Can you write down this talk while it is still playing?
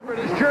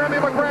Jeremy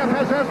McGrath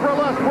has Ezra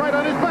Lusk right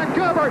on his back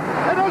cover,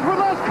 and Ezra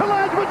Lusk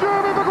collides with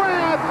Jeremy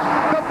McGrath.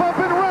 The bump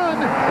and run.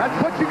 That's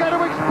what you got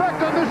to expect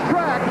on this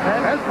track.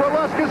 Ezra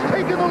Lusk has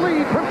taken the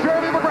lead from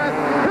Jeremy McGrath.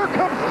 Here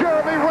comes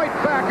Jeremy right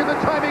back in the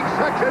timing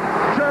section.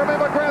 Jeremy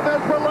McGrath,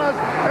 Ezra Lusk.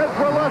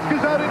 Ezra Lusk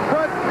is out in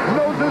front.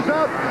 Noses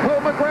out.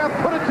 Will McGrath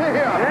put it to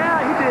him?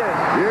 Yeah, he did.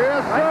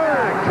 Yes, sir.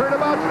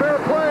 Turnabout's fair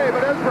play,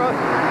 but Ezra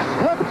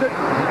slips it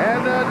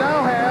and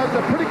now has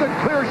a pretty good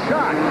clear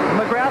shot.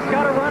 McGrath's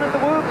got to run at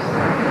the whoops.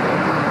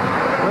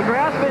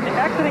 McGrath's been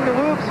exiting the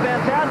whoops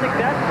fantastic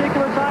that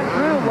particular time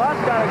through. Lusk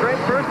got a great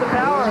burst of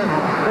power.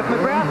 If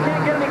McGrath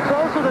can't get any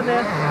closer than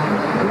this,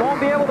 he won't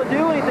be able to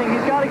do anything.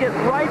 He's got to get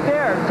right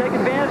there to take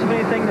advantage of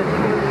anything that...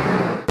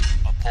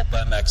 A Pulp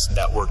MX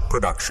Network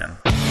production.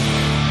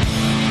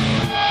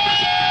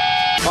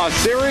 A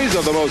series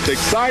of the most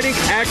exciting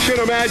action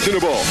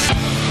imaginable.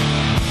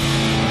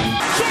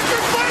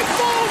 Checker fight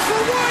falls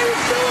for Ryan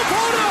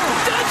Filippino.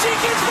 Dutchie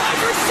gets by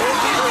for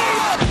second.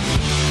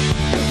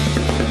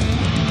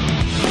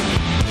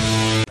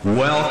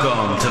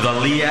 Welcome to the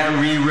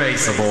Liat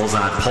Re-Raceables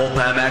on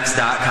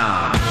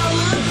PulpMX.com.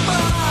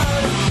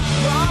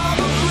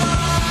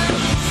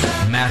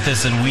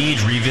 Matthes and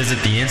Weege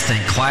revisit the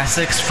instant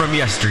classics from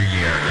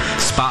yesteryear,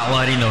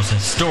 spotlighting those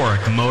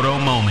historic moto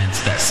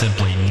moments that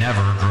simply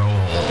never grow old.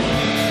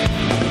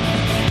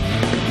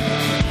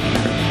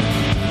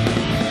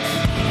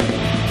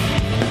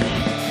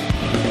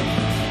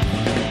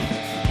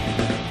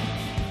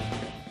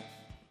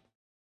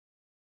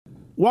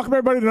 Welcome,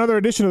 everybody, to another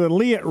edition of the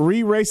Liat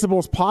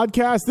Re-Raceables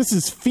podcast. This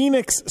is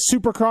Phoenix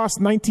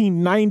Supercross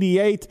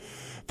 1998.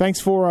 Thanks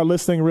for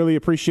listening. Really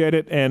appreciate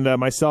it. And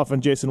myself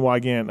and Jason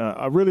Weege,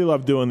 I really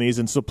love doing these.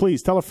 And so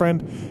please tell a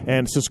friend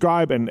and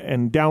subscribe and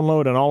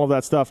download and all of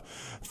that stuff.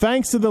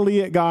 Thanks to the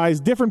Liat guys.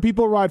 Different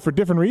people ride for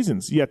different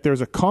reasons, yet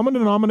there's a common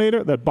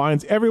denominator that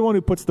binds everyone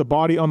who puts the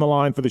body on the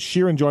line for the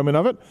sheer enjoyment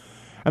of it.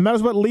 And that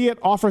is what Liat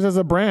offers as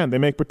a brand. They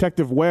make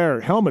protective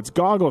wear, helmets,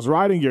 goggles,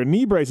 riding gear,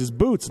 knee braces,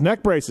 boots,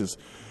 neck braces.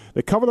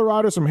 They cover the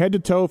riders from head to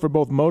toe for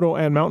both moto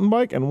and mountain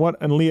bike, and what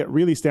Liat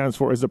really stands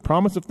for is the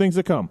promise of things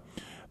to come.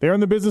 They're in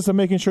the business of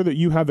making sure that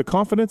you have the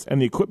confidence and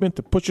the equipment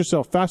to push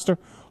yourself faster,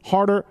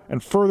 harder,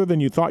 and further than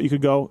you thought you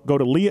could go. Go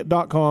to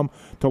Liat.com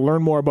to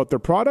learn more about their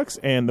products.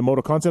 And the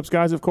Moto Concepts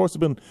guys, of course, have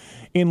been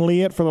in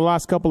Liat for the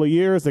last couple of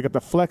years. They got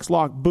the Flex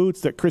Lock boots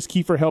that Chris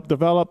Kiefer helped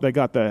develop. They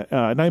got the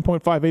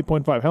 9.5,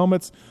 8.5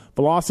 helmets,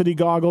 Velocity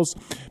goggles.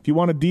 If you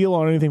want a deal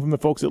on anything from the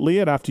folks at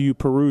Liat after you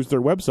peruse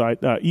their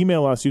website,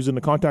 email us using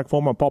the contact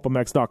form on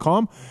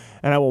pulpmx.com,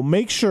 and I will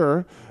make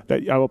sure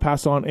that I will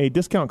pass on a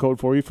discount code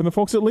for you from the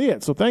folks at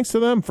Liat. So thanks to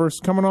them for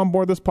coming on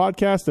board this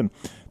podcast, and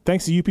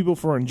thanks to you people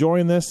for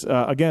enjoying this.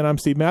 Again, I'm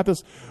Steve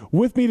Matthes.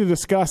 With me to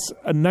discuss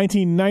a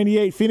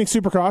 1998 Phoenix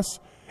Supercross,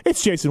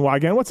 it's Jason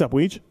Weige. What's up,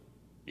 Weege?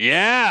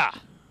 Yeah.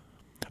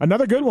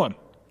 Another good one.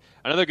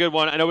 Another good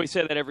one. I know we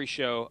say that every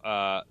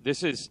show.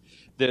 This is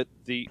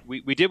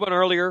we did one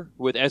earlier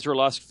with Ezra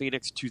Lusk,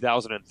 Phoenix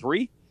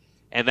 2003,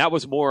 and that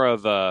was more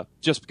of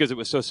just because it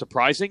was so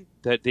surprising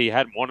that he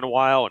hadn't won in a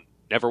while and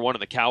never won in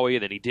the Cowie,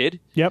 and then he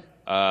did. Yep.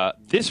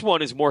 This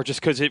one is more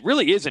just because it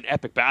really is an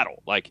epic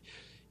battle. Like,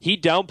 he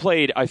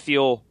downplayed, I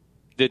feel,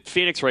 the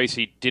Phoenix race.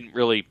 He didn't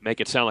really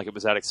make it sound like it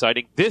was that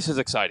exciting. This is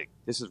exciting.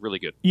 This is really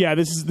good. Yeah,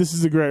 this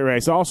is a great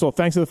race. Also,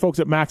 thanks to the folks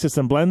at Maxxis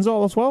and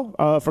Blendzall as well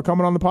for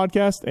coming on the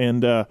podcast,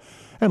 and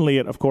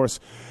Liat, of course.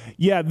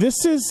 Yeah,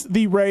 this is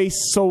the race.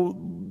 So,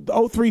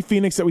 the 03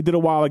 Phoenix that we did a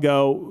while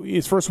ago,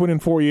 his first win in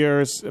 4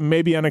 years,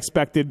 maybe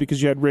unexpected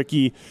because you had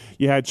Ricky,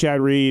 you had Chad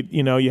Reed,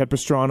 you had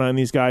Pastrana and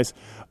these guys.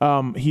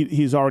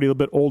 He's already a little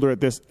bit older at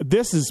this.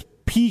 This is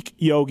peak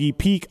Yogi,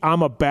 peak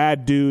I'm a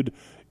bad dude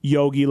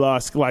Yogi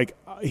Lusk, like,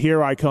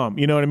 here I come.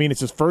 You know what I mean?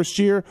 It's his first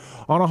year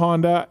on a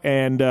Honda,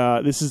 and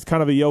this is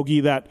kind of the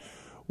Yogi that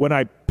when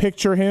I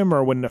picture him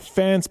or when the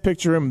fans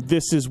picture him,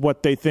 this is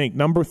what they think.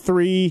 Number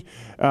 3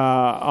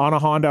 on a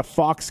Honda,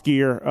 Fox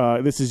gear,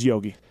 this is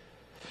Yogi.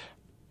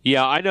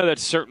 Yeah, I know that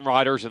certain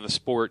riders in the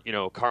sport,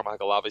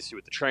 Carmichael obviously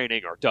with the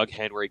training, or Doug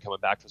Henry coming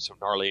back from some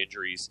gnarly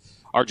injuries,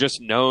 are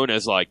just known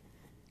as like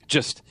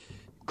just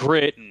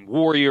grit and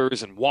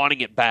warriors and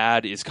wanting it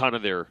bad is kind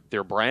of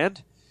their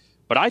brand.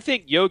 But I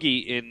think Yogi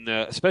in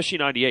especially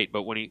 98,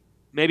 but when he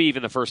maybe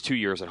even the first 2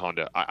 years at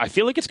Honda, I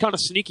feel like it's kind of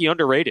sneaky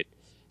underrated.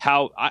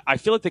 How I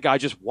feel like the guy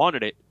just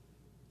wanted it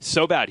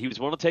so bad. He was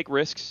willing to take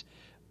risks.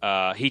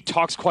 He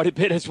talks quite a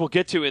bit, as we'll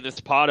get to in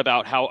this pod,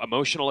 about how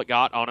emotional it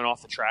got on and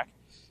off the track.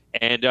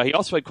 And he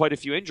also had quite a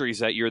few injuries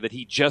that year that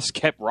he just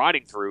kept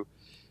riding through.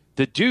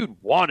 The dude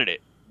wanted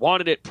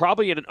it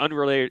probably in an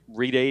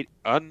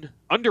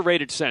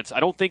underrated sense. I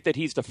don't think that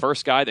he's the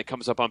first guy that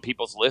comes up on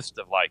people's list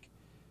of like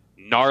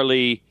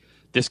gnarly,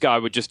 this guy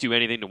would just do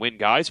anything to win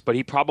guys, but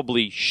he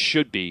probably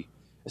should be,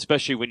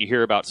 especially when you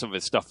hear about some of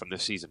his stuff from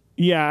this season.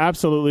 Yeah,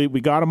 absolutely. We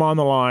got him on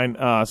the line,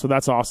 so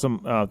that's awesome.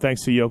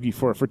 Thanks to Yogi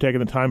for taking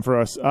the time for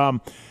us.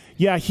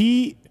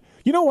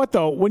 You know what,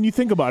 though, when you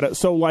think about it,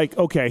 so, like,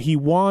 okay, he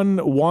won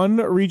one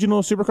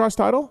regional Supercross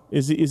title.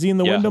 Is he in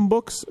the Wyndham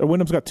books?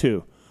 Wyndham's got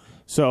 2.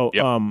 So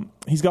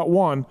he's got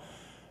 1.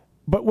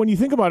 But when you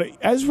think about it,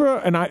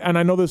 Ezra, and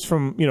I know this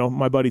from,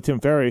 my buddy Tim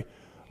Ferry,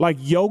 like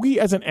Yogi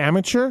as an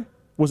amateur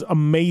was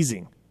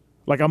amazing.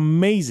 Like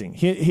amazing.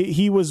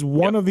 He was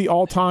one of the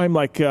all-time,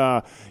 like,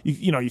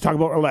 you talk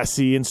about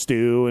Alessi and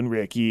Stu and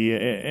Ricky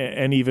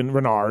and even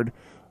Renard.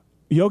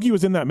 Yogi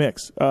was in that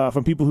mix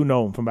from people who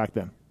know him from back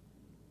then.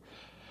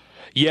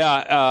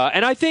 Yeah,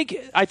 and I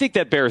think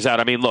that bears out.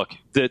 I mean, look,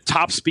 the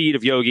top speed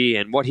of Yogi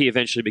and what he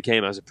eventually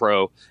became as a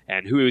pro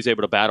and who he was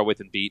able to battle with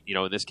and beat,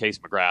 in this case,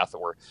 McGrath,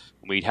 or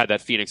when we had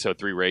that Phoenix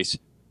 03 race,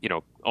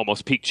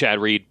 almost peak Chad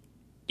Reed.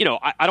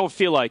 I don't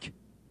feel like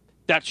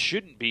that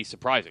shouldn't be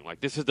surprising.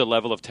 Like, this is the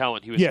level of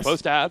talent he was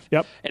supposed to have,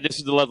 and this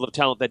is the level of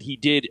talent that he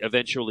did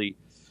eventually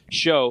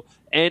show.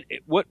 And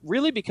what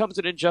really becomes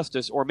an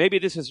injustice, or maybe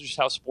this is just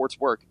how sports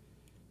work,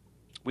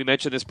 we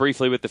mentioned this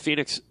briefly with the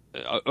Phoenix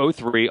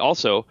 03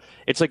 also.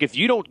 It's like if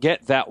you don't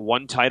get that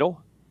one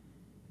title,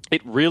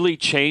 it really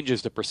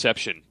changes the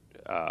perception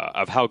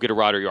of how good a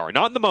rider you are.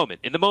 Not in the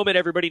moment. In the moment,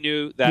 everybody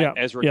knew that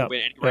Ezra could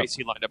win any race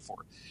he lined up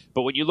for.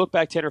 But when you look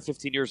back 10 or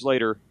 15 years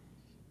later,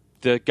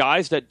 the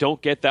guys that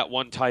don't get that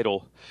one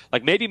title,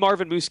 like maybe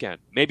Marvin Musquin,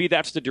 maybe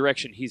that's the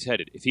direction he's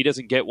headed. If he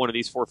doesn't get one of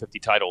these 450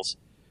 titles,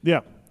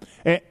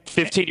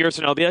 15 years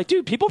from now, I'll be like,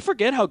 dude, people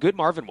forget how good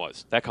Marvin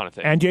was, that kind of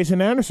thing. And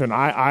Jason Anderson.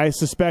 I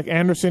suspect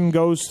Anderson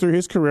goes through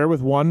his career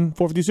with one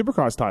 450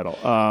 Supercross title.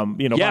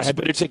 Yes,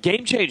 but it's a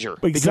game changer.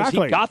 Exactly.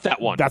 Because he got that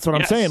one. That's what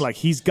I'm saying. Like,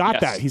 he's got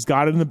that. He's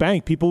got it in the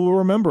bank. People will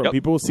remember him.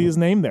 People will see his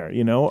name there,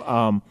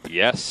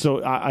 Yes.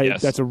 So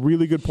that's a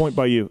really good point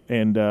by you.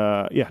 And,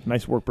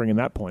 nice work bringing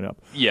that point up.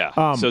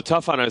 Yeah. So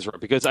tough on Ezra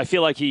because I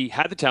feel like he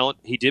had the talent.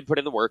 He did put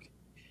in the work.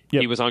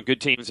 He was on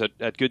good teams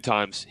at good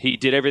times. He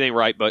did everything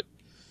right, but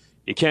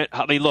you can't.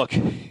 I mean, look,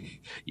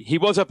 he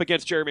was up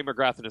against Jeremy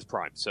McGrath in his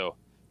prime, so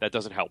that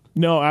doesn't help.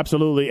 No,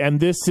 absolutely. And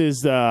this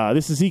is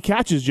he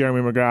catches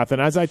Jeremy McGrath,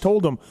 and as I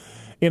told him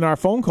in our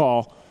phone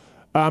call,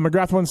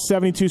 McGrath won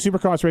 72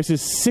 Supercross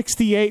races.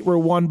 68 were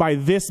won by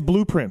this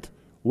blueprint.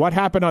 What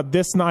happened on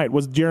this night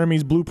was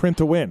Jeremy's blueprint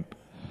to win.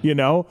 You're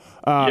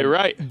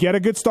right. Get a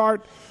good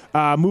start,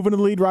 move into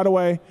the lead right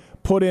away,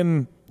 put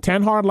in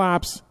 10 hard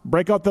laps,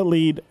 break out the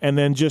lead, and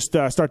then just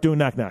start doing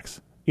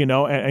knack-knacks.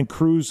 And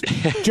cruise.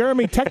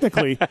 Jeremy,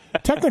 technically,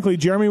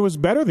 Jeremy was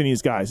better than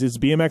these guys. His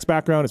BMX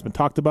background has been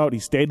talked about. He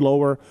stayed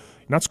lower,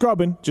 not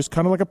scrubbing, just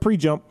kind of like a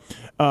pre-jump.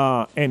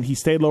 And he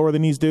stayed lower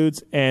than these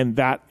dudes, and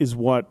that is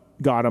what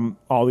got him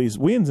all these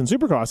wins in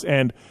Supercross.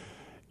 And,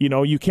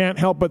 you can't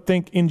help but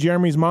think in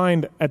Jeremy's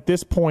mind at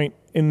this point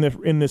in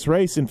this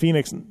race in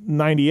Phoenix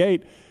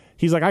 98,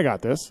 he's like, I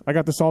got this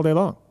all day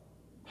long.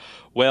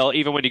 Well,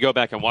 even when you go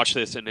back and watch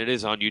this, and it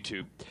is on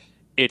YouTube,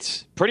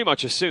 it's pretty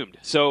much assumed.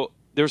 So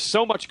there's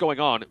so much going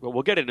on.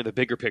 We'll get into the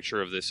bigger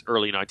picture of this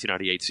early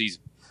 1998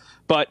 season.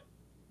 But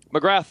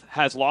McGrath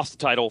has lost the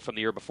title from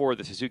the year before,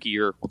 the Suzuki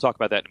year. We'll talk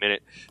about that in a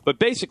minute. But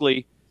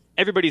basically,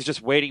 everybody's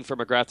just waiting for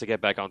McGrath to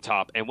get back on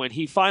top. And when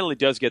he finally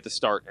does get the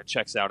start and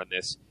checks out in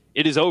this,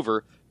 it is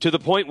over to the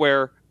point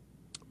where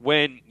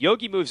when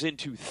Yogi moves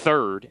into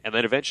third and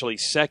then eventually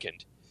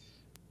second,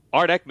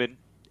 Art Ekman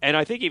and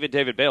I think even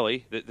David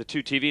Bailey, the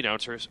two TV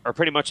announcers, are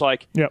pretty much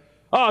like,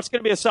 oh, it's going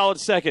to be a solid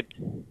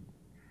second.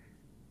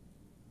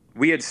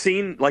 We had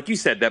seen, like you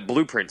said, that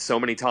blueprint so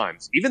many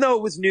times. Even though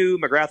it was new,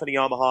 McGrath and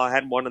Yamaha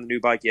hadn't won on the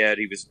new bike yet.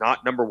 He was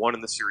not number one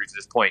in the series at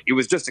this point. It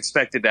was just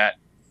expected that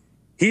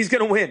he's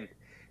going to win.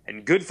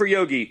 And good for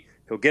Yogi.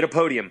 He'll get a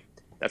podium.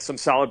 That's some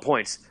solid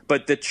points.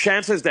 But the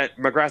chances that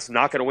McGrath's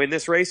not going to win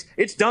this race,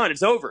 it's done.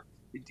 It's over.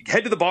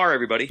 Head to the bar,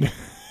 everybody.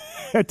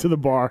 Head to the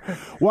bar.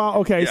 Well,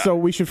 okay, so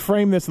we should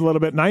frame this a little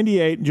bit.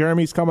 98,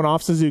 Jeremy's coming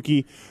off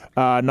Suzuki.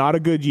 Not a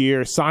good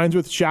year. Signs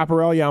with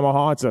Chaparral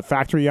Yamaha. It's a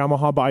factory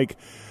Yamaha bike.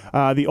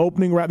 The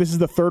opening round, this is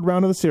the third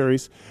round of the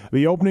series.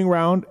 The opening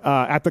round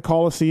at the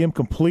Coliseum,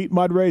 complete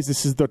mud race.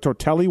 This is the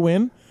Tortelli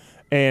win.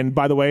 And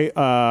by the way,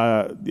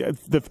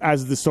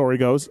 as the story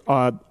goes,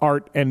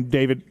 Art and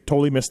David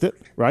totally missed it,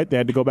 right? They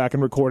had to go back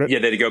and record it. Yeah,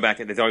 they had to go back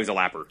and they thought he was a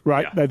lapper.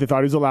 Right, they thought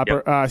he was a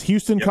lapper. Yep.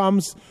 Houston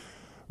comes,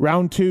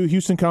 round two,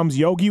 Houston comes.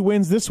 Yogi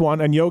wins this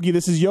one. And Yogi,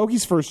 this is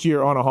Yogi's first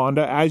year on a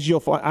Honda. As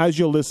you'll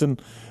listen,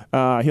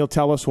 he'll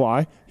tell us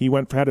why. He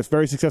had a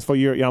very successful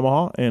year at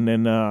Yamaha and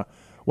then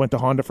went to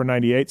Honda for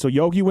 98. So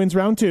Yogi wins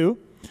round two,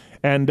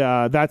 and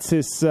that's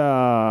his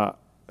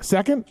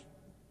second.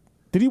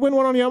 Did he win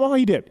one on Yamaha?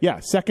 He did.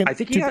 Yeah, second. I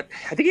think he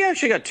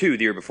actually got two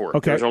the year before.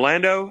 Okay. There was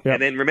Orlando,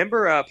 and then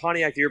remember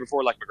Pontiac the year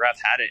before, like McGrath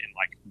had it and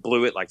like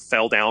blew it, like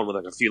fell down with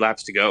like a few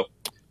laps to go.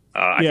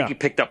 I think he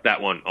picked up that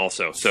one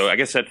also. So I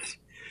guess that's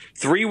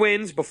 3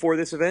 wins before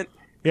this event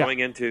going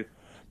into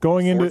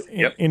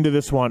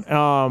this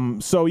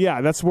one. So yeah,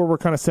 that's where we're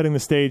kind of setting the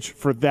stage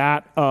for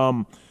that.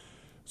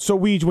 So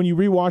Weege, when you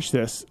rewatch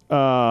this,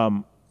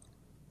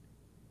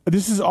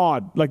 this is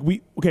odd. Like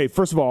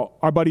first of all,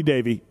 our buddy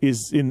Davey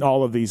is in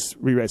all of these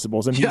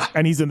re-raceables,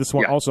 and he's in this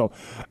one also.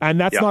 And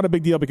that's not a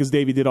big deal because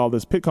Davey did all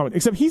this pit comment.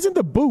 Except he's in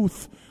the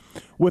booth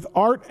with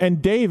Art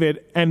and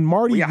David, and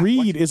Marty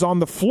Reed is on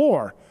the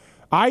floor.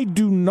 I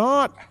do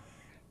not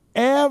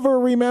ever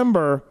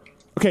remember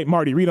Okay,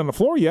 Marty Reed on the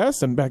floor,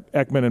 yes, and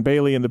Ekman and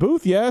Bailey in the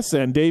booth, yes,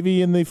 and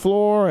Davey in the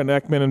floor, and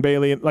Ekman and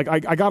Bailey. Like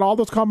I got all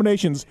those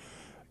combinations,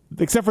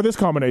 except for this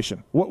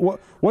combination.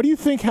 What do you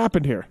think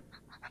happened here?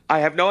 I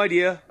have no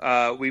idea.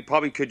 We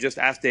probably could just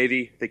ask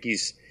Davey. I think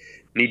he's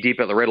knee deep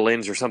at Loretta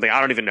Lynn's or something.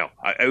 I don't even know.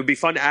 It would be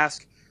fun to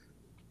ask.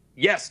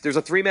 Yes, there's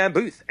a 3-man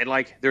booth, and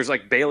there's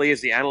Bailey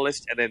as the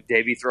analyst, and then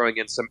Davey throwing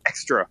in some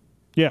extra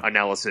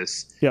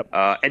analysis. Yep.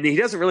 And he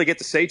doesn't really get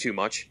to say too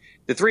much.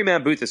 The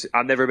 3-man booth is,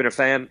 I've never been a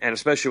fan, and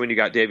especially when you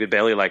got David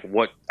Bailey,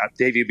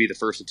 Davey would be the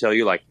first to tell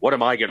you, what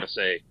am I going to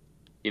say,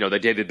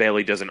 that David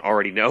Bailey doesn't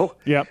already know?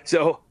 Yep.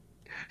 So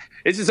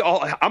this is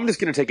all, I'm just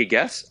going to take a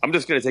guess.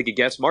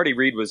 Marty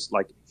Reed was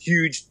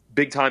huge,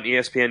 big time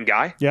ESPN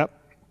guy. Yep.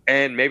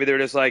 And maybe they're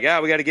just we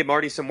got to give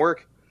Marty some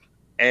work.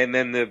 And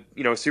then the,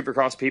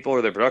 Supercross people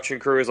or the production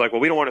crew is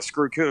we don't want to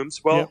screw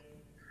Coombs. Well, yep.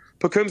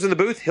 Put Coombs in the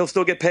booth. He'll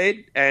still get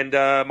paid, and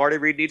Marty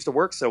Reed needs to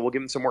work, so we'll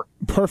give him some work.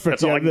 Perfect.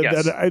 That's all I can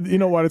guess. You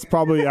know what? It's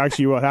probably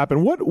actually what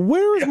happened.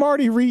 Where is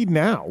Marty Reed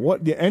now?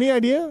 Any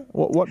idea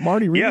what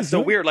Marty Reed? Yeah,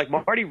 so weird.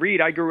 Marty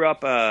Reed, I grew up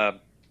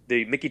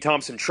the Mickey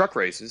Thompson truck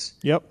races.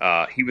 Yep.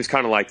 He was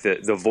kind of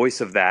the voice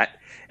of that,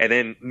 and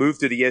then moved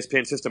to the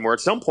ESPN system. Where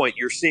at some point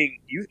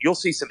you'll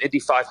see some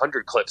Indy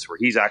 500 clips where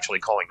he's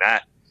actually calling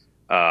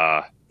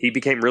that. He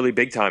became really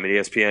big time at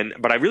ESPN,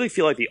 but I really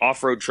feel like the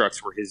off-road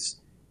trucks were his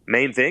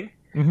main thing.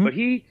 Mm-hmm. But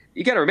you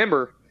got to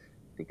remember,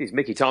 I think these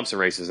Mickey Thompson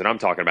races that I'm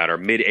talking about are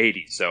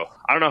mid-'80s, so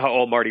I don't know how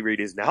old Marty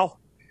Reed is now.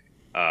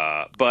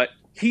 But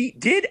he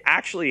did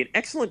actually an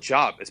excellent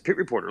job as pit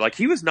reporter.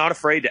 He was not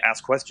afraid to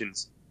ask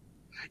questions.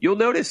 You'll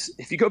notice,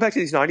 if you go back to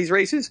these 90s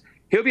races,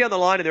 he'll be on the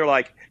line and they're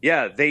like,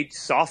 yeah, they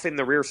softened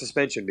the rear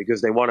suspension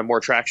because they wanted more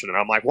traction. And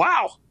I'm like,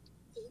 wow,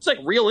 it's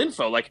real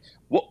info.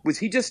 What was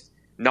he just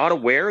not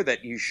aware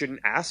that you shouldn't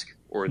ask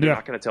or they're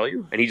not going to tell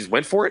you? And he just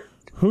went for it?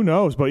 Who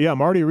knows? But yeah,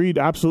 Marty Reed,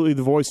 absolutely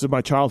the voice of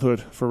my childhood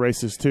for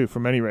races too, for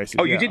many races.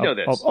 Oh, you did know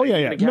this?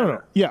 Yeah.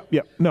 No.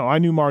 Yeah. No, I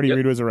knew Marty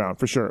Reed was around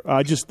for sure.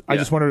 I just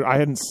wondered,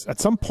 at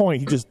some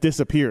point he just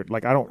disappeared. I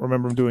don't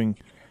remember him doing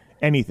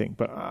anything,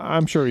 but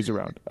I'm sure he's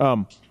around.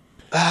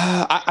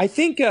 I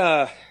think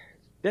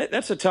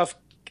that's a tough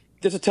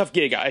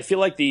gig. I feel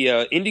like the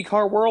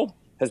IndyCar world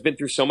has been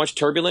through so much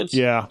turbulence.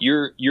 Yeah.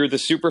 You're the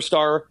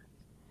superstar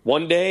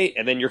one day,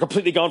 and then you're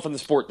completely gone from the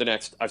sport the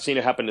next. I've seen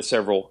it happen to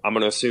several. I'm going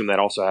to assume that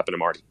also happened to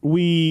Marty.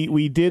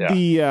 We did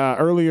the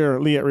earlier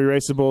Liat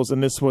Re-Raceables,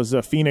 and this was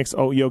Phoenix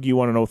Yogi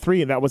 1 and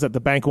 03, and that was at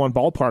the Bank One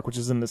Ballpark, which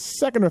is in the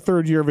second or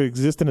third year of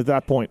existence at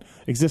that point.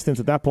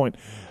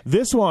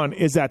 This one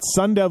is at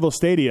Sun Devil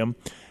Stadium,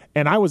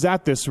 and I was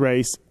at this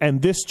race,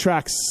 and this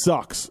track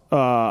sucks.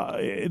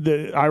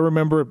 I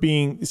remember it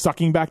being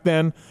sucking back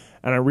then,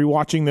 and I'm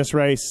rewatching this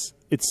race.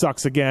 It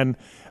sucks again.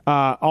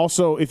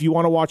 Also, if you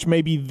want to watch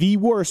maybe the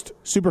worst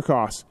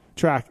Supercross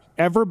track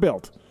ever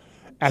built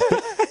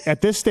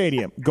at this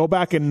stadium, go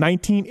back in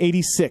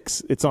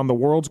 1986. It's on the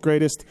World's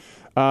Greatest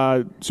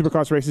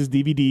Supercross Races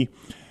DVD.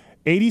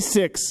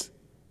 86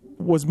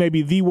 was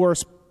maybe the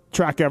worst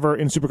track ever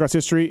in Supercross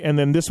history, and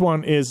then this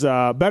one is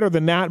better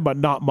than that, but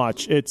not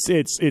much.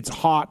 It's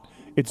hot,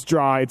 it's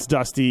dry, it's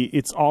dusty,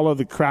 it's all of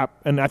the crap.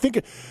 And I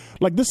think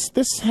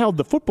this held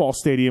the football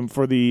stadium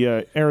for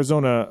the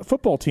Arizona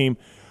football team.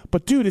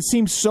 But, dude, it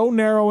seems so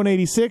narrow in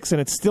 86, and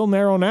it's still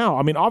narrow now.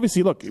 I mean,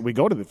 obviously, look, we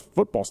go to the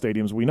football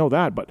stadiums. We know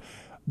that. But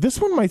this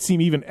one might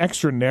seem even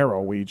extra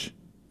narrow, Weege.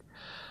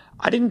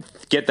 I didn't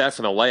get that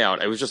from the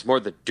layout. It was just more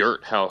the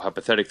dirt, how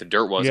pathetic the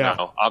dirt was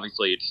now.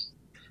 Obviously, it's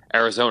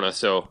Arizona,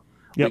 so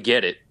we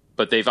get it.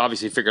 But they've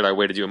obviously figured out a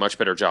way to do a much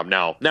better job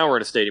now. Now we're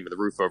in a stadium with a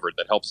roof over it.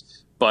 That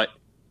helps. But,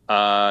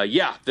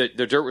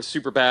 the dirt was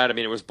super bad. I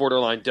mean, it was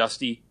borderline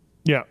dusty.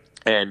 Yeah.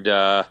 And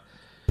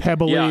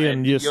pebbly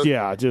and just.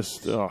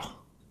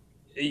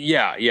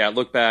 Yeah, it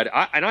looked bad.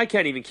 I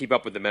can't even keep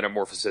up with the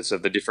metamorphosis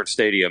of the different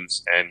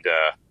stadiums and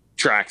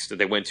tracks that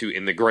they went to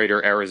in the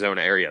greater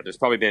Arizona area. There's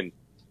probably been,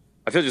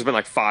 I feel there's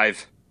been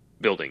 5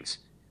 buildings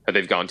that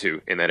they've gone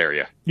to in that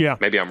area. Yeah.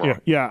 Maybe I'm wrong.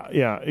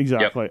 Yeah,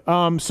 exactly.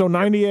 Yep. So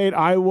 98,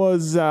 I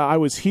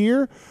was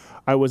here.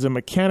 I was a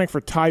mechanic for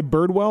Ty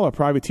Birdwell, a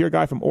privateer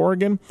guy from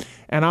Oregon.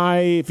 And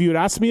if you had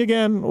asked me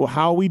again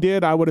how we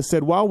did, I would have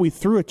said, well, we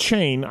threw a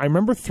chain. I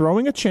remember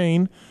throwing a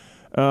chain.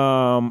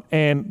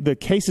 And the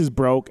cases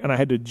broke, and I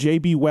had to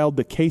JB weld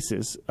the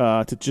cases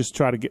to just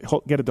try to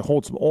get it to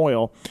hold some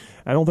oil.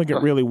 I don't think it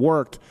really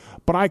worked,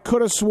 but I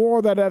could have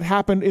swore that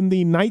happened in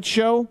the night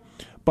show.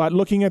 But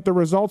looking at the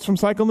results from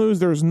Cycle News,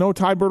 there's no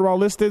Ty Birdwell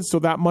listed, so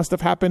that must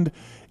have happened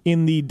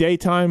in the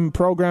daytime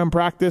program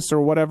practice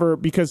or whatever.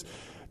 Because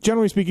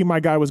generally speaking, my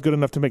guy was good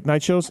enough to make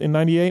night shows in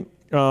 '98.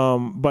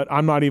 But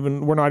we're not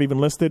even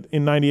listed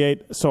in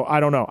 '98, so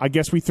I don't know. I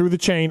guess we threw the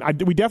chain.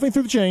 We definitely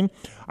threw the chain.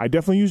 I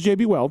definitely used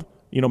JB Weld.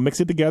 Mix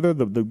it together,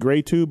 the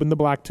gray tube and the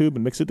black tube,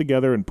 and mix it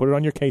together and put it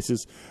on your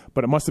cases.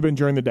 But it must have been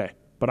during the day.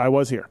 But I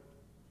was here.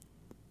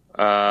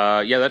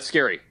 That's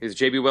scary. Is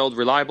JB Weld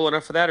reliable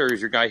enough for that, or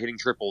is your guy hitting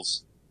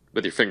triples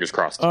with your fingers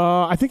crossed?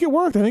 I think it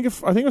worked. I think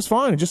it was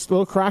fine. Just a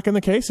little crack in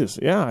the cases.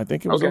 Yeah, I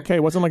think it was okay.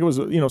 It wasn't like it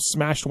was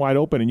smashed wide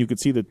open and you could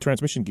see the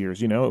transmission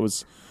gears. It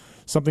was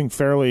something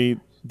fairly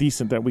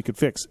decent that we could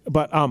fix.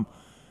 But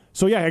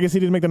so yeah, I guess he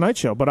didn't make the night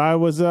show. But I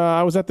was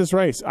at this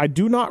race. I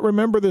do not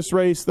remember this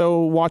race though.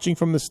 Watching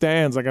from the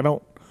stands, like I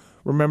don't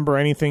remember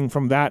anything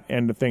from that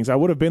end of things. I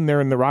would have been there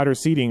in the rider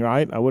seating,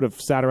 right? I would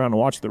have sat around and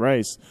watched the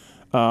race.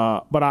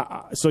 But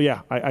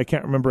I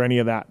can't remember any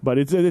of that. But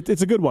it's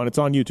a good one. It's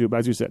on YouTube,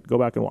 as you said. Go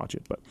back and watch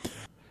it. But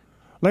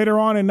later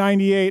on in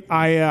 '98,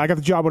 I got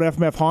the job with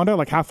FMF Honda.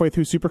 Like halfway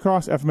through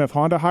Supercross, FMF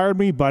Honda hired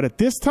me. But at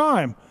this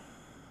time,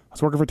 I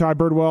was working for Ty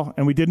Birdwell,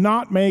 and we did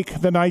not make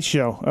the night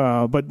show.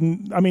 But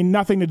I mean,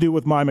 nothing to do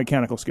with my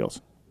mechanical skills.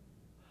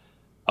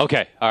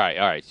 Okay, all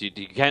right.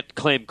 You can't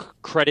claim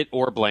credit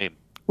or blame.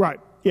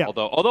 Right. Yeah.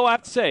 Although I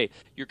have to say,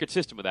 you're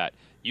consistent with that.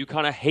 You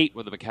kind of hate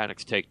when the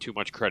mechanics take too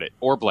much credit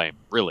or blame,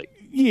 really.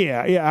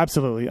 Yeah,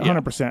 absolutely,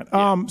 100%.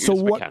 Yeah, so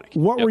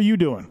what were you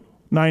doing,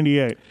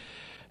 '98?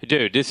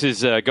 Dude, this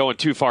is going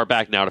too far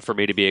back now for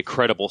me to be a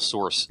credible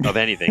source of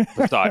anything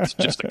besides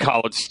just a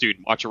college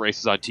student watching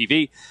races on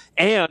TV.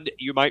 And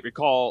you might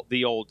recall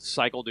the old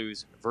Cycle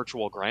News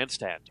virtual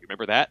grandstand. Do you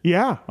remember that?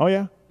 Yeah. Oh,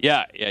 yeah.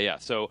 Yeah.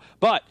 So,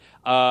 but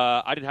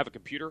I didn't have a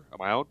computer of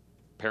my own.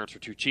 Parents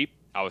were too cheap.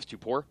 I was too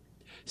poor.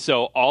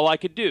 So all I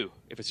could do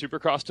if a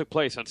Supercross took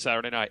place on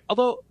Saturday night,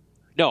 although,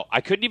 no,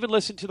 I couldn't even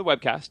listen to the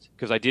webcast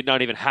because I did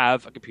not even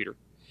have a computer.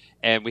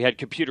 And we had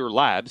computer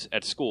labs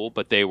at school,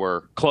 but they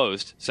were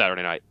closed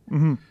Saturday night.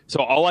 Mm-hmm.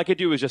 So all I could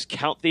do was just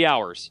count the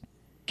hours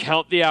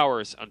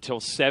until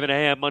 7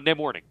 a.m. Monday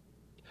morning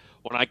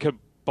when I could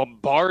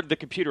bombard the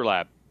computer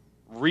lab,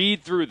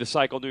 read through the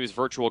Cycle News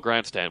virtual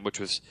grandstand, which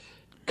was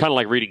kind of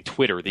like reading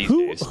Twitter these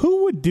days.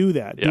 Who would do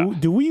that? Yeah.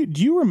 Do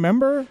you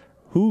remember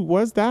who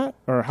was that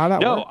or how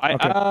that worked?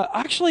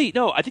 Actually,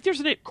 no. I think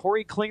there's a name,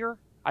 Corey Klinger.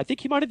 I think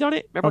he might have done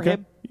it. Remember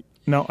him?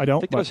 No, I don't.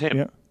 I think it was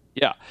him.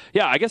 Yeah.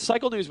 I guess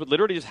Cycle News would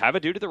literally just have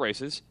a dude at the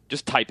races,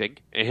 just typing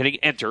and hitting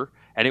enter,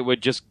 and it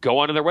would just go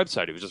onto their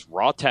website. It was just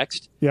raw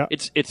text. Yeah.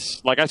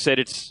 It's like I said,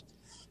 it's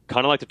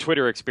kind of like the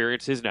Twitter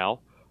experience is now,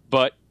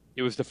 but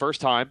it was the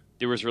first time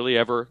there was really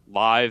ever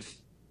live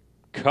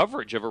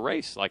coverage of a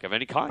race, like of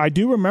any kind. I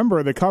do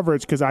remember the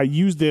coverage because I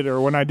used it,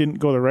 or when I didn't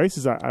go to the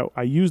races,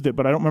 I used it,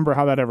 but I don't remember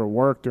how that ever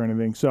worked or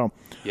anything. So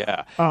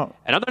yeah,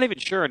 and I'm not even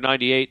sure in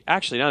 '98.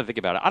 Actually, now that I think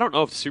about it, I don't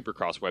know if the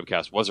Supercross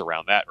webcast was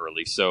around that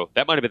early, so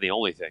that might have been the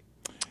only thing.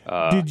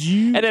 Did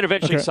you? And then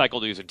eventually Cycle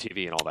News and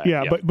TV and all that.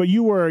 Yeah, but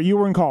you were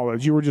in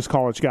college. You were just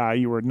college guy.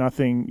 You were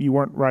nothing. You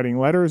weren't writing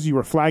letters. You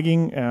were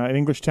flagging in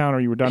Englishtown,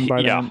 or you were done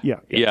by then.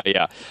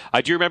 Yeah.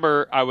 I do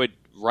remember I would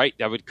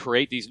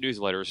create these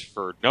newsletters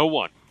for no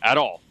one at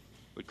all.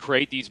 Would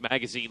create these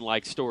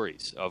magazine-like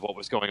stories of what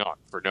was going on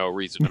for no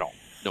reason at all.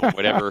 No one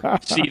would ever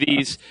see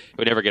these. It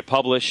would never get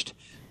published.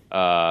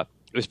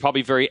 It was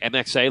probably very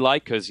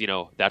MXA-like because,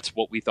 that's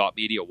what we thought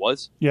media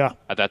was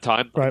at that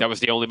time. Right. That was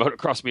the only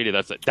motocross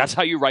media. That's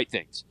how you write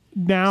things.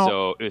 Now,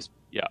 so it was,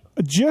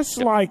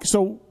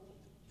 so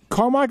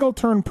Carmichael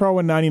turned pro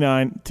in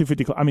 99,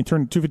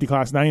 turned 250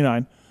 class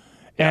 99,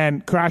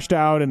 and crashed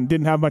out and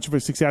didn't have much of a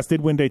success.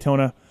 Did win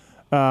Daytona.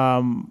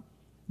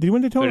 Did he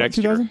win Daytona in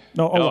 2000?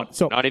 No,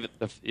 so not even.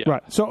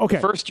 Right. So okay.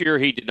 The first year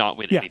he did not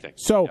win anything.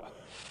 So,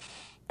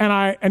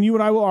 and you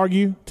and I will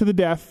argue to the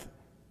death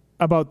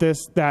about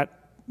this that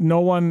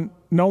no one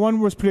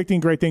was predicting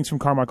great things from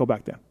Carmichael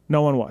back then.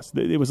 No one was.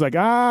 It was like,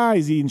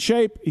 he's in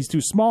shape. He's too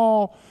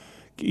small.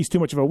 He's too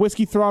much of a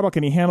whiskey throttle.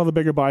 Can he handle the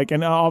bigger bike?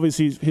 And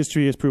obviously,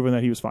 history has proven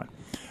that he was fine.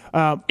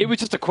 It was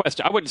just a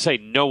question. I wouldn't say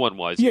no one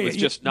was. It was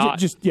just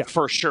not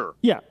for sure.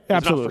 Yeah,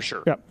 absolutely. Not for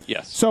sure. Yeah.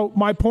 Yes. So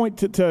my point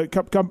to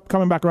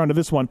coming back around to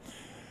this one,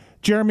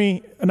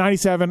 Jeremy,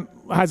 97,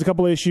 has a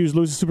couple of issues,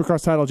 loses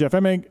Supercross title. Jeff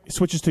Emig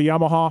switches to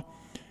Yamaha.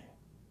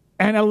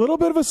 And a little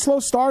bit of a slow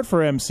start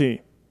for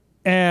MC.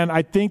 And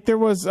I think there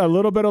was a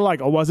little bit of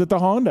was it the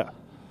Honda?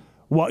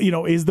 Well,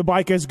 is the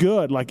bike as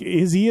good?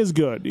 Is he as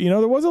good?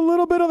 There was a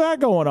little bit of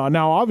that going on.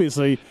 Now,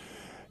 obviously,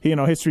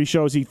 history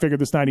shows he figured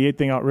this 98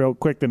 thing out real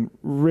quick and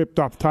ripped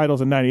off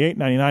titles in 98,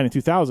 99, and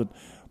 2000.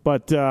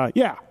 But,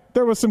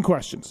 there was some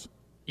questions.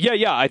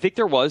 Yeah, I think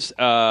there was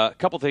a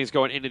couple things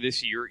going into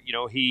this year.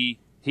 He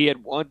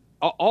had won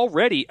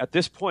already at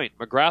this point.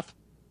 McGrath,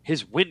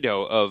 his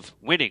window of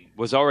winning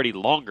was already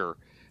longer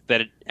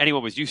than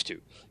anyone was used to.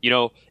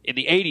 In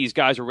the 80s,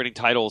 guys were winning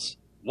titles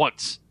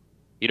once,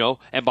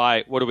 and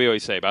by, what do we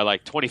always say? By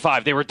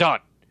 25, they were done.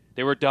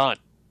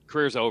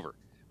 Career's over,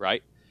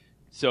 right?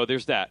 So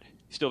there's that.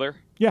 Still there?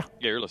 Yeah.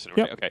 Yeah, you're listening,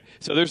 right? Yep. Okay.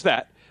 So there's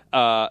that.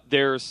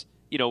 There's,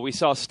 we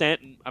saw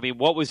Stanton. I mean,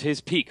 what was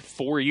his peak?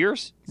 4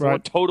 years? 4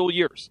 total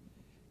years.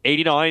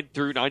 89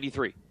 through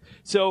 93.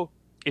 So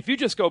if you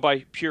just go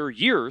by pure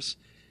years,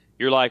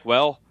 you're like,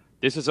 well,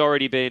 this has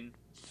already been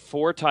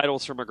 4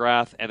 titles for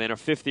McGrath and then a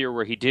 5th year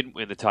where he didn't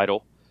win the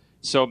title.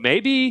 So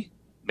maybe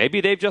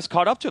they've just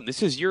caught up to him.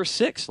 This is year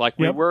 6.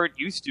 We weren't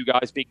used to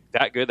guys being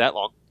that good that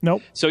long.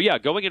 Nope. So,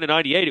 going into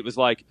 98, it was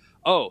like,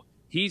 oh,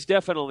 he's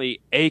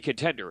definitely a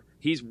contender.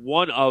 He's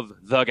one of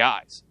the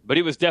guys. But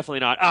it was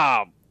definitely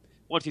not,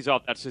 once he's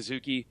off that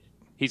Suzuki,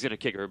 he's going to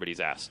kick everybody's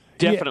ass.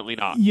 Definitely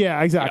not.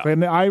 Yeah, exactly.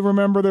 And I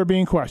remember there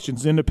being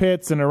questions in the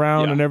pits and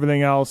around and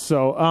everything else.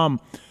 So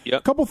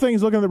a couple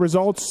things looking at the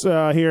results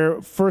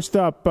here. First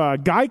up,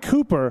 Guy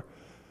Cooper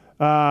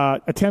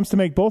attempts to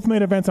make both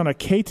main events on a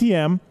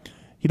KTM.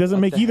 He doesn't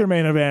make either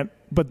main event,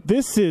 but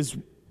this is,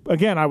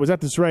 again, I was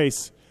at this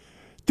race.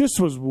 This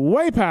was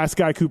way past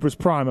Guy Cooper's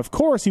prime. Of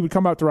course, he would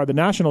come out to ride the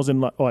Nationals in,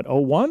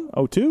 01,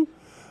 02?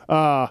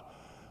 But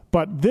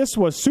this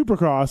was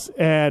Supercross,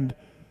 and,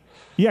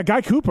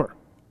 Guy Cooper.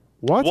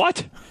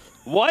 What?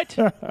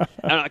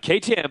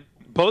 KTM,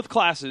 both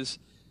classes.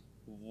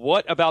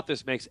 What about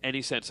this makes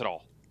any sense at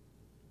all?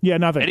 Yeah,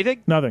 nothing.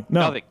 Anything? Nothing.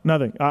 No,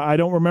 nothing. I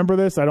don't remember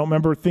this. I don't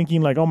remember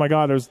thinking like, oh my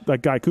God, there's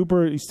that Guy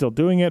Cooper. He's still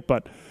doing it.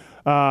 But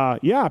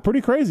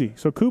pretty crazy.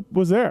 So Coop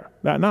was there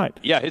that night.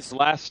 Yeah, his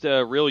last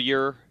real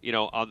year,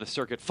 on the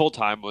circuit full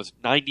time was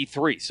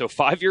 93. So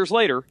 5 years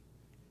later,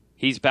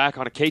 he's back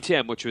on a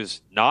KTM, which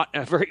was not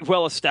a very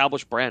well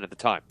established brand at the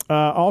time.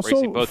 Also,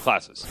 racing both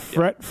classes.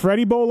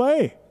 Freddie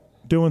Bollé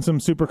doing some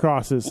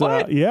Supercrosses.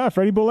 What?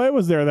 Freddie Bollé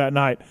was there that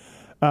night.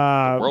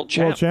 World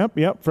champ.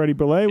 Yep, Freddie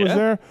Bollé was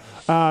there.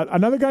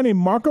 Another guy named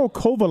Marko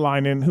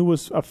Kovalainen, who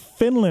was a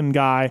Finland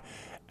guy,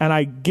 and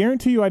I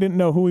guarantee you I didn't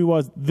know who he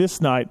was this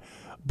night,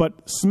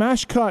 but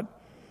smash cut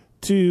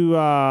to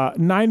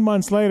 9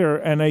 months later,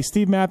 and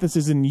Steve Matthes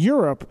is in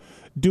Europe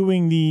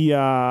doing the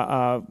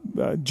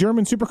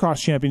German Supercross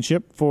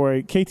Championship for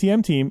a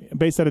KTM team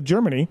based out of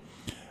Germany.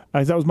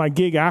 That was my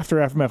gig after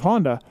FMF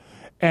Honda.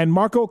 And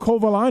Marko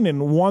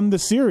Kovalainen won the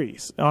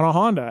series on a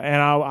Honda.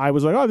 And I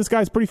was like, oh, this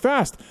guy's pretty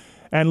fast.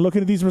 And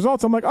looking at these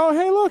results, I'm like, oh,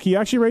 hey, look, he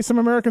actually raced some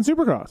American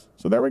Supercross.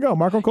 So there we go,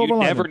 Marko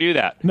Kovalainen. You never knew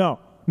that. No,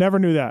 never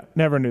knew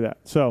that.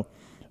 So,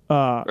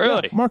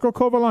 really? Marko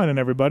Kovalainen,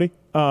 everybody.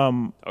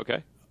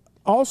 Okay.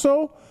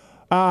 Also,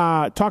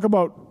 talk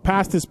about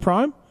past his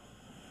prime.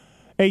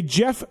 A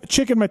Jeff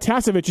Chicken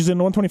Matasevich is in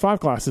the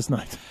 125 class this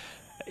night.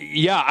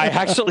 Yeah, I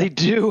actually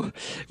do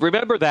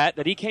remember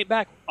that he came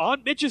back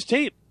on Mitch's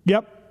team.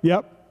 Yep.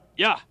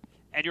 Yeah,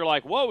 and you're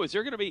like, whoa, is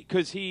there going to be,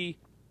 because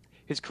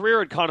his career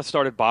had kind of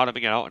started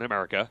bottoming out in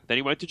America. Then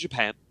he went to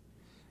Japan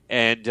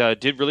and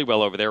did really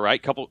well over there,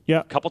 right? Couple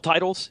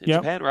titles in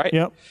Japan, right?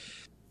 Yep.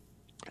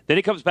 Then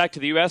he comes back to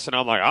the U.S., and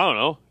I'm like, I don't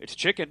know, it's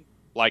Chicken.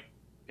 Like,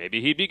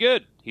 maybe he'd be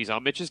good. He's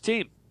on Mitch's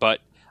team, but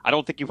I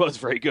don't think he was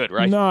very good,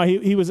 right? No,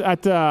 he was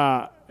at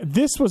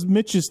this was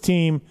Mitch's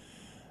team.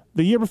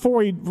 The year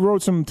before, he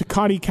rode some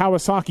Takati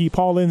Kawasaki,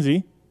 Paul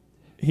Lindsay.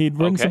 He'd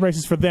ridden some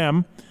races for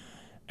them.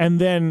 And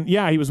then,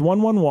 he was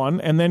 1-1-1.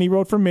 And then he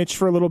rode for Mitch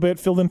for a little bit,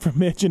 filled in for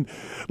Mitch. And,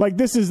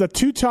 this is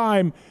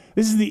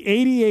this is the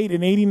 88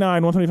 and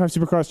 89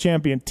 125 Supercross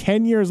champion,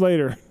 10 years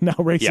later, now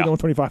racing the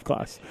 125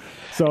 class.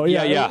 So,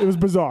 it was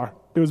bizarre.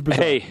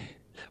 Hey,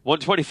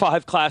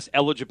 125 class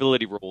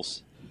eligibility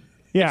rules.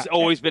 Yeah. It's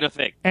always been a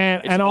thing.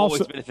 And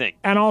always been a thing.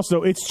 And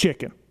also, it's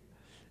chicken.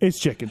 It's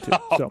chicken, too.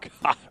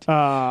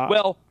 God.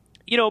 Well,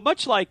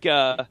 much like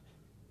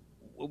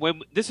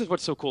when this is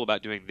what's so cool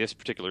about doing this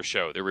particular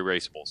show, the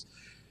Re-Raceables.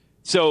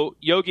 So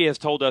Yogi has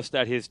told us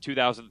that his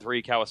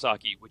 2003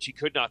 Kawasaki, which he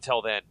could not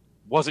tell then,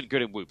 wasn't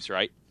good in whoops,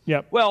 right?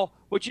 Yep. Well,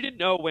 what you didn't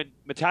know when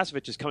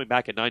Matasevich is coming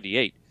back in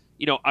 98,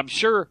 I'm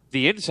sure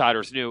the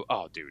insiders knew,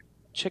 oh, dude,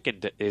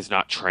 Chicken is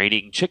not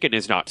training. Chicken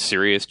is not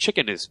serious.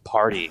 Chicken is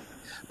partying.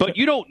 But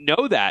you don't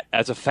know that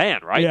as a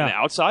fan, right? Yeah. On the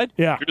outside,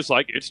 you're just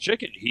like, it's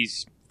Chicken.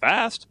 He's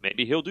fast.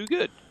 Maybe he'll do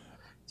good.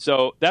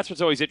 So that's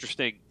what's always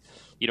interesting.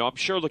 I'm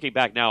sure looking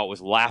back now, it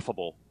was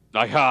laughable.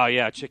 Like, oh,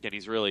 yeah, Chicken,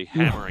 he's really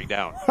hammering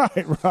down.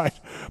 Right.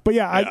 But,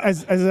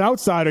 as an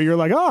outsider, you're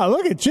like, oh,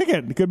 look at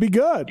Chicken. It could be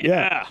good.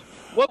 Yeah.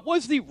 What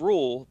was the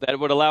rule that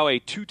would allow a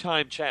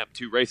two-time champ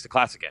to race the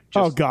class again?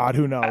 God,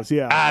 who knows?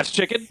 It's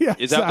Chicken? Yeah,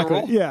 Is that the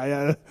rule?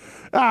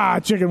 Yeah.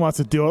 Chicken wants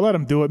to do it. Let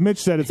him do it. Mitch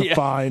said it's a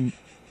fine.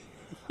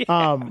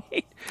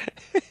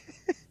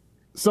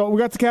 So we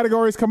got the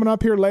categories coming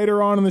up here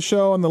later on in the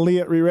show on the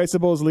Liat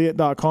Re-Raceables,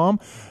 Liat.com.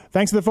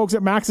 Thanks to the folks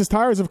at Maxxis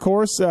Tires, of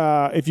course.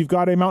 If you've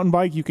got a mountain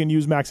bike, you can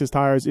use Maxxis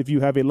Tires. If you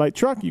have a light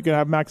truck, you can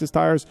have Maxxis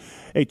Tires.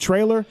 A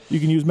trailer, you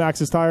can use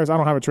Maxxis Tires. I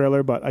don't have a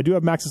trailer, but I do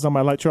have Maxxis on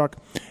my light truck,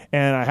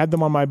 and I had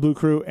them on my Blue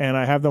Crew, and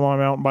I have them on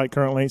my mountain bike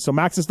currently. So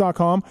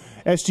Maxxis.com,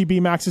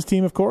 SGB Maxxis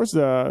team, of course,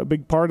 a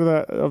big part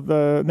of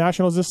the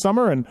Nationals this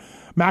summer, and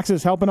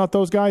Maxxis helping out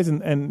those guys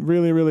and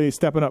really, really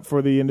stepping up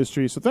for the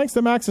industry. So thanks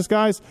to Maxxis,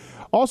 guys.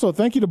 Also,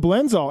 thank you to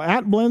Blendzall,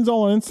 at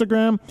Blendzall on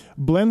Instagram,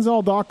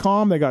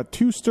 Blendzall.com. They got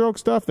 2-stroke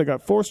stuff. They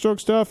got 4-stroke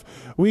stuff.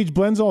 Weege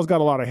Blendzall's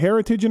got a lot of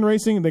heritage in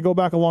racing. They go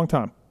back a long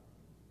time.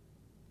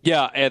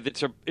 Yeah, and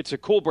it's a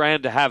cool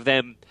brand to have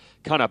them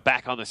kind of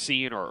back on the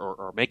scene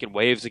or making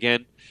waves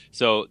again.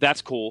 So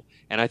that's cool.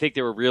 And I think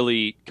they were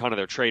really kind of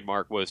their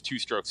trademark was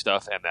 2-stroke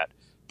stuff and that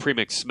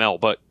premix smell.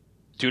 But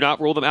do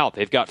not rule them out.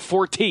 They've got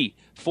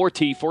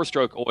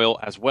 4-stroke oil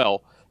as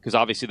well, because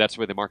obviously that's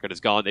where the market has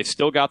gone. They've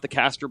still got the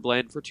Caster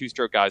blend for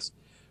 2-stroke guys,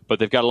 but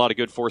they've got a lot of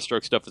good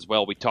 4-stroke stuff as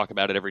well. We talk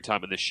about it every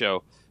time in this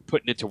show,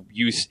 putting it to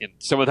use in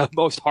some of the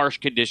most harsh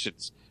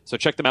conditions. So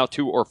check them out,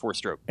 2 or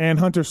 4-stroke. And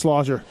Hunter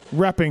Slaughter,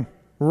 repping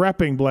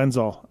repping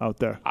Blendzall out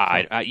there.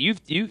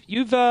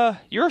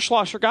 You're a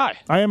Schlosser guy.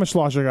 I am a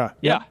Schlosser guy.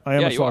 Yeah, I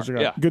am a Schlosser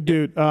guy. Yeah. Good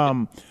dude.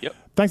 Yep.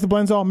 Thanks to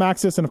Blendzall,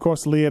 Maxis, and of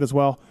course Liet as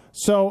well.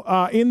 So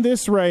in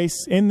this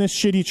race, in this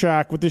shitty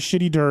track with this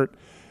shitty dirt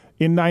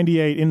in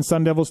 '98 in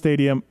Sun Devil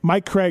Stadium,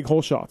 Mike Craig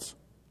hole shots.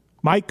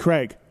 Mike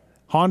Craig,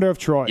 Honda of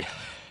Troy.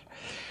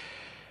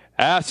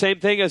 Same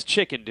thing as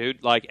Chicken,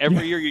 dude. Like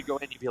every year you'd go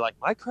in, you'd be like,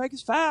 Mike Craig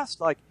is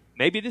fast. Like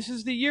maybe this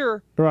is the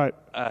year. Right.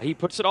 He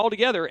puts it all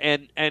together.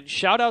 And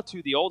shout out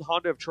to the old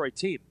Honda of Troy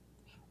team.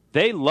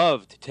 They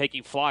loved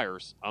taking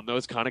flyers on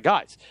those kind of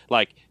guys.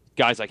 Like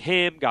guys like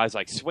him, guys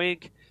like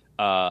Swink.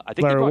 I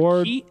think Larry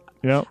Ward.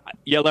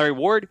 Yeah, Larry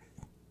Ward.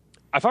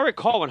 If I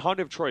recall, when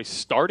Honda of Troy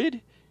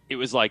started, it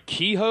was like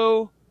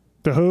Kehoe,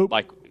 The Hoop.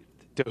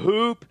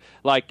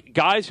 like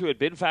guys who had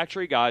been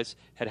factory guys,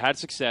 had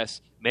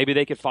success. Maybe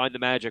they could find the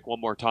magic one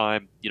more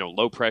time,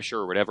 low pressure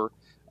or whatever.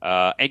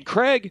 And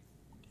Craig,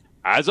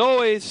 as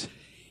always,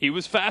 he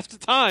was fast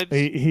at times.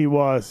 He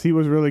was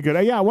really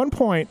good. Yeah, at one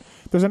point,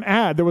 there was an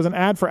ad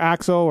for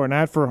Axo or an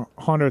ad for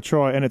Honda of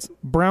Troy, and it's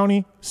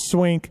Brownie,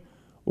 Swink,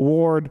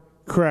 Ward,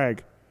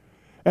 Craig.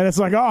 And it's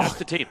like, oh, that's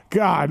the team.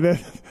 God,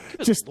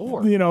 just,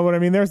 Lord. You know what I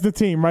mean? There's the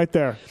team right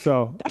there.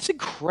 So that's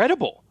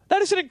incredible.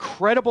 That is an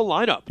incredible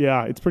lineup.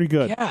 Yeah, it's pretty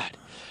good.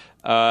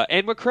 God.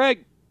 And with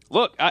Craig,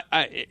 look,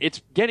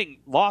 it's getting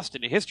lost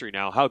into history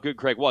now how good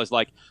Craig was.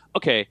 Like,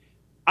 okay,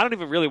 I don't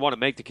even really want to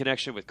make the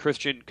connection with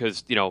Christian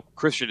because,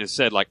 Christian has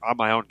said, like, I'm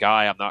my own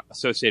guy. I'm not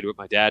associated with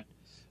my dad.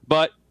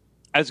 But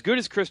as good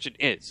as Christian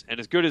is, and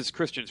as good as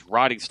Christian's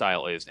riding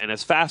style is, and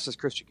as fast as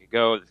Christian can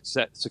go,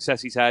 the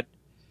success he's had,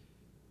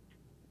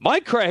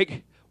 Mike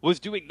Craig was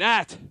doing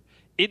that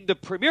in the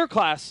premier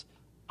class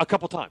a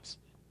couple times.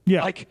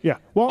 Yeah.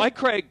 Well, Mike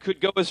Craig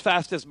could go as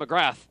fast as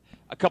McGrath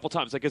a couple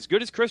times. Like, as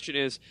good as Christian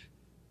is,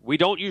 we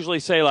don't usually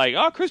say, like,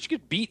 oh, Christian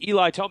could beat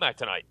Eli Tomac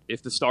tonight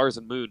if the stars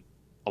and moon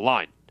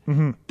align.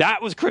 Mm-hmm.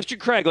 That was Christian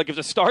Craig. Like, if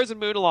the stars and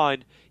moon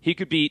aligned, he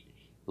could beat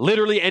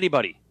literally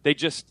anybody. They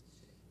just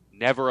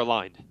never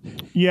aligned.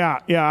 Yeah,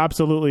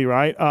 absolutely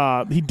right.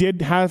 He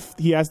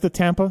has the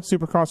Tampa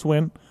Supercross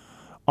win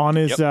on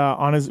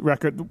his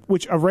record,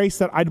 which a race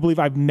that I believe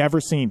I've never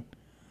seen.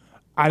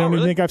 I don't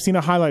even think I've seen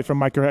a highlight from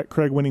Mike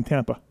Craig winning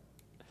Tampa.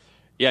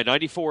 Yeah,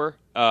 94.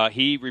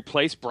 He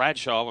replaced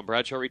Bradshaw when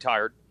Bradshaw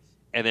retired,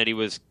 and then he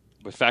was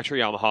with Factory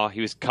Yamaha. He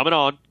was coming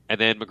on,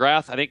 and then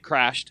McGrath, I think,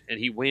 crashed, and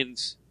he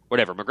wins,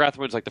 whatever. McGrath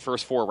wins like the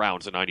first 4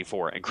 rounds in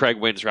 94, and Craig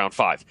wins round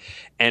 5.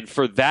 And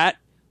for that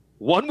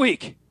 1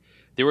 week,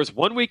 there was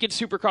 1 week in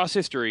Supercross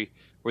history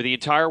where the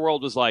entire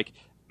world was like,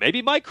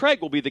 maybe Mike Craig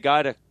will be the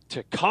guy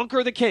to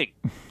conquer the king.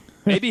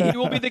 Maybe he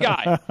will be the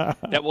guy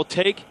that will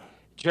take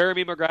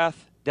Jeremy McGrath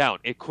down.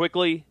 It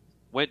quickly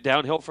went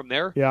downhill from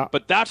there. Yeah.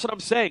 But that's what I'm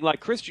saying.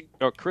 Like Christian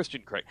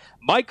Craig.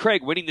 Mike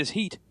Craig winning this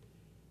heat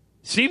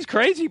seems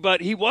crazy,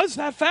 but he was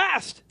that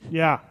fast.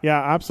 Yeah,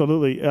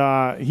 absolutely.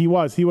 He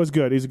was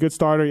good. He's a good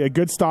starter, a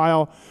good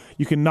style.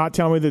 You cannot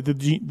tell me that the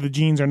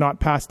genes are not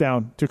passed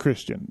down to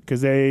Christian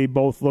because they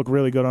both look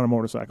really good on a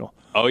motorcycle.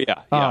 Oh,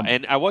 yeah.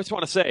 And I just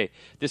want to say,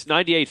 this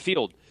 98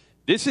 field,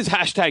 this is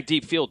hashtag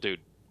deep field, dude.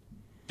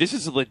 This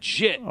is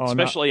legit,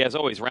 especially as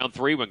always, round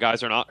 3 when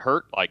guys are not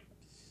hurt. Like,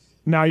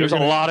 there's a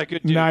lot of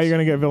good dudes. Now you're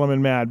going to get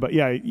Villeman mad. But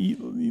yeah,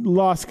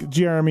 Lusk,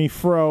 Jeremy,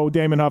 Fro,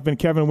 Damon Huffman,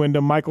 Kevin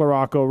Windham, Mike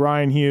LaRocco,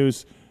 Ryan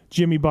Hughes,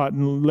 Jimmy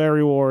Button,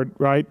 Larry Ward,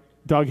 right?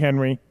 Doug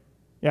Henry.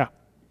 Yeah.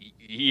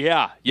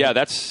 Yeah,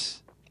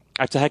 that's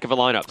a heck of a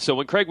lineup. So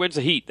when Craig wins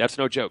a heat, that's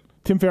no joke.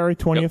 Tim Ferry,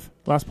 20th,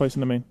 last place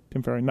in the main.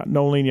 Tim Ferry,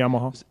 no lean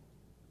Yamaha.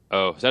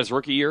 Oh, is that his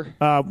rookie year?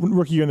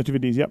 Rookie year in the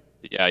 250s, yep.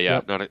 Yeah,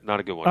 yep. Not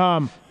a good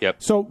one. Yep.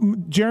 So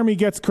Jeremy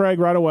gets Craig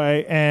right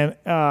away, and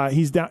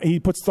he's down. He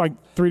puts like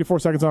 3 to 4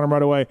 seconds on him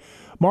right away.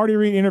 Marty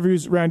Reed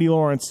interviews Randy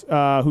Lawrence,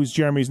 who's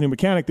Jeremy's new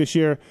mechanic this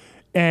year,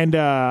 and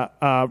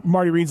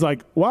Marty Reed's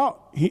like,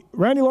 "Well,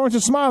 Randy Lawrence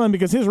is smiling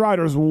because his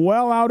rider is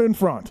well out in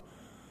front."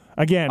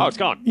 Again, it's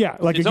gone. Yeah,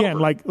 It's over.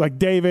 like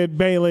David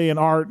Bailey and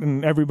Art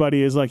and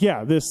everybody is like,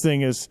 "Yeah, this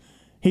thing is,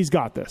 he's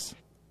got this."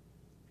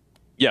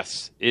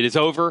 Yes, it is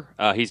over.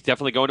 He's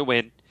definitely going to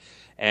win.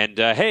 And,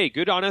 hey,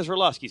 good on Ezra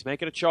Lusk. He's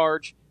making a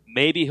charge.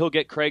 Maybe he'll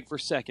get Craig for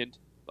second.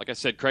 Like I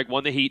said, Craig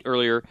won the heat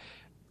earlier.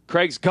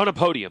 Craig's going to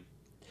podium.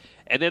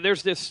 And then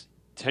there's this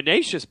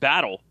tenacious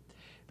battle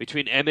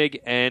between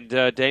Emig and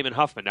Damon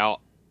Huffman. Now,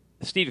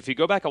 Steve, if you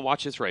go back and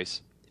watch this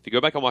race,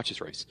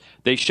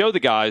 they show the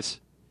guys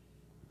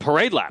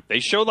parade lap. They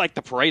show, like,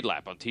 the parade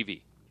lap on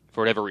TV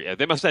for whatever reason.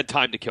 They must have had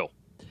time to kill.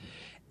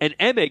 And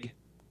Emig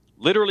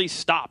literally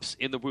stops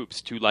in the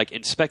whoops to, like,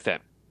 inspect them.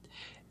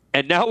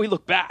 And now we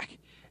look back.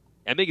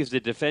 Emig is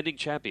the defending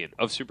champion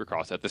of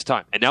Supercross at this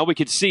time. And now we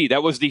can see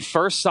that was the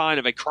first sign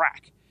of a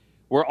crack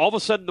where all of a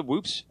sudden the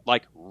whoops,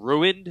 like,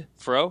 ruined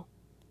Fro.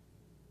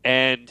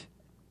 And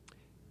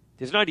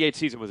his 98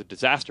 season was a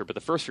disaster, but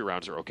the first few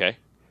rounds are okay.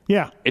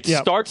 Yeah. It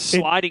starts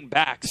sliding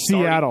back.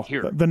 Seattle.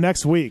 Here. The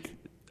next week.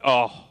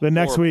 Oh. The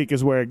next week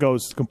is where it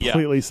goes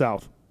completely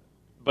south.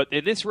 But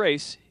in this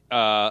race,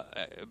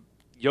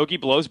 Yogi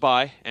blows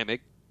by Emig.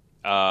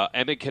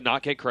 Emig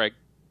cannot get Craig.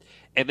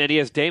 And then he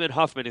has Damon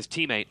Huffman, his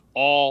teammate,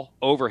 all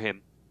over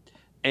him.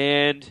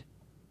 And,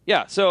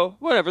 yeah, so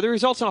whatever. The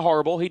result's not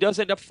horrible. He does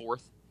end up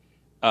 4th.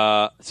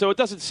 So it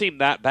doesn't seem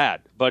that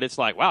bad. But it's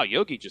like, wow,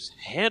 Yogi just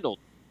handled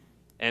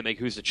Emig,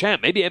 who's the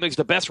champ. Maybe Emig's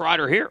the best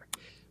rider here.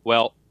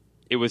 Well,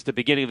 it was the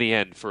beginning of the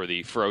end for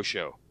the Fro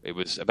show. It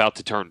was about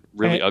to turn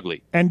really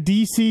ugly. And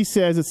DC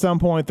says at some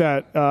point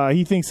that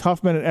he thinks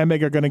Huffman and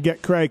Emig are going to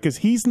get Craig because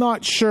he's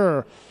not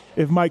sure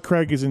if Mike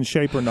Craig is in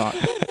shape or not.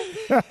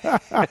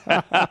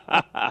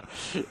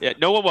 Yeah,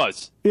 no one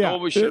was. Yeah, no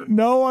one was sure.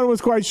 No one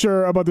was quite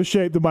sure about the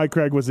shape that Mike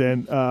Craig was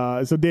in.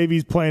 So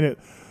Davey's playing it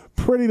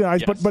pretty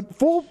nice. Yes. But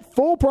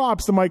full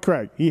props to Mike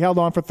Craig. He held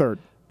on for 3rd.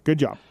 Good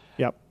job.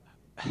 Yep.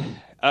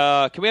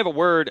 Can we have a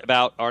word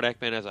about Art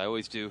Ekman, as I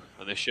always do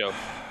on this show?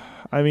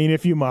 I mean,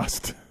 if you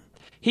must.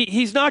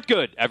 He's not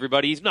good,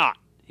 everybody. He's not.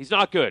 He's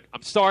not good.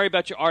 I'm sorry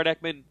about your Art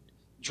Ekman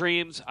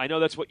dreams. I know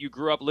that's what you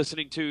grew up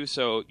listening to,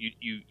 so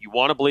you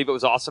want to believe it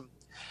was awesome.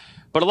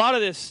 But a lot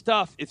of this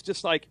stuff, it's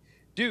just like,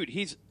 dude,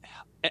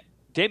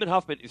 Damon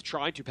Huffman is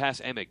trying to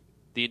pass Emig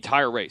the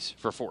entire race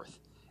for 4th.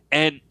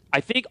 And I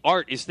think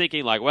Art is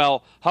thinking like,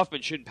 well,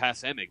 Huffman shouldn't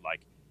pass Emig,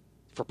 like,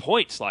 for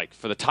points, like,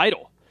 for the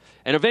title.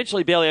 And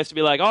eventually Bailey has to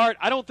be like, Art,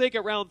 I don't think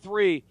at round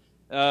 3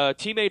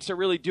 teammates are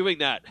really doing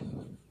that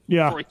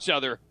for each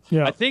other.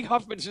 Yeah. I think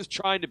Huffman's just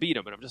trying to beat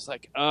him. And I'm just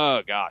like,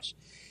 oh, gosh.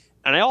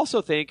 And I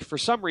also think, for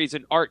some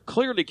reason, Art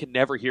clearly can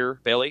never hear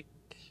Bailey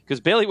because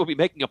Bailey will be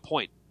making a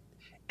point.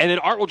 And then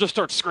Art will just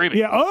start screaming.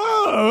 Yeah.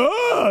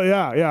 Oh,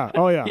 yeah.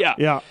 Oh, yeah.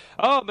 Yeah.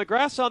 Oh,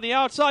 McGrath's on the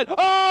outside.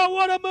 Oh,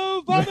 what a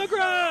move by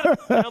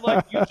McGrath. And I'm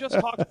like, you just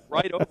talked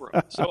right over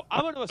him. So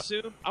I'm going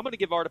to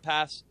give Art a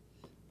pass.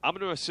 I'm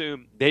going to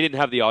assume they didn't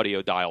have the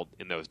audio dialed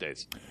in those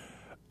days.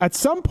 At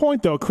some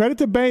point, though, credit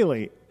to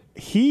Bailey,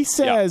 he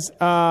says, He's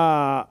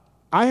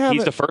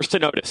the first to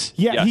notice.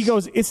 Yeah, yes. He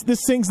goes,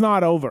 this thing's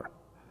not over.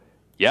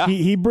 Yeah.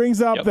 He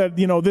brings up that,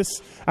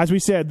 this, as we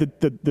said,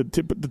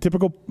 the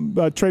typical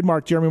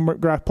trademark Jeremy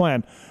McGrath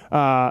plan.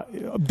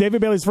 David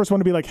Bailey's the first one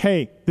to be like,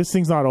 hey, this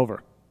thing's not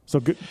over. So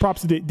good,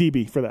 props to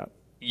DB for that.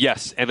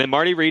 Yes, and then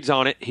Marty Reed's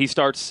on it. He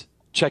starts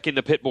checking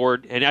the pit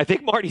board, and I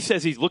think Marty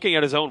says he's looking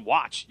at his own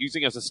watch,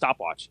 using it as a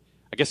stopwatch.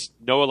 I guess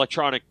no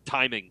electronic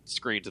timing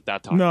screens at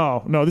that time.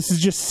 No, this is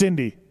just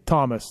Cindy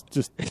Thomas.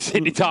 Just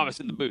Cindy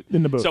Thomas in the booth.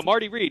 So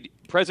Marty Reed,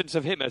 presence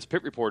of him as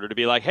pit reporter, to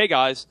be like, hey,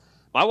 guys,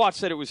 my watch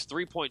said it was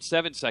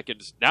 3.7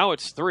 seconds. Now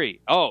it's 3.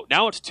 Oh,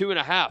 now it's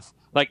 2.5.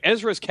 Like,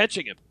 Ezra's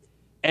catching him.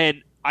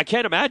 And I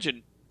can't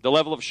imagine the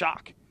level of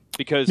shock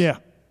because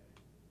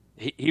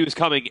he was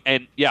coming,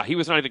 and, he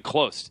was not even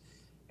close.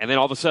 And then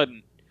all of a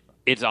sudden,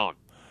 it's on.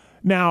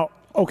 Now,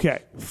 okay,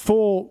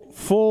 full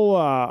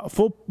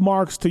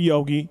marks to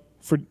Yogi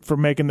for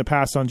making the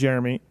pass on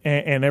Jeremy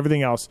and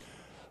everything else.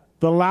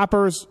 The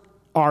lappers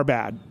are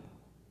bad.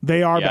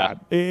 They are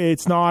bad.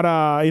 It's not,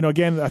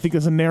 again, I think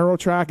it's a narrow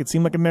track. It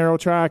seemed like a narrow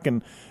track,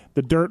 and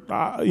the dirt,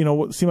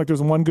 it seemed like there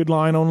was one good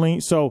line only.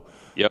 So,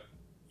 the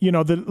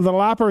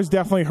lappers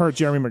definitely hurt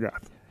Jeremy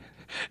McGrath.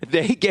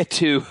 They get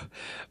to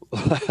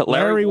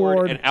Larry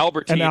Ward and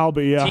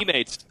Albertine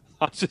teammates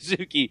on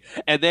Suzuki,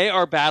 and they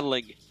are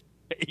battling.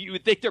 You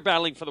would think they're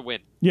battling for the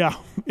win. Yeah.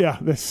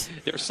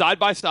 They're side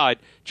by side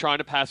trying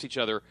to pass each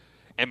other,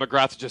 and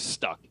McGrath's just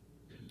stuck.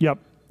 Yep.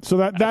 So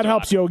that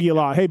helps Yogi a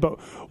lot. Hey, but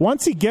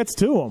once he gets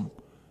to him,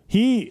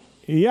 he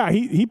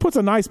puts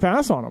a nice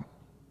pass on him.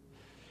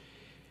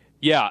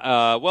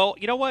 Yeah. Well,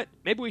 you know what?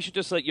 Maybe we should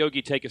just let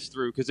Yogi take us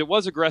through because it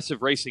was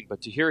aggressive racing.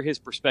 But to hear his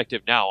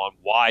perspective now on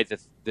why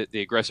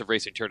the aggressive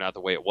racing turned out the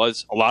way it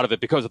was, a lot of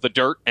it because of the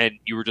dirt and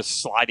you were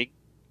just sliding,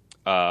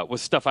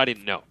 was stuff I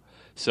didn't know.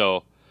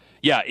 So,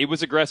 yeah, it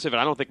was aggressive,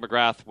 and I don't think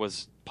McGrath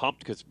was pumped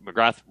because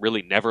McGrath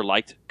really never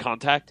liked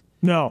contact.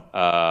 No.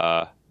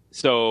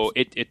 So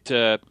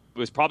it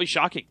was probably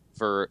shocking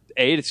for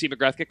A, to see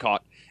McGrath get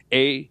caught,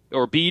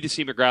 or B, to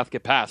see McGrath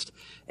get passed,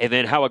 and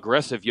then how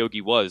aggressive Yogi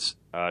was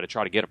to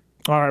try to get him.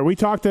 All right, we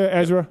talked to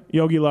Ezra,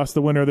 Yogi Lusk,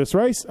 the winner of this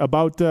race,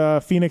 about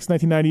Phoenix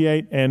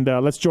 1998, and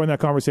let's join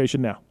that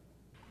conversation now.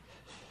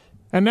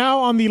 And now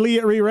on the Lee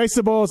at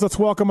Re-Raceables, let's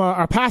welcome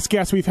our past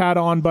guest we've had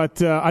on,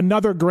 but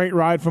another great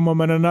ride from him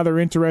and another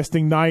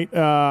interesting night.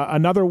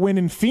 Another win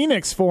in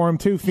Phoenix for him,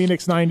 too,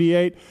 Phoenix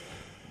 98.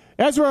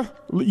 Ezra,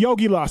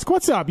 Yogi Lusk.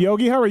 What's up,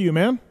 Yogi? How are you,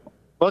 man?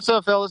 What's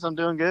up, fellas? I'm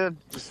doing good.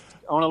 Just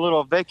on a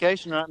little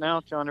vacation right now,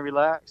 trying to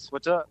relax.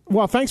 What's up?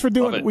 Well, thanks for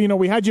doing it.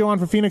 We had you on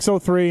for Phoenix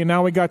 03, and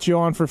now we got you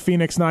on for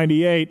Phoenix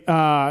 98.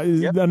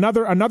 Yep.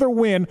 Another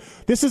win.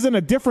 This is in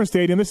a different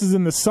stadium. This is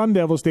in the Sun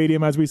Devil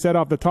Stadium, as we said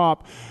off the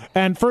top.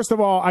 And first of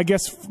all, I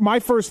guess my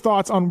first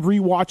thoughts on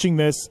rewatching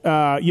this,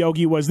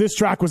 Yogi, was this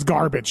track was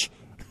garbage.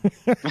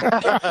 Am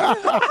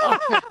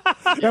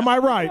I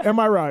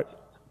right?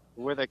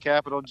 With a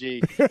capital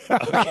G.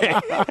 Okay.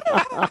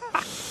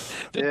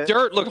 The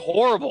dirt looked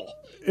horrible.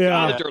 Yeah.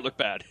 God, the dirt looked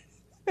bad.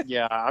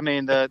 Yeah, I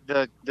mean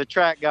the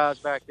track guys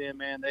back then,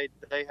 man, they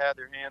had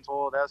their hands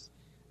full.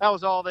 That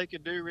was all they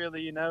could do,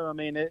 really. I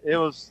mean, it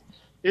was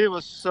it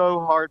was so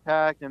hard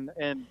packed, and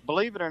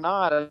believe it or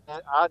not,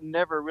 I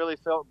never really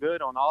felt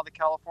good on all the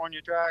California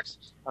tracks.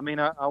 I mean,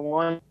 I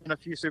won a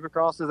few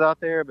Supercrosses out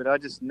there, but I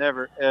just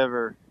never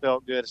ever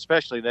felt good,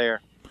 especially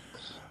there.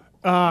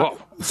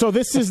 So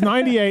this is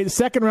 98,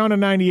 second round of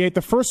 98.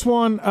 The first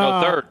one,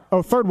 third.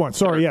 Oh, third one.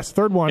 Sorry, yes,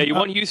 third one. Yeah, you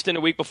won Houston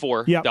a week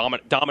before. Yeah,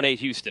 dominate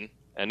Houston,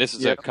 and this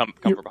is a come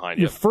from behind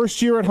you. Your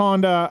first year at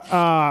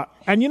Honda,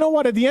 and you know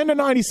what? At the end of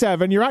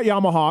 97, you're at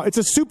Yamaha. It's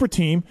a super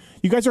team.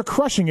 You guys are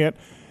crushing it.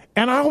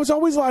 And I was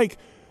always like,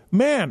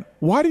 man,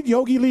 why did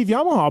Yogi leave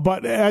Yamaha?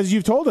 But as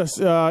you've told us,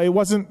 it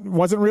wasn't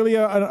really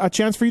a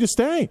chance for you to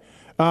stay.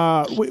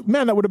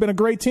 Man, that would have been a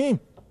great team.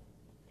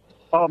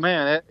 Oh,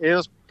 man, it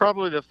was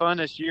probably the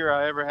funnest year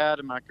I ever had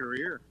in my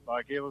career.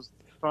 Like, it was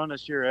the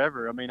funnest year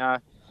ever. I mean,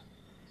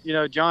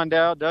 John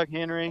Dowd, Doug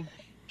Henry,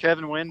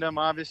 Kevin Windham,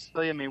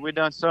 obviously. I mean, we'd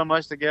done so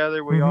much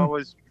together. We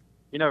always,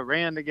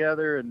 ran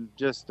together and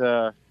just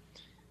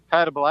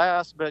had a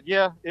blast. But,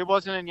 yeah, it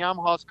wasn't in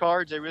Yamaha's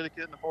cards. They really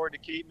couldn't afford to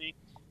keep me.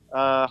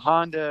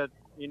 Honda,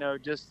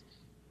 just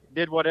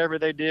did whatever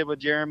they did with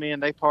Jeremy,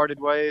 and they parted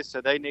ways, so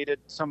they needed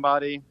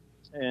somebody.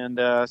 And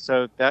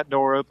so that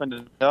door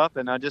opened up,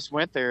 and I just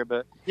went there.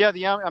 But, yeah,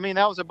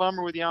 that was a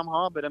bummer with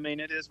Yamaha, but,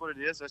 it is what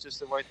it is. That's just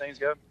the way things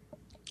go.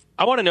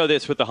 I want to know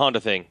this with the Honda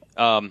thing.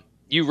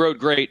 You rode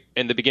great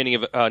in the beginning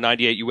of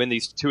 98. You win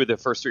these two of the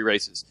first three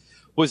races.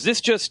 Was this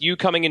just you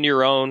coming into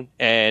your own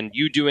and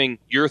you doing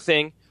your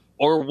thing?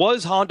 Or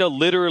was Honda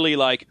literally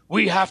like,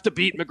 we have to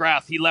beat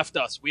McGrath. He left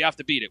us. We have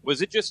to beat it.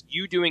 Was it just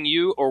you doing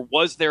you, or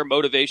was there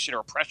motivation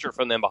or pressure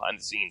from them behind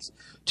the scenes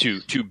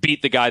to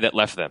beat the guy that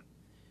left them?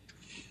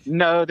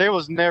 No, there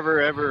was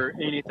never, ever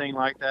anything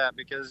like that,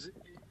 because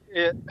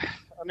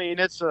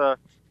it's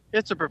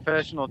a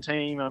professional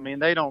team. I mean,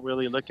 they don't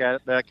really look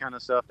at that kind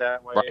of stuff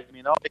that way. Right. I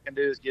mean, all they can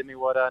do is give me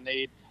what I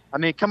need. I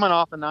mean, coming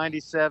off of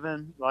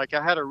 97, like,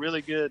 I had a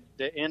really good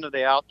end of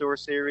the outdoor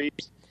series.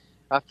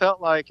 I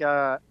felt like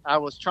I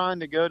was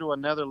trying to go to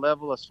another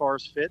level as far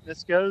as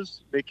fitness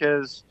goes,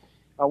 because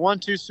I won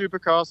 2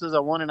 Supercrosses, I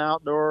won an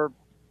outdoor,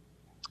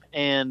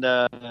 and,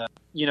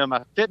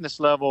 my fitness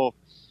level,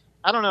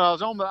 I don't know,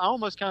 I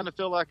almost kind of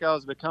feel like I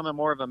was becoming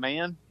more of a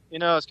man.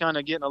 I was kind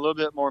of getting a little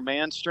bit more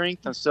man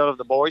strength instead of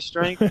the boy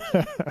strength.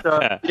 So,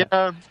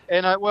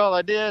 and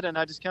I did, and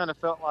I just kind of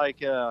felt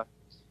like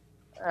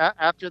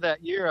after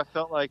that year, I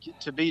felt like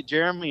to beat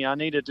Jeremy, I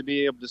needed to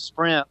be able to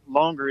sprint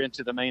longer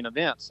into the main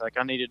events. Like,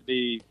 I needed to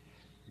be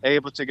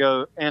able to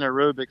go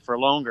anaerobic for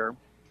longer.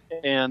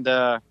 And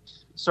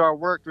so I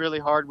worked really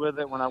hard with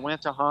it. When I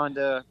went to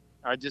Honda,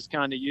 I just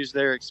kind of used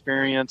their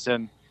experience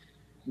and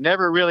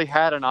never really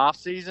had an off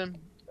season,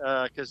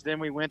 because then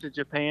we went to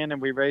Japan and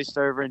we raced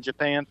over in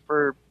Japan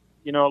for,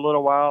 a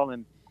little while.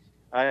 And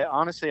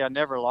I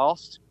never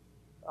lost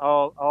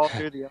all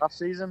through the off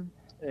season.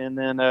 And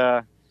then,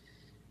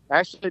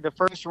 actually, the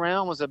first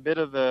round was a bit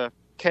of a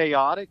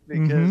chaotic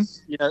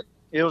because,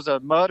 it was a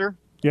mudder.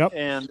 Yep.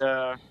 And,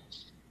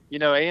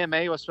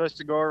 AMA was supposed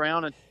to go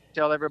around and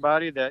tell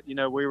everybody that,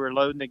 we were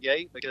loading the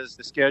gate because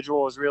the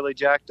schedule was really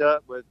jacked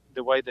up with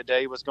the way the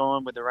day was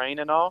going with the rain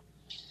and all.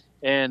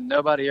 And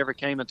nobody ever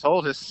came and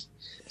told us.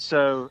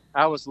 So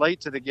I was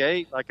late to the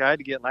gate. Like, I had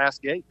to get last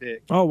gate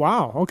pick. Oh,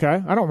 wow.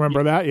 Okay. I don't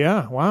remember that.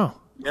 Yeah. Wow.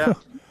 Yeah.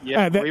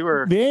 Yeah. We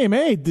were. The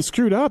AMA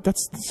screwed up.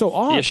 That's so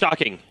odd. Yeah,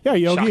 shocking. Yeah,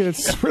 Yogi. Shocking.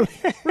 It's really,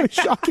 really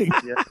shocking.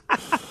 Yeah.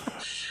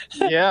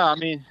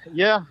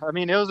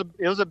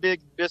 It was a big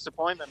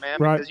disappointment, man,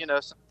 right. Because, you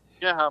know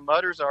how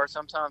mudders are.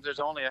 Sometimes there's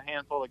only a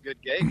handful of good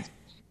gates.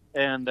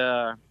 And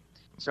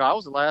so I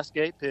was the last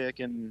gate pick,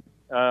 and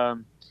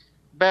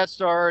bad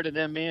start, and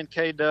then me and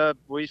K-Dub,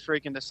 we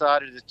freaking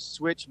decided to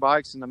switch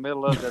bikes in the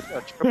middle of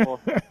a triple.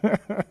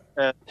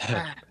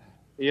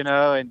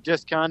 And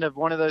just kind of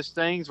one of those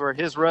things where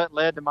his rut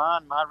led to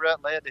mine, my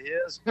rut led to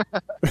his.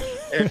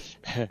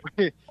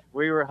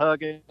 we were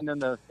hugging in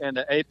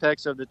the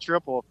apex of the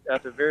triple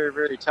at the very,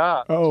 very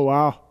top. Oh,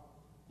 wow.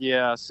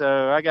 Yeah,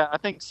 so I got, I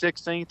think,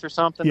 16th or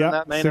something in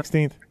that main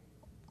 16th.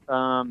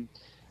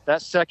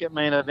 That second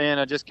main event,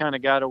 I just kind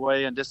of got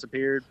away and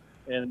disappeared.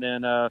 And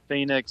then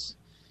Phoenix.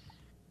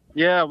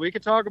 Yeah, we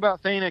could talk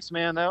about Phoenix,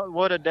 man.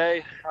 What a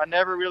day. I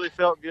never really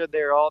felt good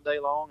there all day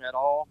long at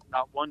all,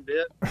 not one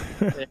bit.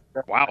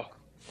 Wow.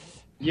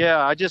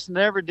 Yeah, I just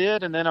never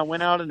did. And then I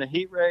went out in the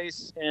heat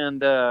race,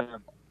 and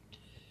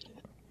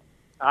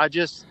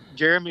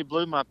Jeremy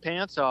blew my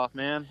pants off,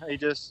 man. He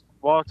just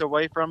walked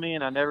away from me,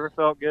 and I never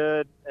felt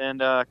good.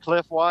 And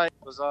Cliff White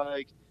was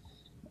like,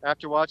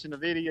 after watching the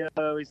video,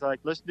 he's like,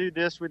 let's do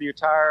this with your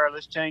tire.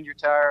 Let's change your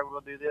tire. We'll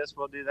do this.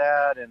 We'll do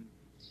that.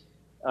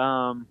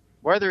 And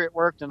whether it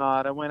worked or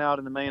not, I went out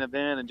in the main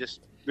event and just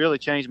really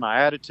changed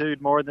my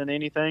attitude more than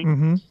anything.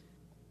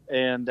 Mm-hmm.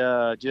 And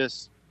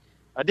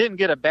I didn't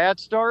get a bad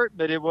start,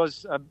 but it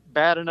was a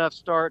bad enough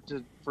start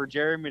for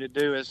Jeremy to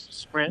do his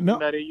sprint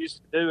that he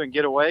used to do and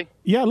get away.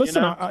 Yeah,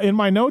 listen, in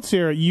my notes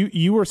here,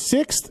 you were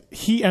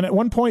 6th. And at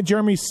one point,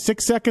 Jeremy's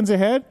 6 seconds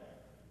ahead.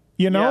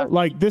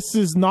 Like this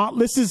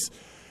is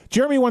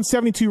Jeremy won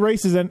 72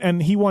 races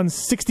and he won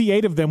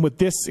 68 of them with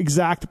this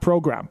exact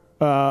program.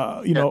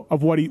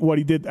 of what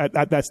he did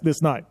at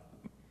this night.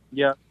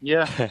 Yeah.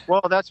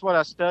 Well, that's what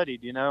I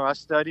studied. I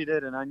studied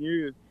it, and I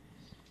knew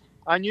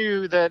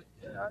that,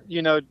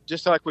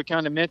 just like we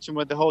kind of mentioned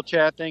with the whole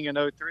Chad thing in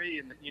 03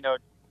 and,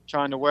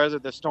 trying to weather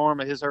the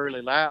storm of his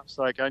early laps.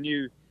 Like, I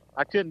knew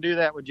I couldn't do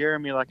that with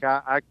Jeremy. Like,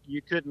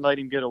 you couldn't let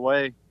him get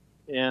away.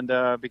 And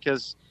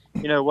because,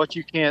 what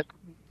you can't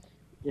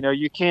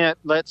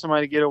let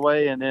somebody get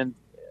away and then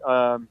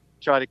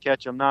try to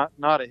catch him,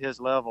 not at his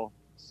level.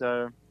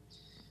 So,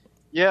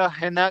 yeah,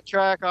 and that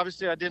track,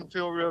 obviously, I didn't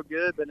feel real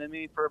good. But,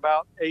 for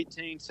about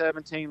 18,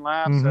 17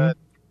 laps,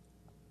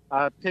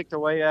 I picked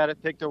away at it.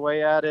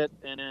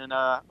 And then,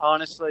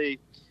 honestly,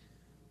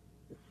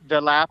 the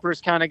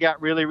lappers kind of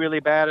got really, really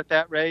bad at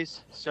that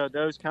race. So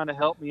those kind of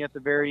helped me at the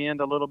very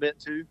end a little bit,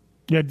 too.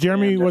 Yeah,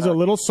 Jeremy was a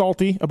little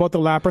salty about the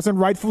lappers, and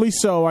rightfully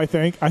so, I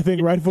think.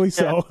 Rightfully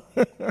so.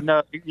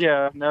 No,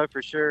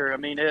 for sure.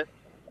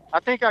 I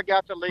think I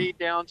got the lead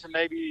down to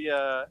maybe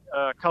a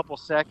couple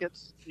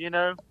seconds,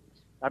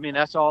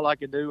 that's all I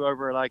could do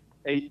over like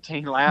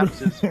 18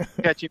 laps is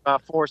catch him by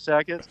 4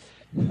 seconds.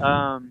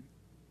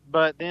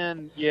 But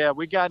then,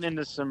 we got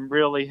into some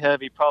really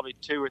heavy, probably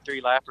 2 or 3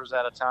 lappers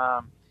at a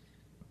time.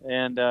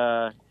 And,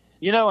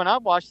 and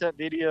I've watched that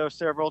video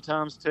several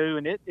times too,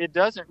 and it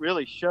doesn't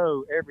really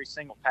show every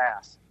single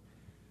pass.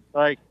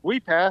 Like, we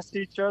passed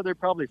each other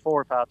probably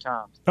 4 or 5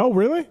 times. Oh,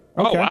 really? Okay.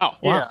 Oh, wow.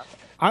 Yeah.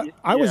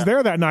 I was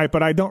there that night,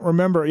 but I don't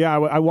remember. Yeah,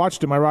 I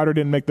watched it. My rider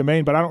didn't make the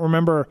main, but I don't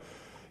remember.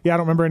 Yeah, I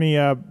don't remember any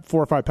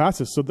 4 or 5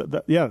 passes. So,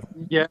 yeah.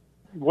 Yeah.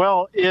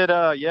 Well,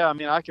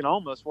 I can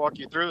almost walk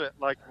you through it.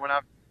 Like,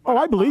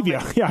 I believe you.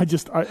 Yeah,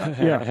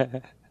 yeah.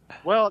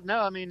 Well,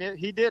 no,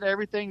 he did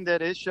everything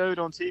that it showed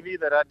on TV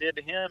that I did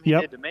to him. He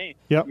did to me.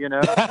 Yep.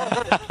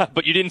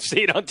 But you didn't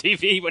see it on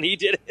TV when he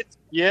did it.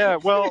 Yeah.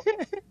 Well,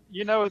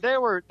 they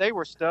were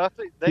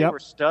stuffed. They were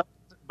stuffed,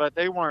 but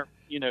they weren't,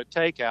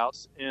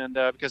 takeouts. And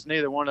because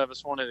neither one of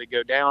us wanted to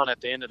go down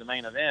at the end of the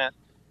main event,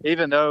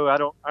 even though I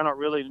don't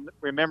really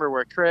remember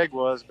where Craig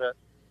was, but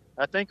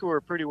I think we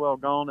were pretty well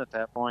gone at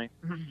that point.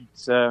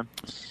 So,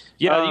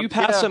 you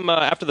pass him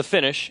after the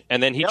finish,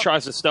 and then he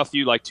tries to stuff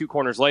you like 2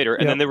 corners later,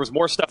 and then there was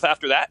more stuff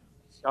after that?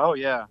 Oh,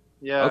 yeah.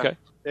 Yeah. Okay.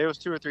 There was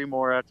 2 or 3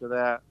 more after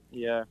that.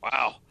 Yeah.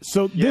 Wow.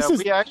 So this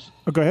is...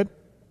 go ahead.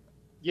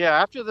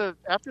 Yeah, after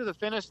the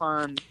finish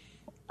line,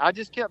 I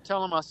just kept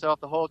telling myself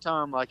the whole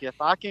time, like, if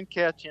I can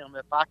catch him,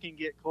 if I can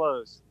get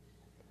close,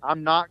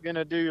 I'm not going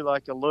to do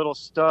like a little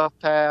stuff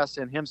pass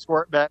and him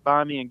squirt back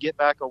by me and get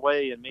back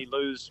away and me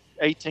lose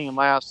 18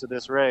 laps to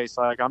this race.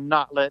 Like, I'm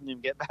not letting him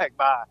get back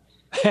by.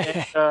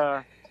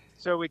 And,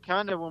 so we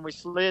kind of, when we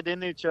slid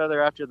into each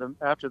other after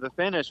the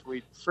finish,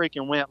 we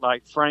freaking went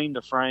like frame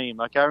to frame.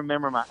 Like, I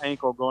remember my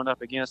ankle going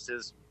up against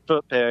his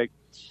foot peg.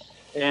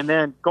 And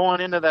then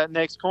going into that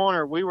next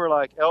corner, we were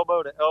like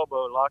elbow to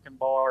elbow, locking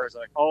bars,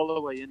 like all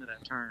the way into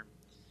that turn.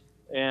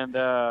 And,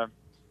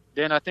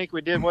 then I think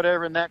we did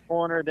whatever in that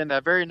corner. Then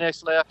that very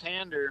next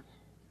left-hander,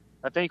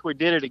 I think we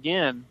did it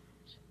again.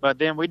 But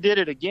then we did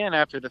it again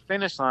after the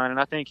finish line, and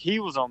I think he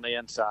was on the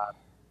inside.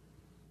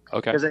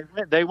 Okay. Because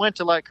they went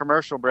to like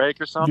commercial break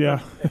or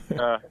something.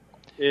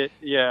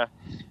 Yeah.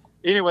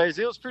 Anyways,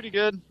 it was pretty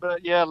good.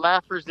 But yeah,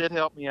 lappers did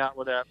help me out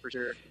with that for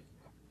sure.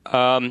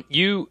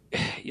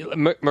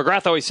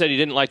 McGrath always said he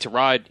didn't like to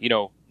ride,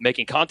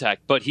 making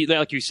contact. But he,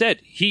 like you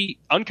said,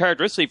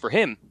 uncharacteristically for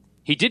him,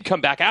 he did come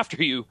back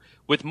after you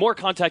with more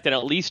contact than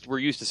at least we're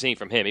used to seeing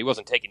from him. He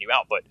wasn't taking you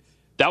out, but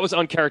that was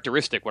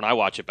uncharacteristic when I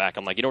watch it back.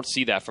 I'm like, you don't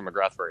see that from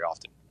McGrath very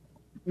often.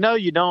 No,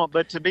 you don't.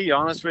 But to be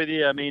honest with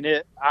you,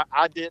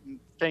 I didn't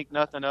think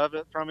nothing of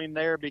it from him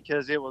there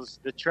because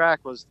the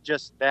track was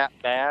just that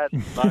bad.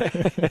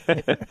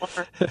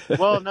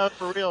 Well, no,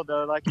 for real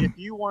though. Like, if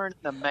you weren't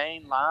in the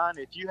main line,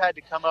 if you had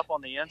to come up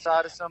on the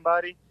inside of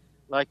somebody,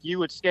 like, you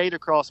would skate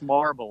across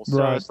marbles.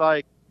 So It's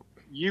like,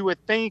 you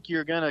would think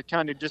you're going to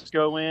kind of just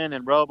go in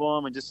and rub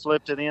them and just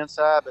slip to the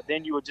inside, but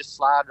then you would just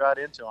slide right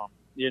into them,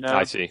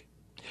 I see.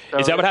 So,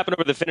 is that what happened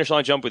over the finish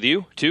line jump with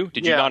you, too?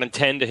 Did you not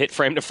intend to hit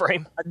frame to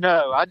frame?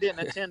 No, I didn't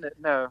intend it.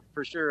 No,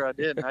 for sure I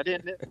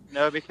didn't.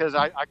 No, because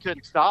I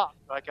couldn't stop.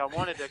 Like, I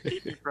wanted to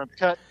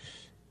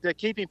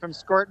keep him from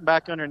squirting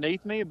back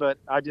underneath me, but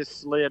I just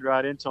slid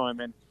right into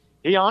him. And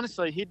he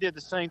did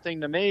the same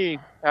thing to me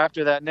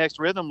after that next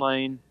rhythm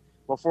lane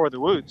before the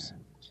whoops.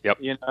 Yep.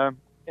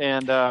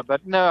 And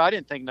but no, I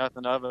didn't think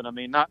nothing of it.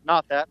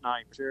 Not that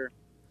night, for sure.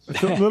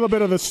 It's a little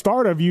bit of the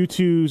start of you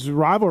two's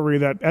rivalry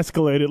that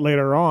escalated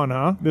later on,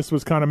 huh? This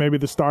was kind of maybe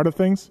the start of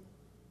things?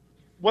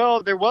 Well,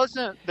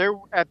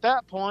 at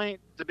that point,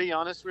 to be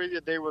honest with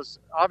you, there was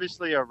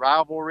obviously a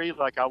rivalry.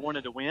 Like, I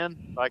wanted to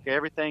win. Like,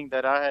 everything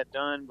that I had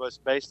done was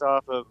based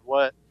off of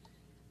what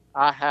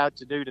I had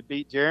to do to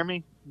beat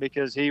Jeremy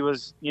because he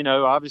was,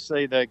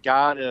 obviously the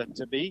guy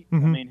to beat.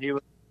 Mm-hmm.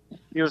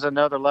 He was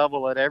another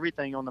level at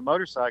everything on the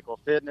motorcycle,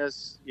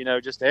 fitness,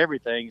 just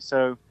everything.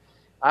 So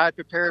I had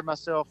prepared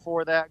myself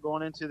for that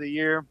going into the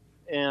year.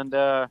 And,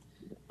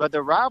 but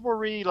the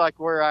rivalry, like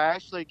where I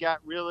actually got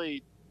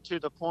really to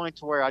the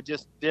point where I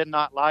just did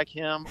not like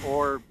him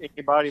or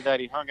anybody that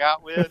he hung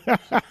out with.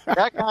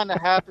 That kind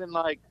of happened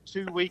like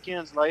 2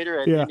 weekends later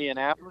at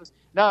Indianapolis.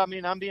 No, I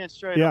mean, I'm being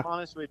straight up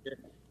honest with you.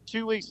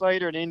 2 weeks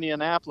later in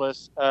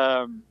Indianapolis,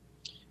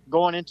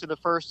 going into the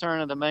first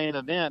turn of the main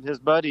event, his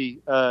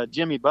buddy,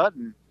 Jimmy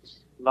Button,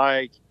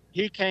 like,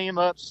 he came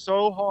up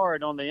so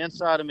hard on the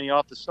inside of me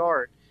off the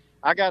start.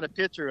 I got a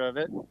picture of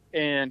it,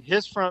 and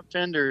his front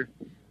fender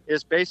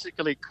is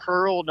basically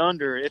curled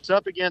under. It's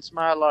up against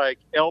my like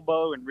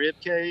elbow and rib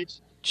cage.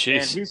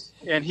 Jeez.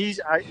 And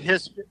his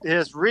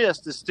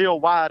wrist is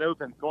still wide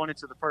open going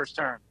into the first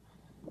turn.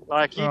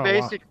 Like he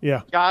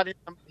got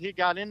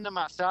into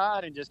my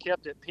side and just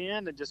kept it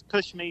pinned and just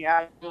pushed me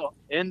out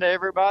into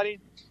everybody.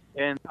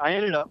 And I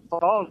ended up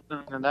falling,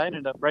 and I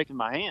ended up breaking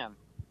my hand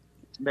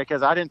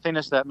because I didn't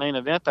finish that main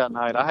event that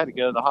night. I had to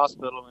go to the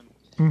hospital and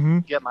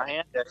get my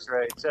hand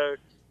x-rayed. So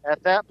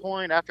at that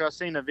point, after I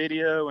seen the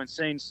video and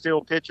seen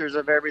still pictures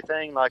of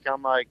everything, like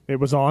I'm like, it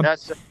was on. That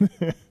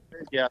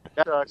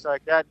sucks.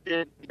 Like that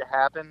did need to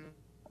happen.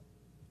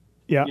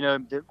 Yeah. You know,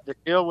 the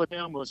deal with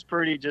him was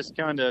pretty just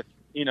kind of,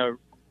 you know,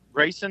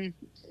 racing.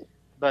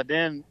 But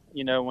then,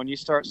 you know, when you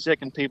start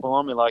sicking people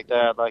on me like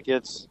that, like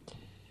that's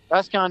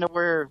kind of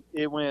where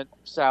it went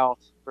south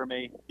for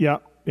me. Yeah.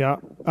 Yeah.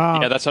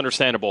 Yeah, that's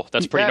understandable.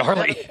 That's pretty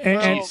gnarly.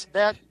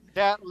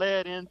 That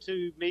led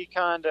into me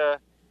kind of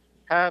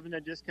having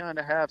to just kind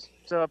of have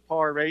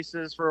subpar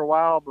races for a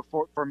while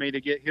for me to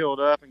get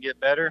healed up and get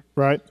better.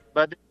 Right.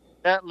 But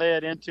that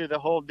led into the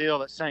whole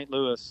deal at St.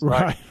 Louis.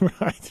 Right.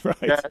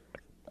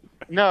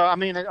 No, I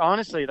mean,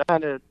 honestly, that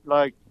kind of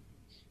like,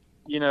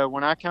 you know,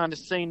 when I kind of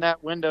seen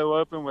that window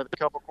open with a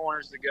couple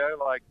corners to go,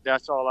 like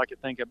that's all I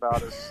could think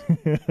about is.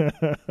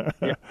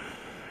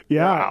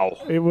 Yeah, wow.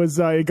 It was.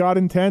 It got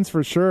intense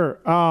for sure.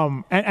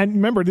 And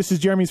remember, this is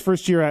Jeremy's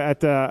first year on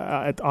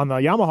the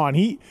Yamaha,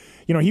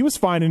 and he was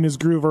finding his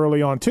groove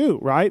early on too,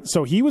 right?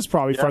 So he was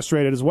probably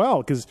frustrated as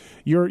well because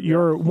you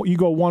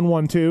go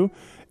 1-1-2,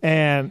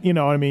 and you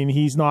know, I mean,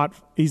 he's not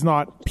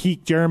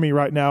peak Jeremy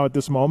right now at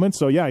this moment.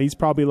 So yeah, he's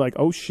probably like,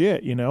 oh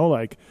shit, you know,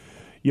 like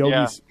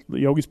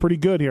Yogi's pretty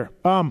good here.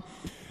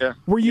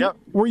 Were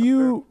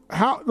you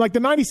how like the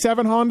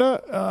 97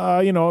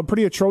 Honda, you know,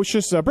 pretty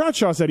atrocious.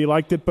 Bradshaw said he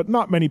liked it, but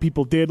not many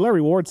people did.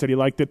 Larry Ward said he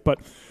liked it, but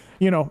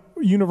you know,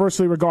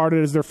 universally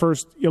regarded as their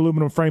first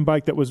aluminum frame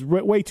bike that was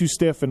way too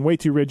stiff and way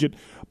too rigid.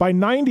 By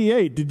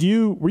 98,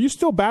 were you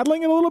still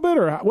battling it a little bit,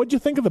 or what'd you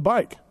think of the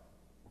bike?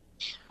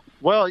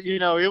 Well, you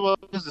know, it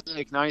was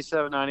like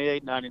 97,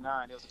 98,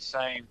 99. It was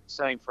the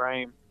same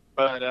frame,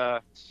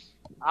 but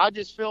I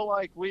just feel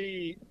like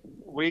we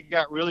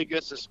got really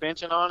good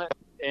suspension on it,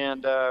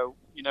 and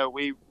you know,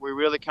 we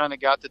really kind of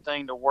got the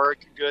thing to work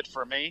good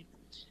for me.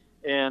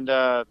 And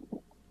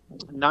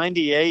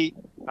 98,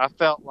 I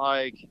felt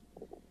like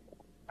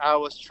I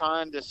was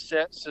trying to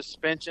set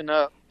suspension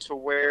up to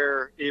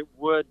where it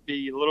would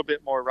be a little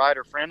bit more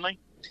rider friendly.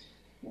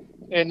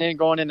 And then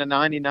going into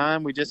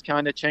 99, we just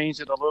kind of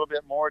changed it a little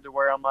bit more to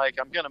where I'm like,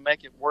 I'm going to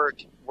make it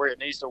work where it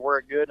needs to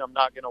work good. I'm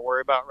not going to worry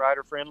about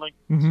rider friendly.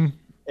 Mm-hmm.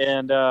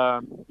 And,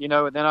 you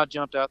know, and then I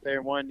jumped out there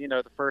and won, you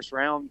know, the first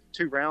round,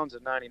 2 rounds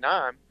at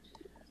 99.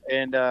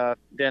 And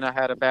then I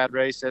had a bad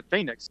race at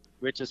Phoenix,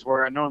 which is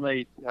where I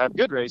normally have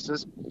good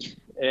races.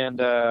 And,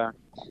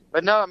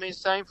 but no, I mean,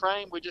 same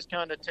frame. We just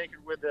kind of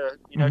tinkered with the,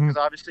 you know, because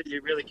obviously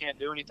you really can't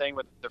do anything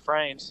with the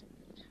frames.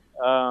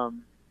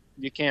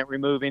 You can't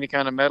remove any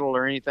kind of metal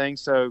or anything.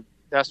 So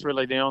that's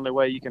really the only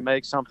way you can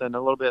make something a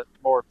little bit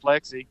more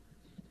flexy.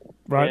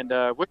 Right.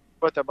 And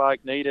what the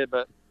bike needed.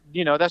 But,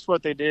 you know, that's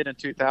what they did in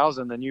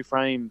 2000. The new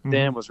frame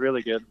then was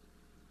really good.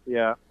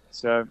 Yeah.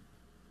 So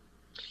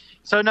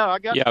no, I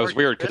got. Yeah, it was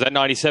weird because that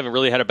 97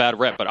 really had a bad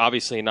rep, but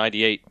obviously in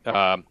 98.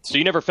 So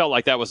you never felt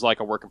like that was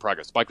like a work in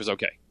progress. The bike was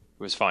okay.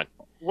 It was fine.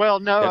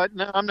 Well, no,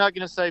 I'm not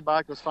going to say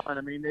bike was fine.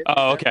 I mean,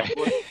 okay.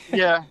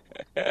 Yeah.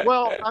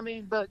 Well, I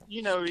mean, but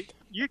you know,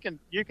 you can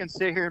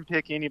sit here and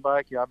pick any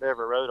bike I've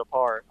ever rode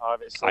apart.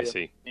 Obviously, I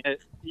see.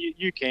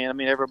 You can. I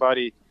mean,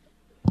 everybody,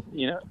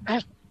 you know,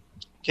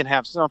 can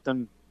have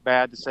something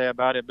bad to say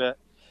about it, but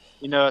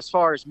you know, as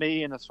far as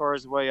me and as far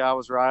as the way I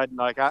was riding,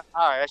 like I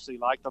actually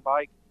liked the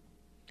bike.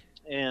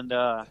 And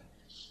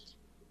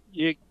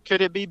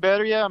could it be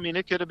better? Yeah, I mean,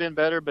 it could have been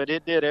better, but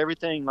it did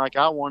everything like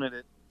I wanted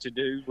it to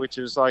do, which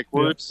is like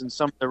whoops and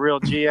some of the real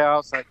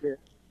G-outs. Like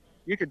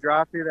you could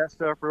drive through that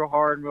stuff real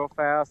hard and real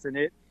fast, and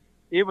it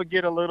would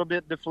get a little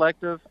bit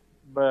deflective,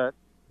 but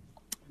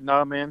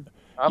no, man,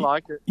 I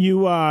liked it.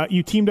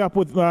 You teamed up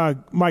with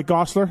Mike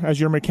Gosler as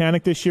your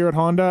mechanic this year at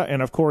Honda,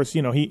 and of course,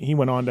 you know, he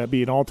went on to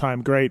be an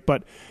all-time great.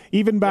 But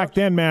even back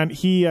then, man,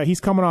 he's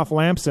coming off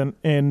Lamson,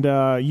 and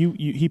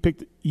he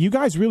picked. You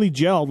guys really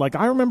gelled. Like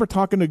I remember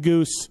talking to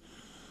Goose,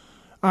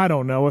 I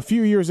don't know, a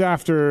few years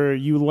after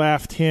you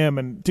left him,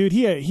 and dude,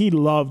 he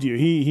loved you.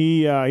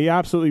 He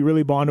absolutely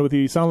really bonded with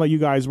you. It sounded like you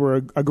guys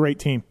were a great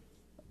team.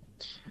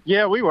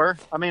 Yeah, we were.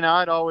 I mean,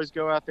 I'd always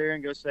go out there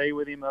and go stay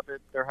with him up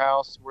at their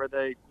house where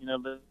they, you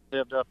know,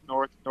 lived up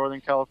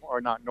northern California,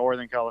 or not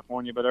northern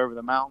California, but over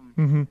the mountain.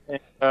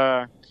 Mm-hmm.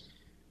 And,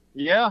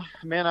 yeah,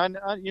 man,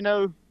 I you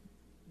know,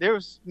 there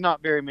was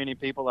not very many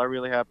people I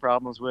really had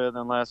problems with,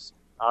 unless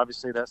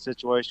obviously that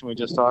situation we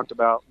just talked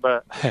about.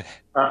 But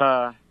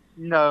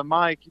no,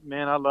 Mike,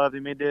 man, I loved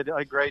him. He did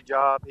a great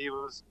job. He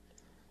was,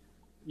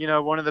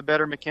 one of the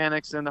better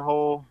mechanics in the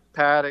whole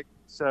paddock.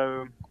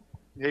 So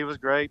he was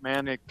great,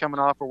 man. Coming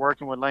off of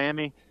working with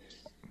Lammy,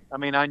 I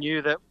mean, I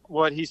knew that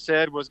what he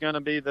said was going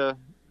to be the,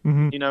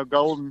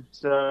 golden.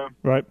 So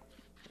right.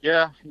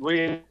 Yeah,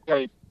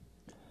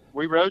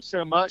 we rode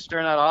so much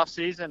during that off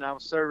season. I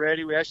was so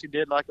ready. We actually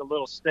did like a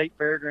little state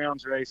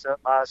fairgrounds race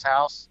up by his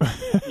house.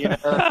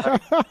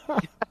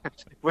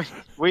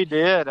 We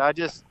did.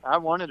 I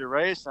wanted to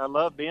race. I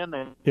love being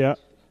there. Yeah.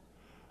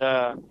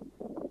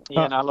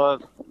 And I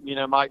love,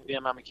 Mike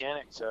being my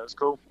mechanic. So it's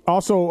cool.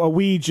 Also, a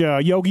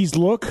Weege, Yogi's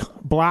look,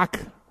 black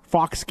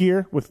fox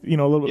gear with, a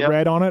little bit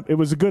red on it. It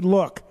was a good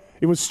look.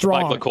 It was strong.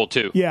 The bike looked cool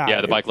too.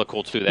 Yeah. The bike looked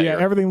cool too that year.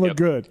 Yeah, everything looked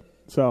good.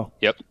 So.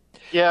 Yep.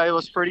 Yeah, it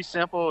was pretty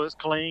simple. It was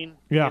clean.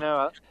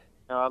 Yeah.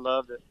 I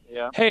loved it.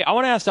 Yeah. Hey, I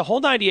want to ask, the whole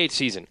 98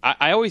 season,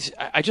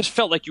 I just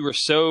felt like you were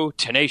so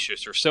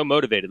tenacious or so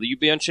motivated. You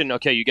mentioned,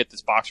 okay, you get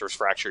this boxer's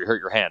fracture, you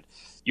hurt your hand.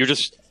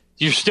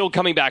 You're still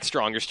coming back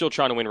strong. You're still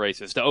trying to win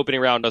races. The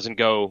opening round doesn't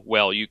go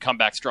well. You come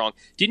back strong.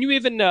 Didn't you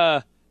even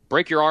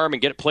break your arm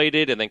and get it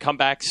plated and then come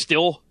back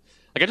still?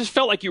 Like, I just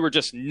felt like you were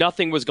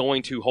nothing was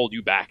going to hold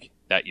you back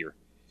that year.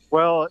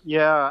 Well,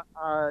 yeah.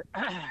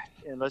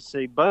 And let's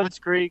see, Budds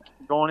Creek,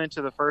 going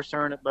into the first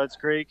turn at Budds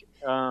Creek,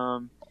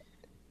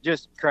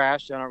 just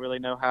crashed. I don't really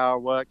know how or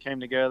what, came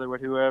together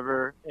with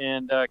whoever,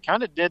 and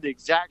kind of did the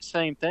exact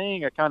same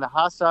thing. I kind of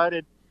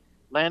high-sided,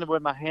 landed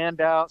with my hand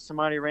out.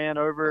 Somebody ran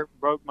over,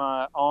 broke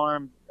my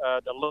arm,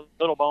 the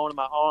little bone in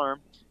my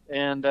arm,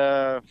 and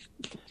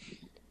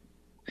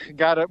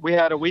we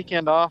had a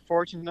weekend off,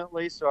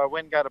 fortunately, so I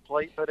went and got a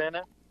plate put in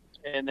it.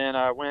 And then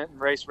I went and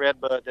raced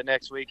Redbud the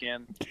next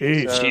weekend.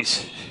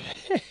 Jeez.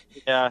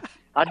 Yeah.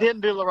 I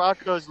didn't do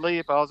Larocco's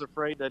leap. I was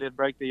afraid that it'd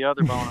break the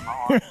other bone in my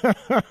arm.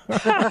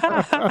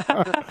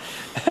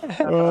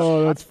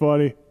 Oh, that's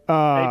funny.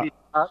 Maybe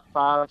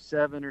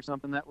 5-7 or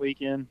something that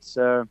weekend.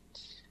 So,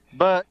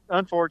 but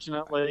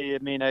unfortunately, I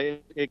mean,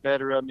 it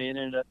better of me and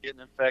ended up getting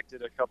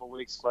infected a couple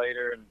weeks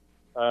later. And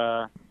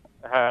I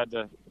had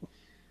to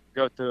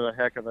go through a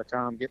heck of a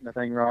time getting the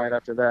thing right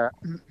after that.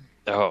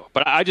 Oh,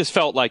 but I just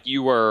felt like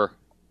you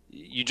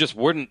just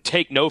wouldn't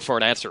take no for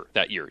an answer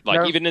that year.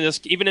 Like, no. even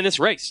in this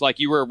race, like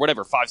you were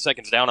 5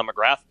 seconds down on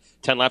McGrath,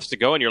 10 laps to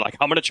go, and you're like,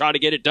 I'm going to try to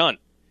get it done.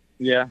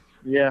 Yeah.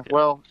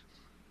 Well,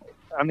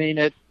 I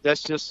mean,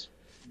 that's just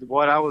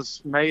what I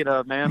was made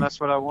of, man. That's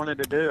what I wanted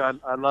to do.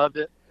 I loved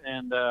it,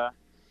 and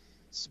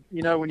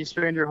when you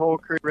spend your whole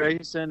career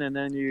racing, and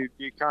then you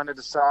kind of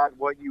decide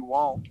what you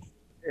want,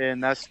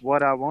 and that's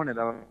what I wanted.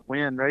 I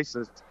win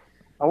races.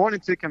 I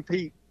wanted to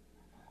compete.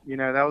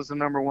 That was the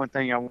number one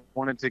thing. I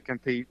wanted to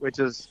compete, which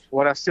is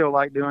what I still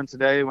like doing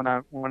today when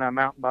I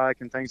mountain bike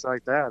and things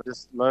like that. I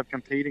just love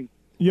competing.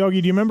 Yogi,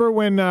 do you remember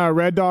when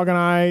Red Dog and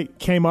I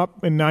came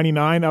up in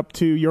 '99 up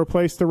to your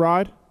place to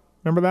ride?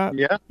 Remember that?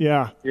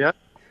 Yeah.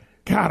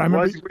 God, I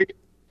remember.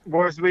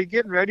 Was we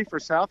getting ready for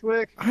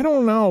Southwick? I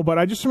don't know, but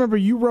I just remember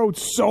you rode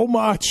so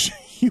much.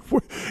 You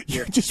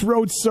just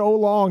rode so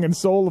long and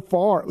so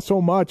far,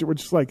 so much. It was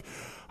just like.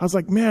 I was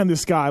like, man,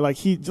 this guy, like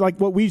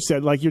what we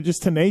said, like you're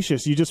just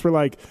tenacious. You just were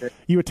like,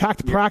 you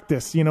attacked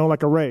practice,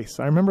 like a race.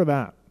 I remember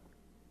that.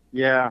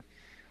 Yeah.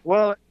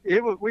 Well,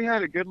 we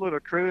had a good little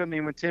crew. I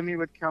mean, when Timmy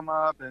would come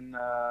up and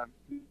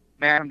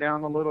man him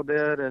down a little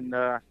bit, and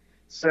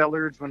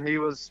Sellers, when he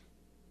was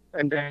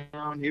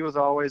down, he was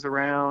always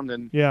around.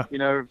 And,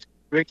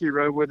 Ricky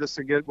rode with us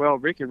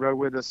Ricky rode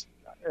with us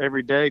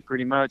every day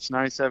pretty much,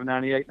 97,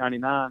 98,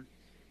 99.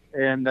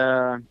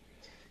 And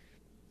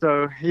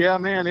so, yeah,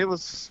 man, it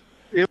was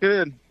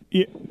good.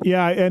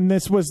 Yeah, and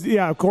this was,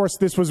 of course,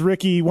 this was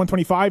Ricky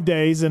 125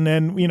 days, and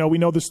then, we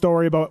know the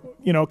story about,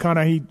 kind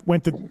of he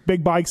went to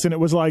big bikes, and it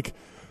was like,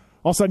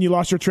 all of a sudden you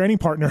lost your training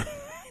partner,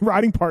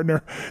 riding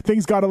partner.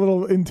 Things got a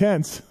little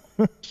intense.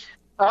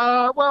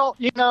 Well,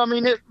 I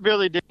mean, it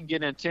really didn't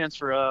get intense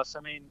for us.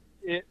 I mean,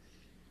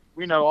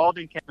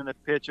 Alden came in the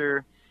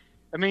picture.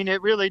 I mean,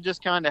 it really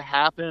just kind of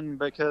happened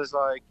because,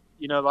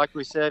 like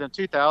we said, in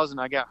 2000,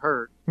 I got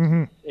hurt.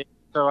 Mm-hmm.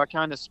 So I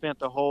kind of spent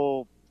the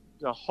whole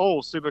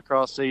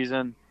Supercross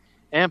season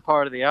and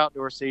part of the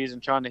outdoor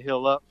season trying to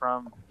heal up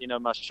from,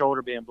 my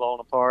shoulder being blown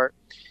apart.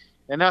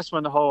 And that's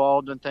when the whole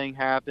Alden thing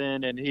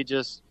happened. And he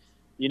just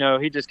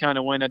kind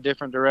of went a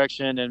different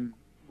direction. And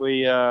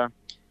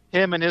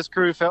him and his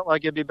crew felt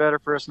like it'd be better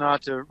for us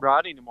not to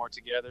ride anymore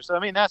together. So, I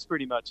mean, that's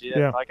pretty much it.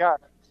 Yeah. Like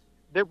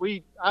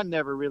I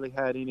never really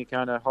had any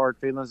kind of hard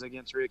feelings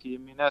against Ricky. I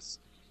mean, that's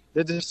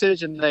the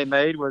decision they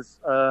made was,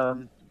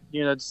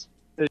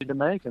 decision to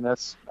make. And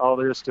that's all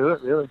there is to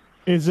it, really.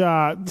 Is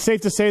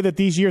safe to say that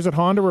these years at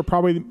Honda were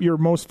probably your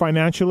most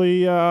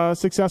financially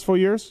successful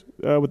years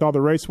with all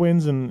the race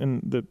wins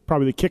and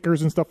probably the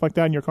kickers and stuff like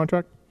that in your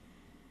contract?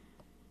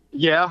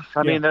 Yeah.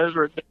 I mean, those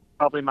were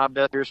probably my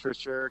best years for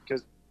sure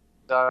because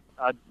I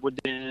would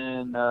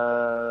in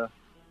 9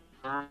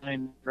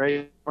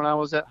 race when I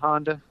was at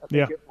Honda. I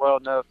think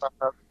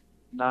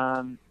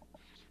 9.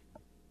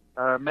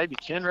 maybe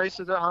 10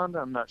 races at Honda.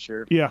 I'm not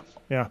sure. Yeah,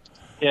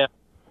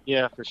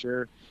 for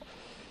sure.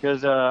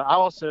 Because I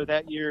also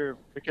that year,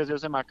 because it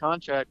was in my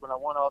contract, when I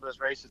won all those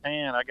races,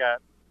 and I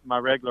got my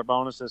regular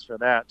bonuses for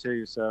that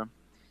too. So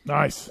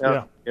nice.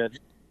 Yeah, good.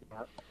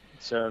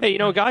 So, hey,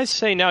 guys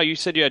say now, you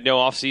said you had no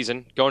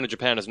off-season. Going to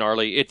Japan is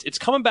gnarly. It's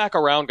coming back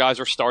around. Guys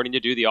are starting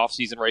to do the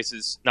off-season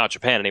races. Not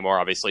Japan anymore,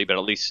 obviously, but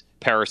at least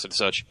Paris and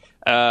such.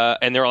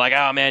 And they're like,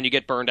 oh, man, you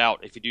get burned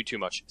out if you do too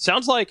much.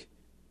 Sounds like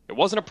it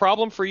wasn't a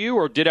problem for you,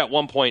 or did at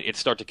one point it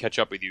start to catch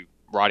up with you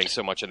riding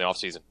so much in the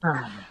off-season?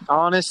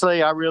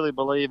 Honestly, I really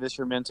believe it's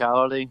your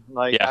mentality.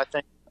 Like, yeah.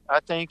 I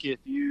think if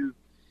you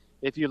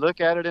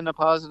look at it in a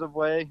positive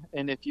way,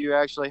 and if you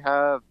actually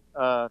have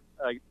a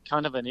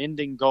kind of an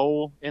ending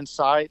goal in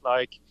sight,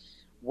 like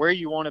where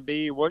you want to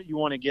be, what you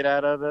want to get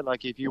out of it.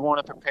 Like if you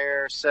want to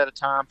prepare, set a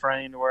time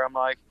frame to where I'm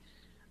like,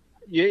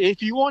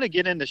 if you want to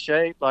get into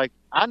shape, like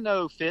I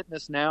know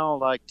fitness now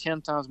like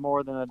 10 times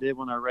more than I did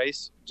when I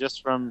raced,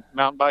 just from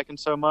mountain biking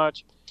so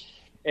much.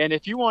 And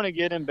if you want to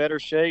get in better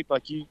shape,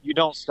 like you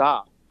don't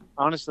stop.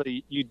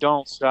 Honestly, you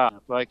don't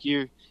stop. Like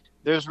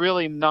there's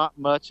really not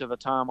much of a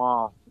time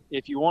off.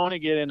 If you want to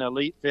get in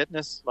elite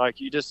fitness, like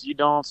you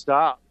don't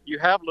stop. You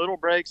have little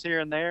breaks here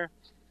and there,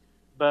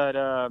 but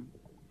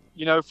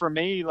for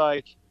me,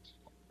 like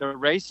the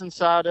racing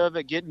side of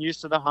it, getting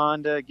used to the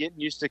Honda, getting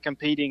used to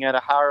competing at a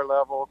higher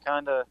level,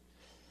 kind of,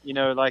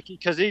 like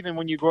because even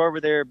when you go over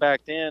there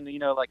back then,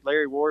 like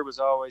Larry Ward was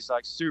always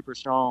like super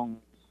strong,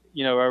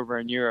 over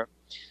in Europe,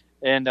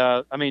 and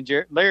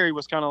Larry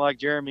was kind of like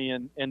Jeremy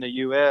in the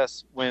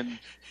U.S. when.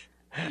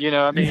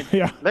 Yeah.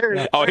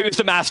 Larry. Oh, he was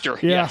the master.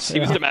 Yeah, yes, he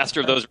was the master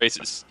of those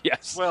races.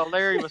 Yes. Well,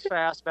 Larry was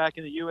fast back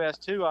in the U.S.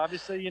 too,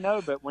 obviously,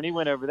 but when he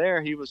went over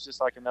there, he was just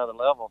like another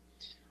level.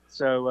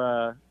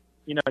 So,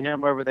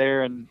 him over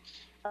there, and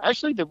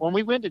actually, when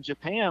we went to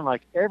Japan,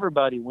 like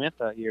everybody went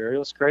that year. It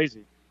was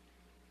crazy,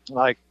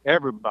 like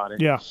everybody.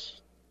 Yeah.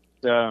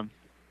 So,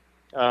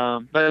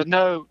 but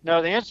no.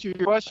 The answer to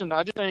your question,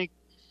 I just think.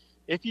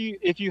 If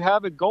you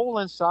have a goal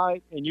in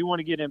sight and you want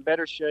to get in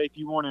better shape,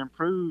 you want to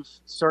improve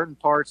certain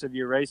parts of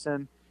your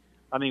racing,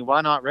 I mean, why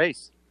not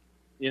race?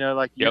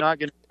 Like you're not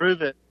going to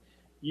improve it.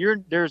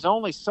 There's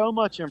only so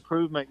much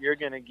improvement you're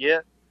going to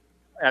get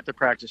at the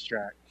practice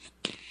track.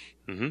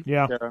 Mm-hmm.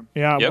 Yeah. So,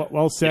 Yep.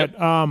 Well said.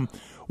 Yep.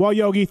 Well,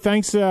 Yogi,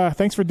 thanks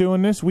for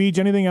doing this. Weege,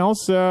 anything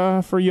else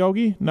for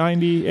Yogi,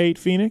 98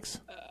 Phoenix?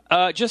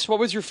 Just what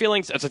was your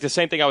feelings? It's like the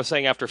same thing I was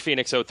saying after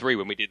Phoenix 03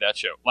 when we did that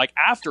show. Like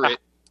after it,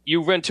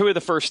 you ran 2 of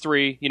the first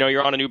 3.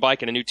 You're on a new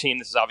bike and a new team.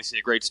 This is obviously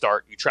a great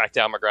start. You tracked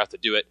down McGrath to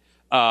do it.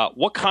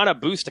 What kind of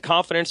boost to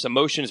confidence,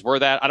 emotions were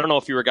that? I don't know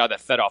if you were a guy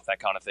that fed off that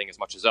kind of thing as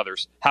much as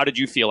others. How did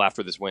you feel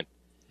after this win?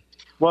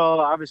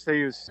 Well,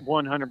 obviously it was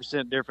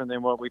 100% different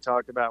than what we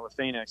talked about with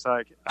Phoenix.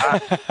 Like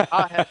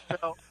I had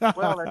felt,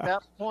 well, at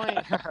that point,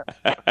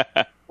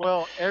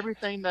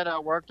 everything that I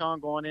worked on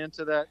going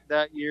into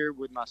that year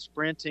with my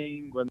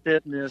sprinting, with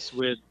fitness,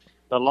 with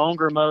the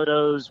longer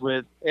motos,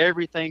 with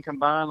everything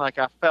combined, like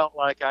I felt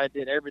like I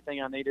did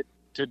everything I needed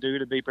to do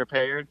to be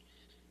prepared.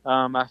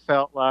 I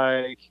felt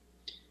like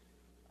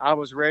I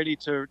was ready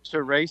to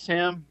race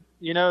him.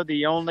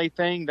 The only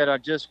thing that I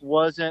just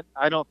wasn't,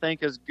 I don't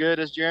think as good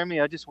as Jeremy,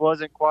 I just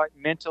wasn't quite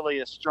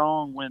mentally as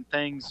strong when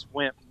things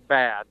went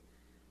bad.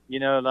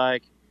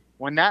 Like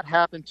when that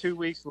happened 2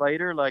 weeks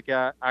later, like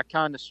I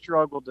kind of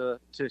struggled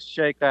to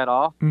shake that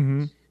off.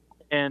 Mm-hmm.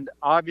 And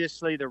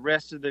obviously the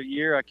rest of the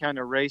year, I kind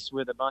of raced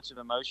with a bunch of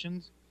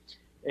emotions.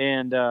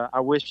 And I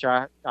wish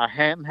I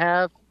hadn't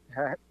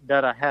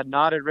that I had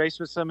not had raced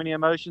with so many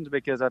emotions,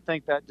 because I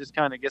think that just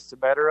kind of gets the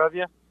better of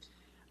you.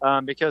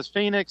 Because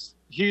Phoenix,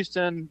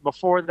 Houston,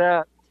 before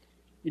that,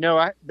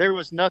 there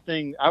was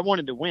nothing. I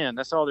wanted to win.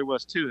 That's all there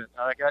was to it.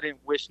 Like I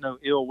didn't wish no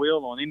ill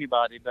will on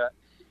anybody. But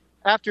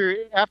after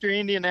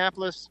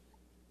Indianapolis,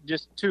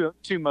 just too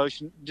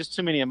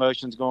many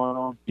emotions going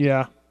on.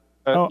 Yeah.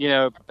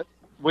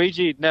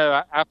 Weege,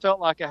 no, I felt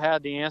like I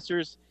had the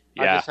answers.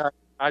 Yeah.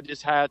 I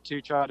just had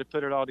to try to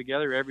put it all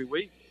together every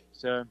week.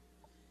 So,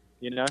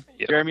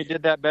 Jeremy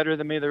did that better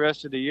than me the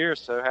rest of the year.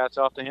 So hats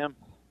off to him.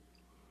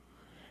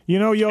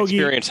 Yogi,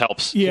 experience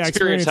helps. Yeah,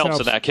 experience helps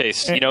in that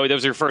case. That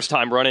was your first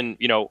time running,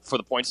 for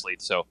the points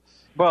lead, so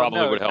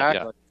probably would help.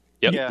 Exactly.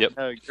 Yeah. Yep.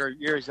 No,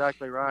 you're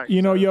exactly right.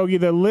 Yogi,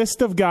 the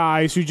list of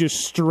guys who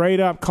just straight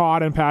up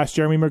caught and passed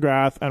Jeremy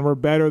McGrath and were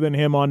better than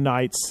him on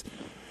nights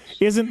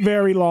isn't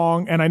very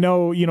long, and I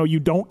know you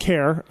don't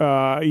care.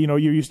 You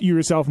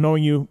yourself,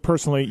 knowing you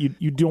personally,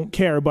 you don't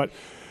care, but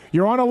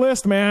you're on a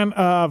list, man,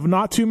 of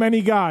not too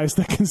many guys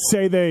that can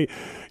say they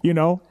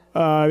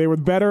were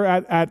better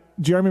at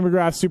Jeremy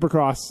McGrath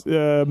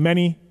Supercross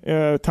many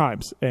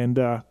times, and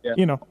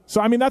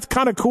so I mean that's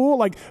kind of cool.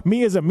 Like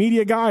me as a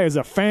media guy, as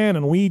a fan,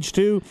 and Weege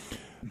too.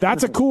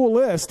 That's a cool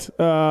list.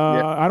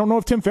 I don't know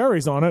if Tim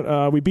Ferry's on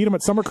it. We beat him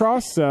at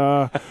Summercross.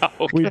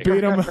 Okay. We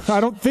beat him.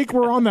 I don't think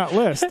we're on that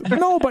list.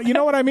 No, but you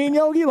know what I mean,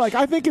 Yogi? Like,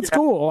 I think it's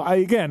cool.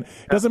 Again,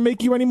 it doesn't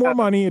make you any more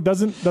money. It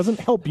doesn't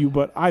help you,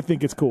 but I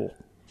think it's cool.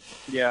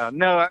 Yeah,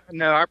 no,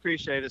 I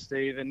appreciate it,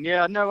 Steve. And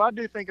yeah, no, I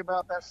do think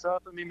about that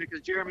stuff. I mean,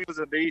 because Jeremy was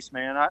a beast,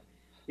 man. I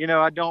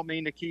don't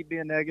mean to keep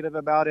being negative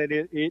about it.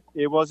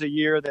 It was a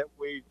year that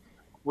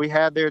we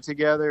had there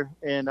together,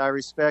 and I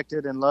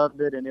respected and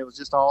loved it, and it was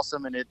just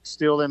awesome. And it's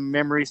still in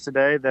memories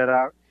today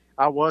that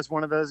I was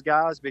one of those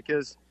guys,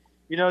 because,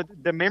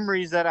 the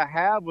memories that I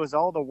have was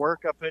all the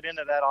work I put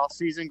into that off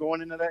season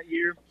going into that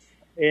year.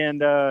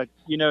 And,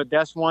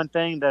 that's one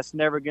thing that's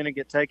never going to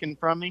get taken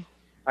from me.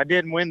 I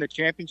didn't win the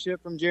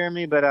championship from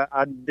Jeremy, but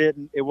I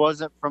didn't. It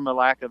wasn't from a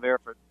lack of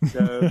effort.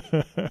 So,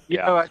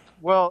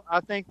 I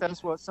think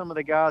that's what some of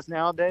the guys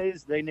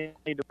nowadays they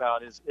need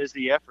about is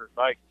the effort.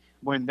 Like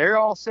when they're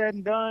all said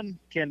and done,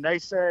 can they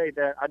say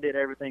that I did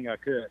everything I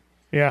could?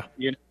 Yeah.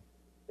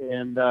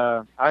 And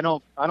I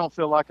don't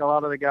feel like a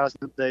lot of the guys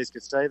nowadays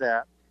could say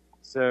that.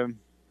 So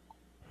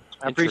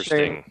I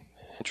appreciate it.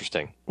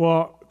 Interesting.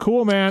 Well,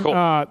 cool, man.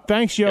 Cool.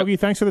 Thanks, Yogi. Yep.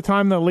 Thanks for the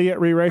time. The Leatt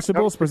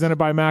Re-Raceables, presented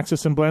by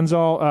Maxxis and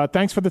Blendzall.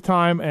 Thanks for the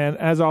time, and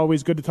as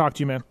always, good to talk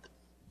to you, man.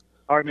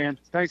 All right, man.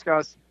 Thanks,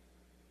 guys.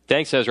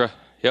 Thanks, Ezra.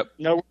 Yep.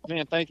 No,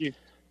 man. Thank you.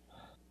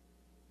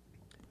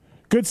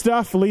 Good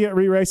stuff, Leatt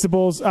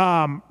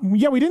Re-Raceables.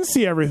 We didn't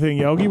see everything,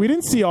 Yogi. We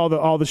didn't see all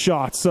the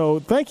shots. So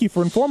thank you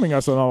for informing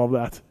us on all of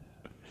that.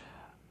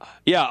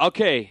 Yeah.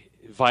 Okay.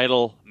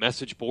 Vital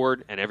message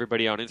board and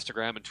everybody on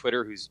Instagram and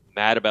Twitter who's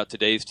mad about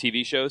today's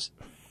TV shows.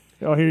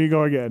 Oh, here you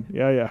go again.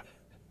 Yeah.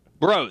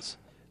 Bros,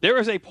 there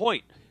is a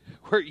point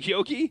where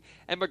Yogi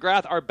and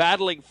McGrath are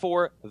battling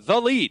for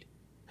the lead,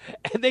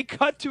 and they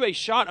cut to a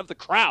shot of the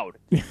crowd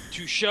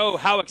to show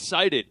how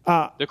excited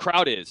the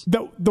crowd is.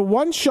 The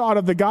one shot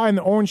of the guy in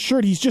the orange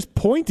shirt, he's just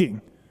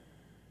pointing.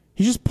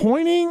 He's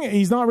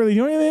not really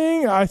doing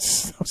anything. I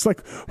was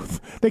like,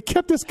 they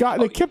kept this guy.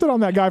 They kept it on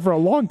that guy for a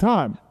long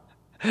time.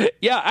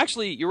 Yeah,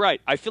 actually, you're right.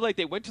 I feel like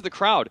they went to the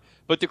crowd,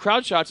 but the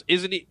crowd shots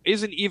isn't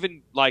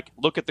even like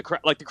look at the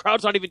crowd. Like the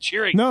crowd's not even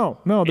cheering. No,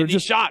 they're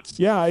just shots.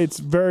 Yeah, it's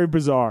very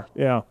bizarre.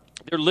 Yeah,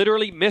 they're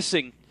literally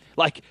missing,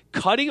 like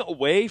cutting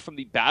away from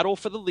the battle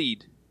for the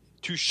lead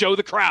to show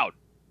the crowd.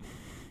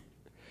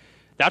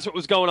 That's what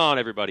was going on,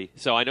 everybody.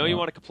 So I know you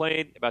want to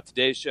complain about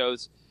today's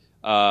shows.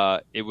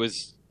 It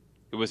was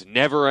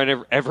never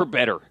ever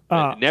better.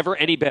 Never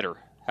any better.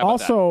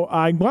 Also,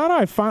 I'm glad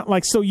I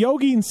found so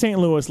Yogi in St.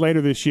 Louis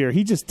later this year,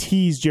 he just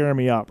teased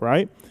Jeremy up,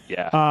 right?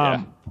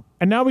 Yeah.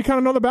 And now we kind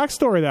of know the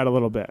backstory of that a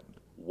little bit.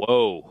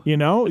 Whoa.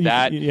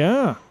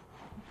 Yeah.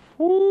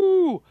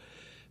 Woo.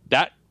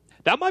 That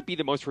might be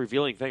the most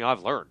revealing thing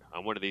I've learned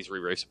on one of these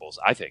re-raceables,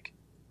 I think.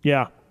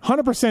 Yeah.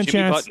 100%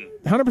 chance.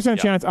 100%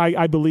 chance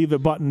I believe that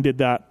Button did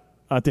that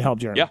to help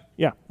Jeremy.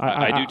 Yeah.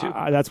 I do too.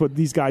 That's what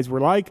these guys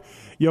were like.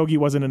 Yogi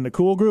wasn't in the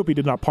cool group. He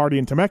did not party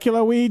in Temecula,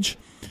 Weege.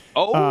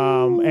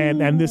 Oh.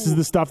 And this is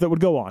the stuff that would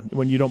go on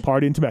when you don't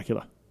party in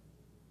Temecula.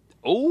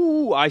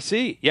 Oh, I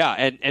see. Yeah,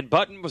 and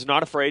Button was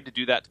not afraid to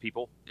do that to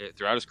people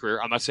throughout his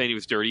career. I'm not saying he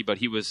was dirty, but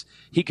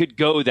he could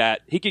go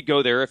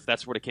there if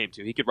that's what it came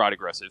to. He could ride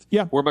aggressive.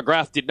 Yeah. Where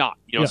McGrath did not.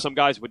 Some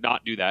guys would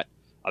not do that.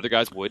 Other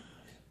guys would.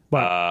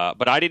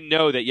 But I didn't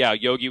know that. Yeah,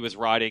 Yogi was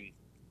riding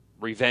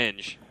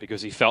revenge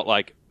because he felt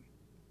like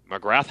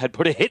McGrath had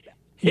put a hit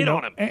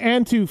on him.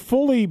 And to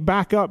fully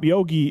back up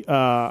Yogi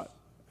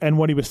and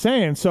what he was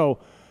saying, so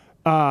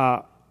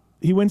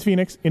he wins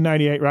Phoenix in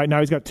 98, right?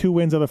 Now he's got 2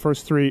 wins of the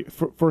first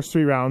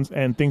three rounds,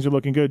 and things are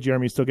looking good.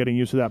 Jeremy's still getting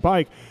used to that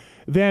bike.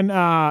 Then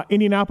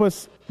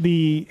Indianapolis,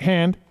 the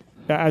hand,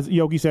 as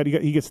Yogi said,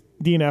 he gets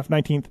DNF,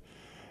 19th.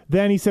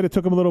 Then he said it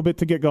took him a little bit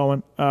to get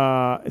going.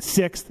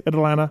 6th at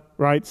Atlanta,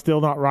 right? Still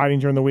not riding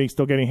during the week,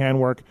 still getting hand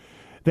work.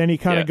 Then he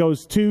kind of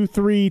goes 2,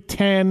 3,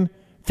 10,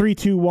 3,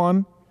 2,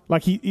 1.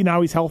 Like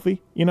now he's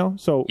healthy,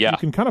 So you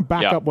can kind of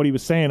back up what he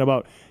was saying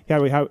about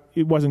how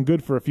it wasn't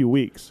good for a few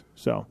weeks.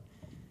 So.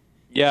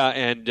 Yeah,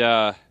 and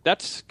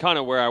that's kind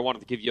of where I wanted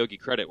to give Yogi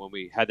credit when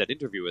we had that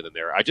interview with him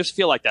there. I just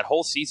feel like that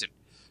whole season,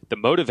 the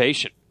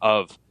motivation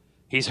of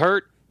he's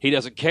hurt, he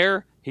doesn't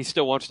care, he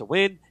still wants to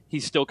win,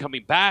 he's still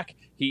coming back.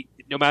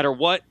 No matter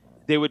what,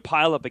 they would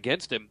pile up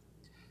against him.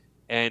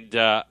 And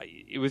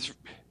it was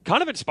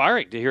kind of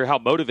inspiring to hear how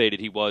motivated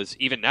he was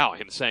even now,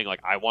 him saying, like,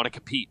 I want to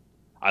compete.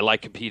 I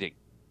like competing.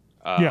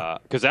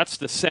 Because that's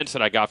the sense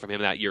that I got from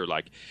him that year.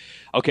 Like,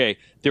 okay,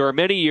 there are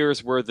many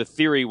years where the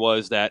theory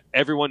was that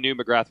everyone knew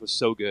McGrath was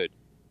so good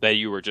that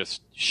you were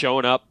just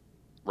showing up,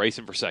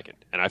 racing for second.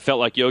 And I felt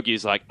like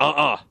Yogi's like,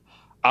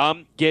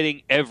 I'm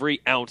getting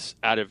every ounce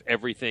out of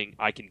everything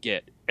I can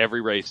get, every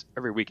race,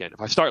 every weekend.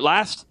 If I start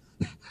last,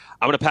 I'm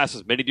going to pass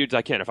as many dudes as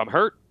I can. If I'm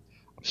hurt,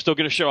 I'm still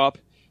going to show up,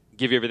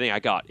 give you everything I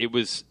got. It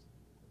was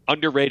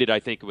underrated, I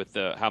think, with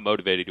how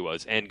motivated he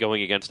was, and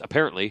going against,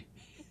 apparently,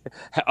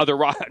 another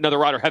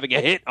rider having a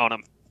hit on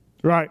him.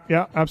 Right.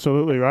 Yeah.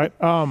 Absolutely. Right.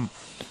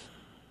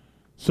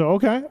 So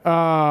okay.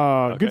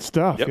 Good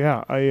stuff. Yep.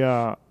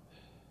 Yeah.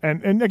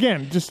 And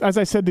again, just as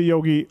I said to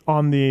Yogi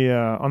on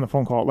the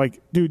phone call,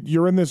 like, dude,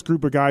 you're in this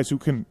group of guys who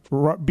can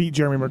beat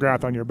Jeremy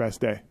McGrath on your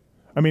best day.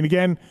 I mean,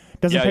 again,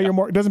 doesn't pay your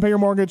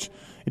mortgage.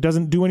 It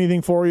doesn't do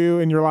anything for you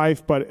in your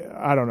life. But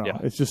I don't know. Yeah.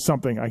 It's just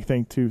something I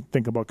think to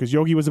think about because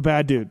Yogi was a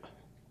bad dude.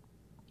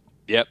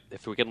 Yep,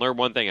 if we can learn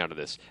one thing out of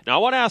this. Now, I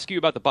want to ask you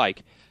about the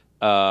bike.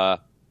 When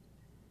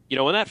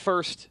that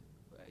first,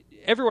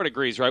 everyone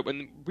agrees, right?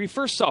 When we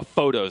first saw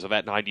photos of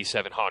that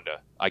 97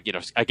 Honda, I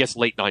guess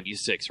late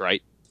 96,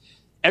 right?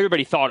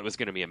 Everybody thought it was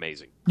going to be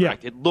amazing.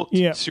 Correct? It looked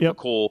super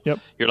cool. Yep.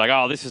 You're like,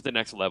 oh, this is the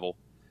next level.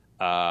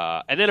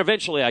 And then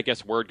eventually, I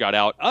guess, word got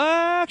out.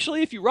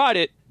 Actually, if you ride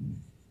it,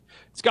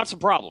 it's got some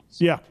problems.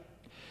 Yeah.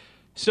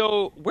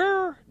 So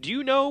do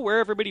you know where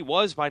everybody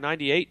was by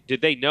 98?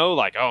 Did they know,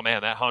 like, oh,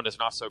 man, that Honda's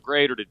not so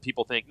great? Or did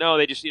people think, no,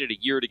 they just needed a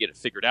year to get it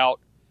figured out?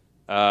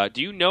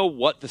 Do you know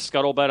what the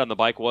scuttlebutt on the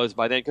bike was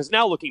by then? Because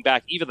now looking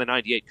back, even the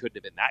 98 couldn't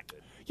have been that good.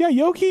 Yeah,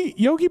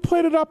 Yogi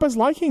played it up as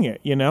liking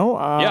it,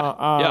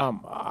 I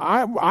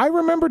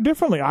remember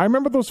differently. I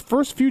remember those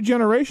first few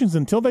generations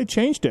until they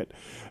changed it.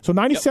 So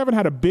 97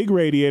 had a big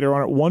radiator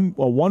on it,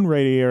 one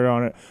radiator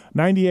on it.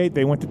 98,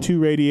 they went to 2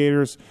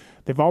 radiators.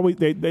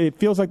 It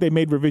feels like they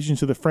made revisions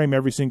to the frame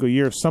every single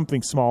year,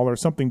 something smaller,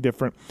 something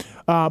different.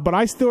 But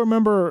I still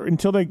remember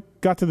until they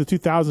got to the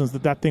 2000s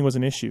that thing was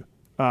an issue.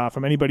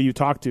 From anybody you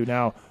talk to.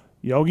 Now,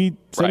 Yogi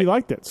said he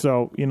liked it,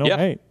 so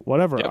hey,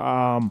 whatever. Yep.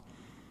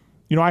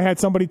 I had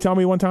somebody tell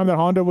me one time that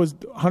Honda was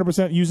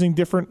 100% using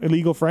different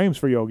illegal frames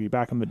for Yogi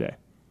back in the day.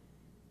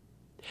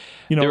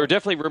 There were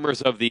definitely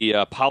rumors of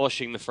the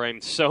polishing the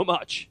frame so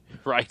much,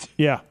 right?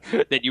 Yeah,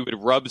 that you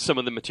would rub some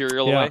of the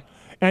material away.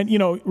 And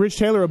Rich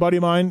Taylor, a buddy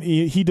of mine,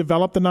 he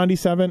developed the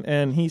 97,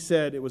 and he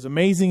said it was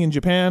amazing in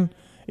Japan.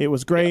 It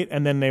was great,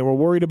 and then they were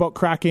worried about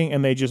cracking,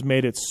 and they just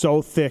made it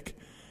so thick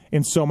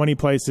in so many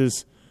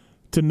places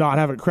to not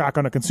have it crack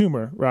on a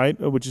consumer, right?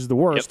 Which is the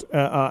worst.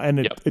 And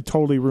it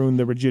totally ruined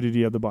the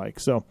rigidity of the bike.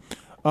 So,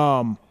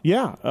 I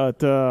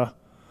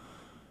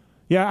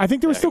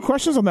think there were still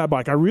questions on that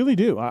bike. I really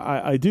do.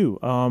 I do.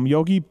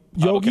 Yogi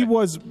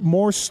was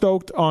more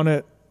stoked on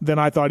it than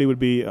I thought he would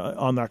be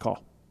on that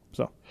call.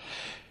 So,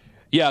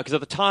 yeah, because at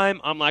the time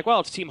I'm like,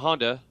 well, it's Team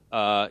Honda.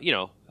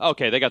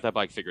 Okay, they got that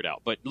bike figured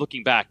out. But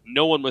looking back,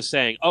 no one was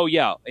saying, oh,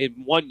 yeah,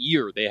 in 1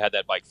 year they had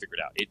that bike figured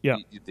out.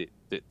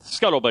 The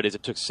scuttlebutt is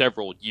it took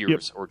several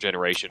years or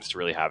generations to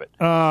really have it.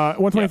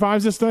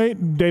 125s this day,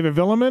 David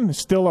Villeman,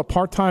 still a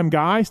part-time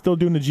guy, still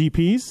doing the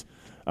GPs.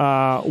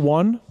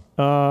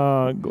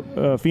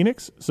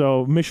 Phoenix.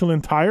 So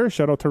Michelin Tires,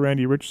 shout out to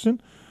Randy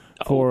Richardson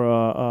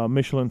for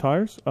Michelin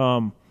Tires.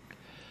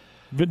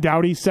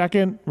 Dowdy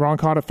second, Ron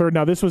Cotta third.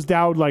 Now this was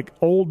Dowd, like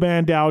old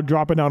man Dowd,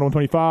 dropping down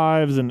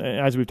 125s, and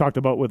as we've talked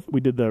about,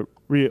 we did the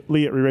Leatt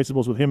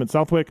Re-Raceables with him at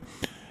Southwick.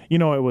 It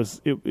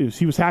was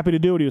he was happy to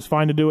do it. He was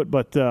fine to do it,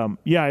 but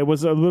it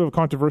was a little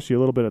controversy a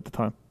little bit at the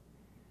time.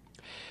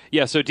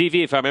 Yeah, so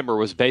DV, if I remember,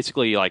 was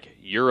basically like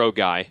Euro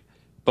guy,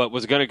 but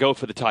was going to go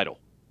for the title.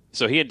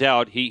 So he and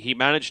Dowd, he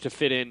managed to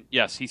fit in.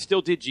 Yes, he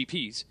still did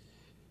GPs,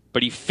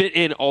 but he fit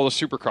in all the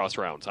Supercross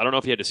rounds. I don't know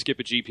if he had to skip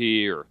a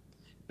GP or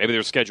maybe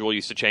their schedule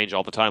used to change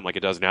all the time like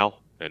it does now,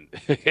 and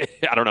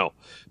I don't know.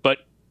 But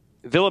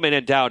Villeman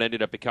and Dowd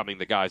ended up becoming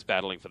the guys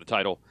battling for the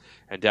title,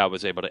 and Dowd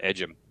was able to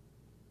edge him.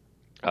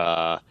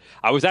 I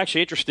was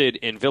actually interested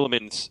in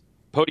Villeman's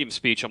podium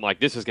speech. I'm like,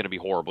 this is going to be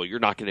horrible. You're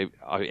not going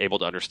to be able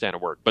to understand a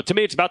word. But to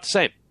me, it's about the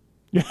same.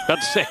 About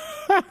the same.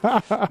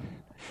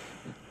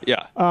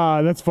 Yeah.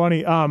 That's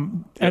funny.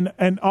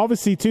 And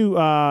obviously, too,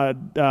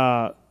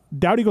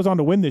 Dowdy goes on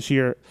to win this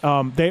year.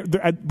 But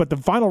the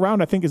final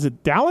round, I think, is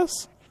it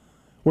Dallas?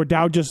 Where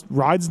Dowd just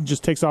rides and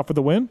just takes off for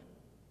the win?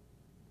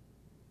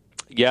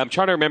 Yeah, I'm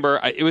trying to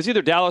remember. It was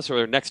either Dallas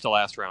or next to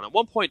last round. At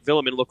one point,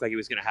 Villeman looked like he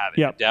was going to have it.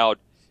 Yep. And Dowd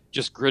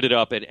just gritted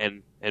up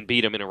and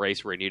beat him in a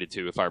race where he needed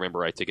to, if I remember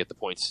right, to get the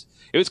points.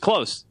 It was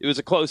close. It was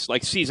a close,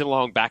 like,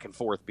 season-long back and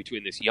forth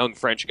between this young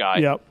French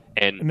guy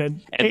and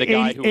the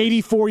guy who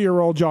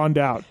 84-year-old John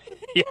Dowd.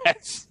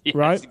 Yes,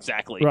 right?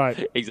 Exactly.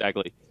 Right.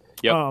 Exactly.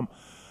 Yep.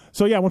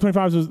 So yeah,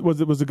 125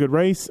 was a good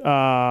race.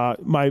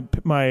 My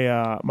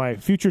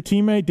future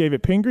teammate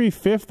David Pingree,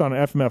 5th on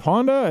FMF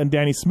Honda, and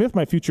Danny Smith,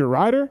 my future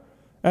rider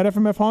at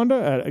FMF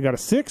Honda, I got a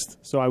 6th.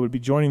 So I would be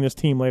joining this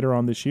team later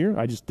on this year.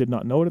 I just did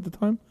not know it at the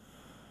time.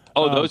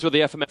 Oh, those were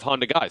the FMF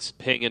Honda guys,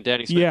 Ping and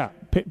Danny Smith. Yeah,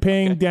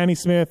 Ping, Danny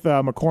Smith,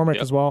 McCormick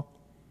as well.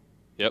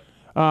 Yep.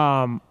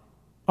 All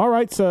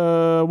right.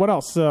 So what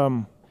else?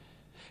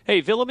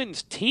 Hey,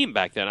 Villeman's team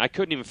back then, I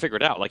couldn't even figure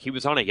it out. Like, he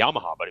was on a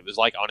Yamaha, but he was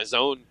like on his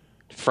own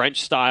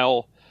French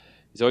style.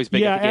 He's always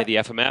big at the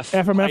FMF.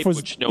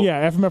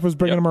 FMF was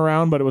bringing him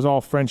around, but it was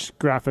all French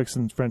graphics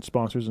and French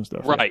sponsors and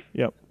stuff. Right.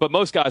 Yep. But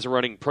most guys were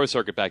running Pro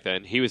Circuit back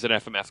then. He was an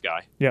FMF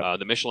guy. Yep.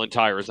 The Michelin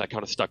tires, that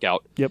kind of stuck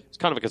out. Yep. It's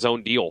kind of like his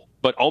own deal,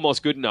 but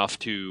almost good enough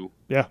to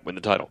win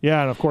the title.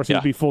 Yeah, and of course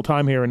he'd be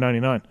full-time here in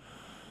 99.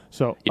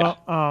 So,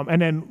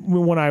 and then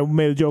when I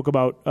made a joke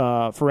about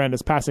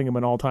Ferrandis passing him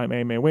in all-time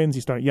AMA wins,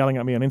 he started yelling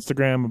at me on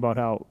Instagram about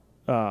how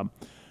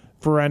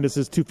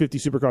Ferrandis' 250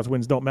 Supercross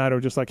wins don't matter,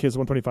 just like his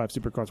 125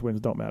 Supercross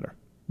wins don't matter.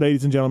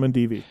 Ladies and gentlemen,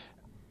 DV.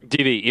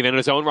 DV, even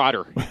his own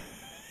rider.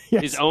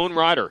 Yes. His own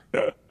rider.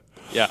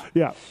 Yeah.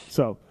 Yeah.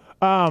 So,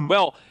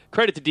 well,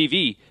 credit to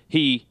DV.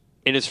 He,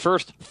 in his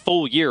first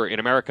full year in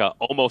America,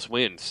 almost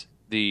wins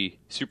the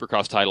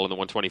Supercross title in the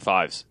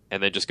 125s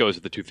and then just goes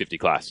to the 250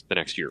 class the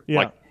next year. Yeah.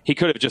 Like, he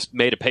could have just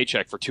made a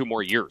paycheck for 2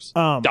 more years,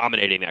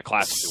 dominating that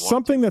class.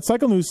 Something that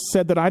Cycle News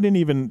said that I didn't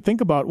even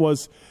think about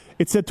was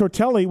it said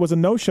Tortelli was a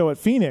no-show at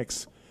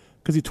Phoenix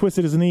because he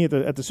twisted his knee at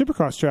the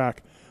Supercross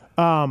track,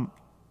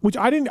 which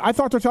I didn't. I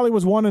thought Tortelli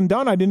was one and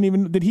done. I didn't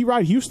even. Did he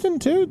ride Houston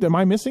too? Am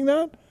I missing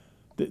that?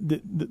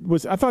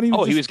 I thought he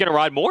was. Oh, he was going to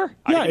ride more?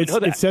 Yeah, I didn't know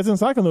that. It says in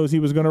Cycle News he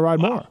was going to ride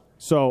more.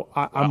 So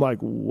I'm like,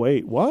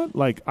 wait, what?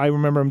 Like, I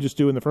remember him just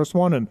doing the first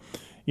one, and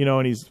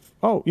and he's,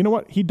 you know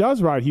what? He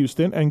does ride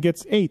Houston and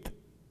gets 8th.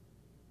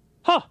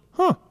 Huh.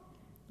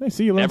 Hey,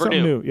 see, you learned Never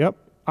something knew. new. Yep.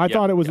 I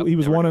thought he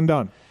was one and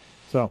done.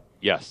 So.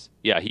 Yes.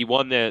 Yeah, he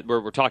won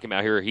we're talking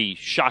about here, he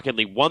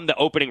shockingly won the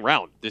opening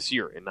round this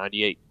year in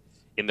 98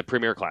 in the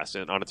Premier class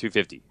on a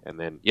 250. And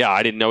then,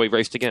 I didn't know he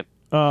raced again.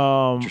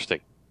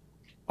 Interesting.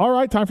 All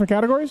right, time for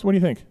categories. What do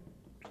you think?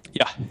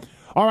 Yeah.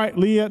 All right,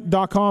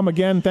 Leah.com.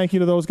 Again, thank you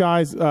to those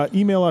guys.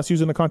 Email us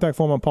using the contact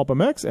form on Pulp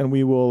MX, and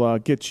we will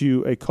get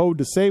you a code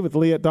to save with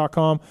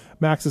Leah.com,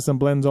 Maxis and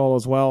Blendzall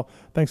as well.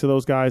 Thanks to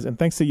those guys, and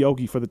thanks to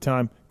Yogi for the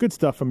time. Good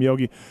stuff from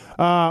Yogi.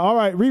 All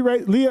right,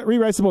 Leah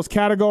Re-Raceables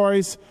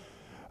categories.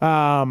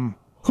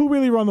 Who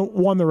really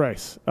won the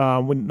race?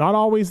 Not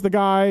always the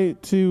guy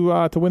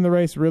to win the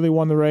race, really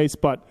won the race,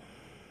 but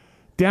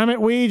damn it,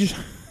 Weege.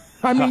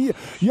 I mean,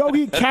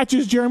 Yogi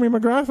catches Jeremy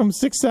McGrath from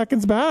 6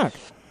 seconds back.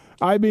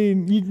 I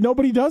mean,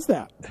 nobody does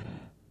that.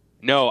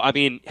 No, I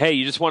mean, hey,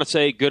 you just want to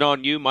say good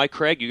on you, Mike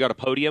Craig. You got a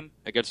podium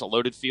against a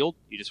loaded field.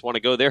 You just want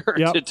to go there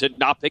to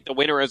not pick the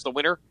winner as the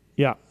winner.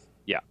 Yeah.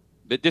 Yeah.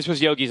 But this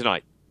was Yogi's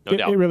night, no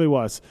doubt. It really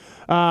was.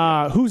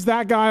 Who's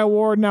That Guy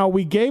award? Now,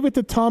 we gave it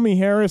to Tommy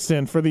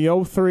Harrison for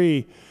the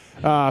 03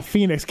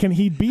 Phoenix. Can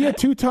he be a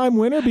 2-time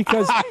winner?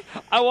 Because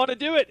I want to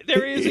do it.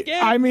 There he is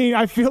again. I mean,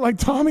 I feel like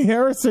Tommy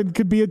Harrison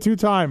could be a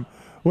 2-time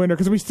winner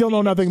because we still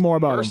know nothing more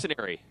about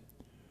mercenary. him.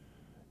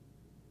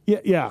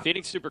 Yeah.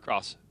 Phoenix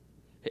Supercross.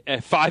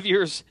 5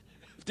 years.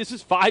 This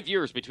is 5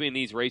 years between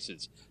these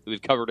races that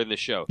we've covered in this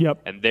show.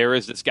 Yep. And there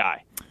is this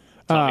guy,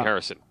 Tommy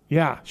Harrison.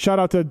 Yeah. Shout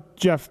out to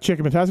Jeff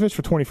Chicken Matasevich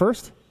for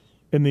 21st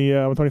in the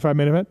 125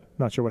 main event.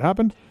 Not sure what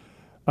happened.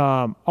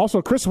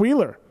 Also, Chris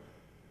Wheeler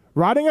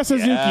riding a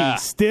Suzuki,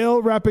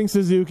 still repping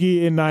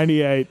Suzuki in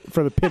 98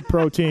 for the Pit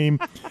Pro team,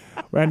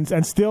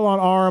 and still on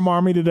RM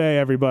Army today,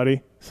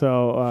 everybody.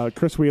 So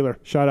Chris Wheeler,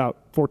 shout out,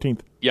 14th.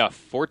 Yeah,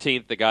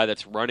 14th, the guy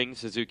that's running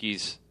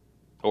Suzuki's,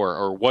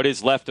 or what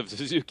is left of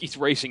Suzuki's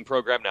racing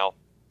program now.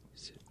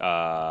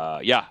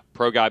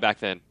 Pro guy back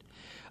then.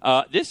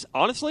 This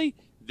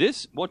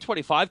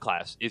 125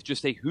 class is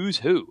just a who's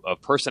who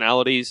of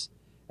personalities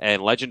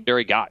and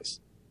legendary guys,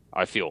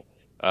 I feel.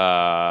 You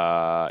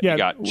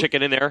got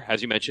Chicken in there,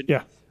 as you mentioned.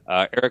 Yeah.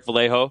 Eric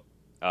Vallejo.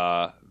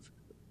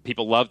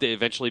 People loved it.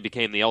 Eventually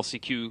became the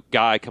LCQ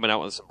guy coming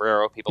out with a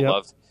sombrero. People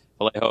loved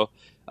Vallejo.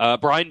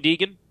 Brian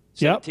Deegan,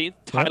 17th.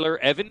 Tyler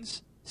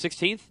Evans,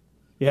 16th.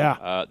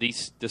 Yeah. The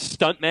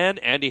stuntman,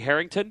 Andy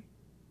Harrington,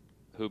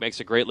 who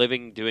makes a great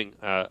living doing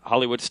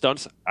Hollywood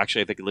stunts.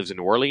 Actually, I think he lives in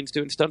New Orleans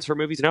doing stunts for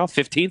movies now.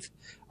 15th.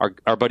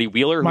 Our buddy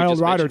Wheeler. My who old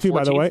just rider, too, 14th.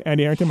 by the way.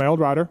 Andy Harrington, my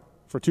old rider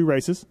for 2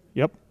 races.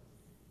 Yep.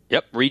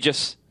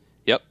 Regis.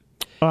 Yep.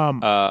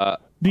 A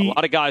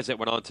lot of guys that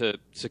went on to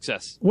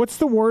success. What's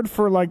the word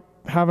for like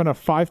having a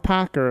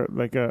 5-pack or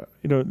like a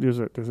there's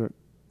a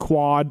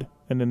quad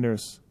and then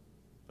there's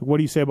what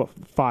do you say about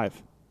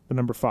 5? The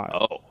number 5.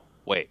 Oh,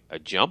 wait, a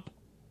jump,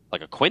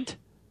 like a quint?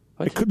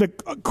 The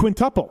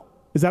quintuple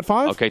is that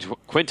 5? Okay,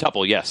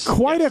 quintuple, yes.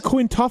 Quite a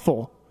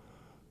quintuple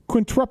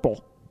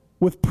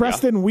with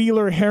Preston,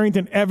 Wheeler,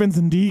 Harrington, Evans,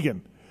 and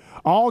Deegan.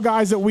 All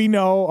guys that we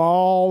know,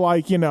 all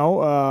like in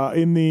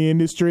the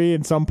industry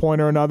in some point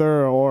or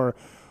another or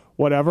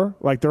whatever.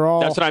 Like they're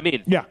all. That's what I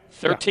mean. Yeah.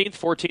 13th,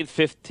 14th,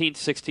 15th,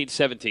 16th,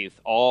 17th,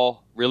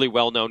 all really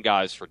well-known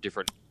guys for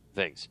different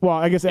things. Well,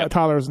 I guess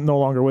Tyler's no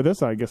longer with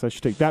us. I guess I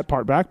should take that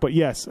part back. But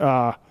yes,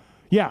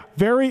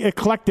 very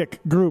eclectic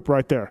group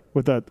right there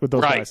with those guys.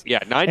 Right.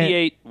 Yeah.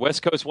 98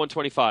 West Coast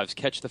 125s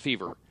catch the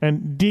fever.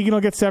 And Deegan will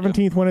get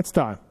 17th when it's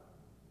time.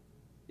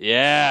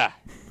 Yeah.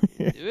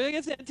 We'll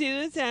get 17th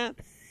this time.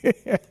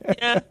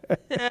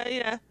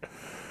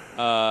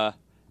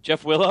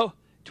 Jeff Willow,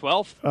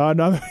 12th.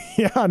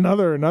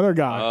 Another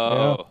guy.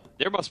 Oh,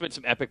 there must have been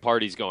some epic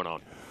parties going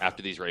on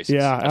after these races.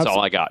 Yeah, that's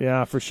all I got.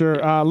 Yeah, for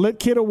sure. Lit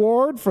Kid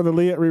Award for the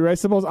Leah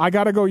Re-Raceables. I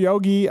got to go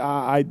Yogi.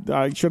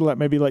 I should have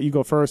maybe let you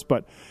go first,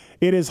 but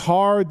it is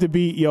hard to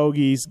beat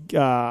Yogi's.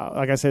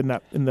 Like I said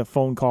in the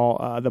phone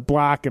call, the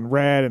black and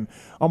red and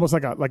almost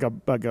like a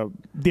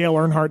Dale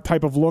Earnhardt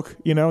type of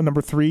look.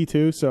 Number 3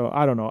 too. So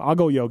I don't know. I'll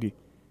go Yogi.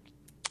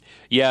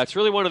 Yeah, it's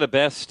really one of the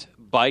best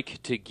bike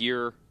to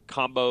gear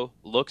combo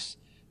looks.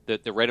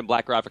 The red and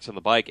black graphics on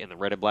the bike and the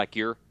red and black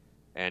gear.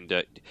 And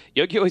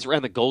Yogi always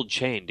ran the gold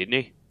chain, didn't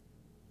he?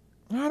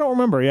 I don't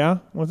remember. Yeah,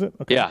 was it?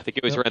 Okay. Yeah, I think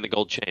he always ran the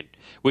gold chain,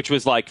 which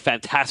was like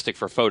fantastic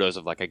for photos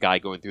of like a guy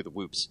going through the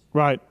whoops.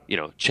 Right.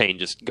 Chain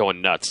just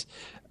going nuts.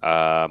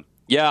 I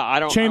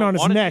don't. Chain on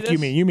his neck. You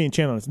mean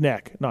chain on his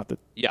neck, not the.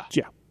 Yeah.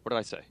 Yeah. What did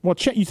I say? Well,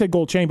 you said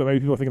gold chain, but maybe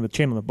people are thinking the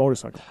chain on the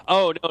motorcycle.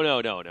 Oh,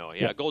 no.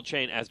 Yeah, gold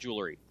chain as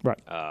jewelry. Right.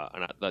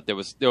 And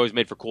they always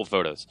made for cool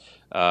photos.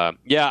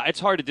 Yeah, it's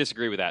hard to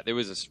disagree with that. There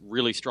was this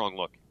really strong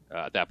look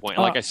at that point.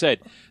 And like I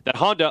said, that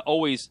Honda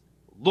always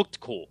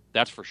looked cool.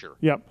 That's for sure.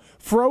 Yep.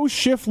 Fro's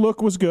shift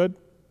look was good.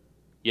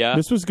 Yeah.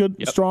 This was good.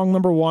 Yep. Strong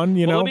number one,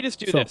 you know. Let me just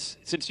do this.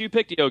 Since you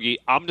picked Yogi,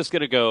 I'm just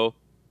going to go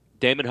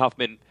Damon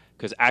Huffman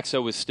because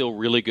Axo was still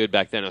really good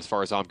back then as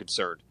far as I'm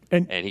concerned.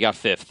 And he got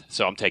 5th,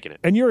 so I'm taking it.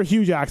 And you're a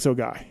huge Axo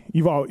guy.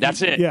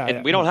 That's it. Yeah,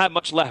 and we don't have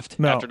much left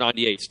after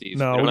 98, Steve.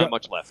 No, we don't have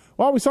much left.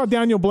 Well, we saw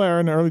Daniel Blair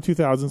in the early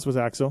 2000s was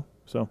Axo.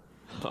 So,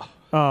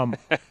 How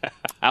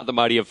the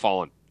mighty have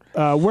fallen.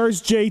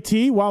 Where's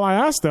JT? Well, I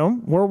asked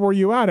him, where were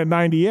you at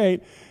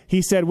 98?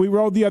 He said, we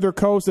rode the other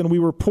coast and we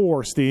were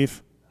poor,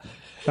 Steve.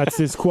 That's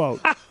his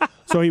quote.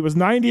 So he was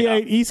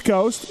 98 East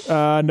Coast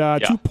and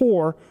too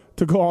poor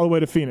to go all the way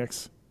to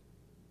Phoenix.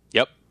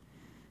 Yep.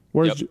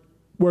 Where's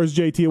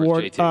JT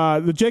Award?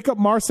 JT? The Jacob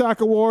Marsack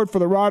Award for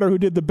the rider who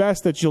did the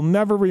best that you'll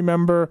never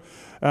remember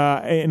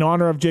in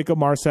honor of Jacob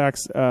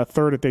Marsack's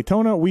third at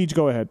Daytona. Weege,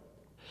 go ahead.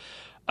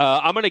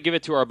 I'm going to give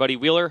it to our buddy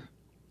Wheeler,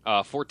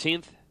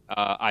 14th.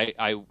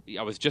 I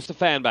was just a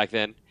fan back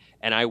then,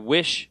 and I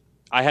wish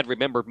I had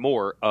remembered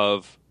more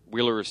of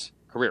Wheeler's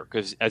career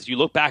because as you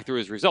look back through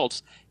his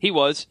results, he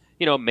was,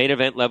 main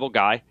event level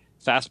guy,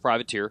 fast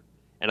privateer,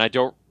 and I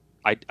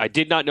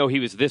did not know he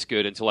was this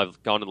good until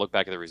I've gone and looked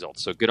back at the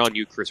results. So good on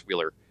you, Chris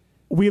Wheeler.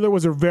 Wheeler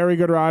was a very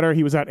good rider.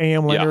 He was at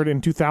A.M. Leonard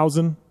in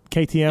 2000,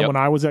 KTM when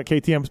I was at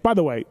KTM. By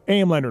the way,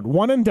 A.M. Leonard,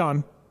 one and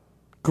done.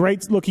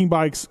 Great looking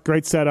bikes,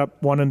 great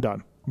setup, one and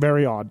done.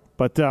 Very odd.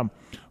 But we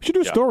should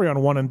do a story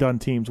on one and done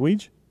teams,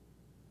 Weege.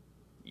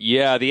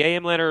 Yeah, the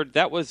A.M. Leonard,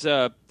 that was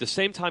the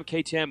same time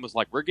KTM was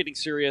like, we're getting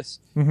serious.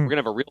 We're going to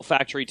have a real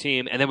factory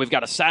team, and then we've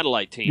got a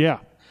satellite team. Yeah,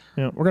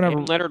 we're gonna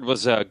have Leonard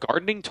was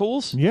gardening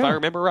tools, if I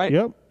remember right.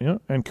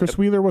 Yep. And Chris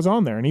Wheeler was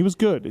on there, and he was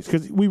good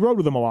because we rode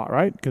with him a lot,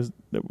 right? Because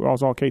it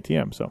was all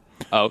KTM. So.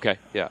 Oh, okay.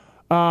 Yeah.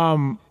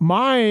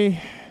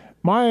 My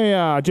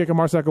Jacob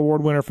Marsack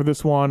Award winner for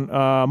this one,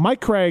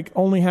 Mike Craig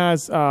only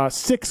has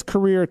 6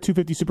 career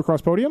 250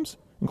 Supercross podiums,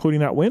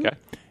 including that win,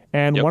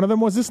 and one of them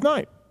was this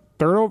night,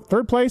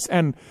 third place,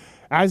 and.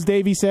 As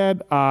Davey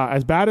said,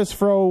 as bad as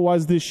Fro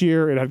was this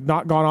year, it had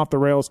not gone off the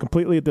rails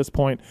completely at this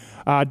point.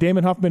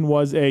 Damon Huffman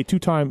was a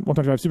one-time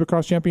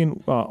Supercross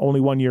champion, only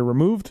 1 year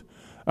removed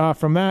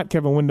from that.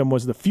 Kevin Windham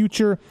was the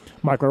future.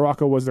 Mike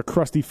LaRocca was the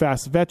crusty,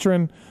 fast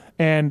veteran.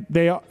 And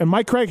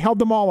Mike Craig held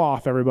them all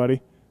off,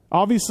 everybody.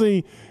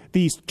 Obviously,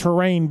 these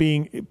terrain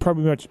being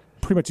pretty much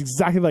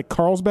exactly like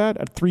Carlsbad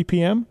at 3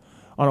 p.m.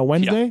 on a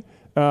Wednesday.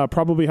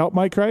 Probably helped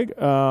Mike Craig.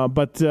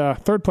 But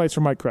third place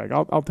for Mike Craig.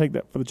 I'll take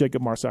that for the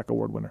Jacob Marsack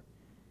Award winner.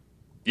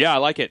 Yeah, I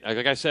like it.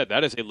 Like I said,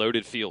 that is a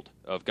loaded field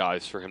of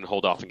guys for him to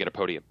hold off and get a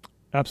podium.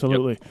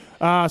 Absolutely.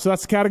 So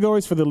that's the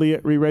categories for the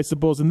Leatt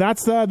Re-Raceables, and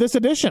that's this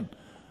edition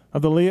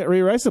of the Leatt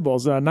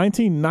Re-Raceables.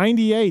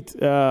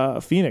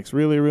 1998 Phoenix.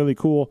 Really, really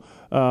cool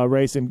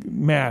race. And,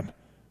 man,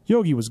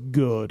 Yogi was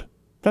good.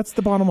 That's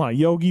the bottom line.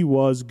 Yogi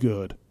was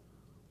good.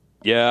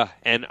 Yeah,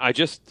 and I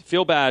just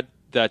feel bad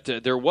that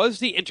there was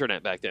the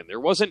internet back then. There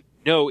wasn't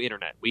no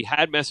internet. We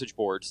had message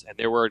boards, and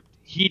there were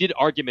heated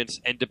arguments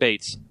and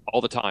debates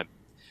all the time.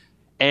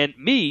 And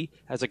me,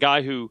 as a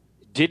guy who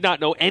did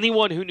not know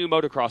anyone who knew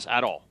motocross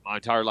at all my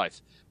entire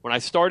life, when I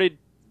started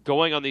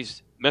going on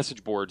these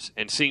message boards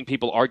and seeing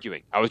people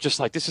arguing, I was just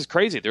like, this is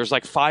crazy. There's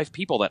like 5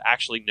 people that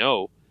actually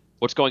know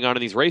what's going on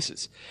in these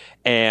races.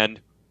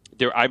 And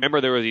I remember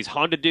there were these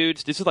Honda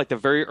dudes. This is like the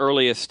very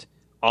earliest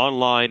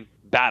online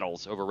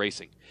battles over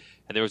racing.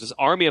 And there was this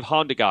army of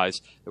Honda guys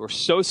that were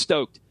so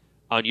stoked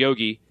on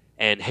Yogi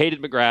and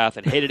hated McGrath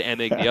and hated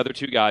Emig, the other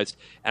 2 guys.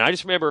 And I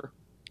just remember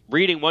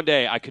reading one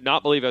day, I could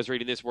not believe I was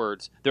reading these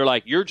words. They're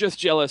like, you're just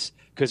jealous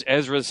because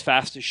Ezra's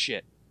fast as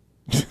shit.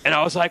 And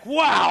I was like,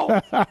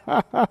 wow!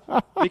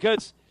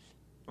 Because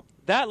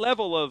that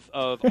level of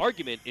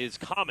argument is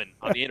common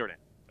on the internet.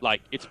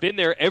 Like, it's been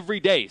there every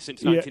day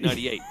since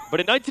 1998. But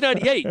in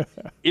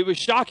 1998, it was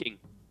shocking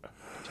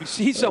to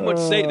see someone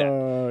say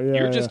that.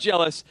 You're just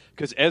jealous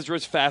because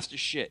Ezra's fast as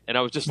shit. And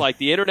I was just like,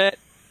 the internet,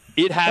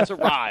 it has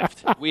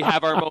arrived. We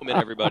have our moment,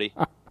 everybody.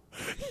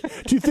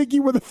 Do you think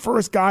you were the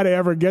first guy to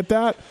ever get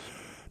that?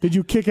 Did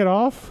you kick it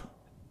off?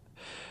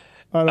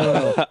 I don't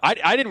know.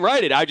 I didn't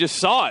write it. I just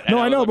saw it. No,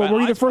 I know, but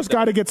were you the first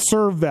guy to get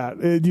served that,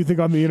 do you think,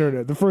 on the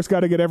internet? The first guy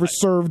to get ever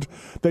served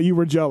that you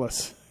were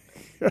jealous?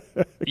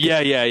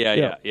 Yeah.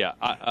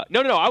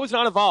 No, I was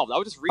not involved. I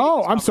was just reading.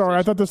 Oh, I'm sorry.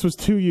 I thought this was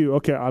to you.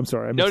 Okay, I'm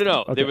sorry. No.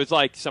 Okay. There was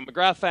like some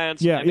McGrath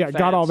fans. Yeah,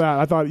 got all that.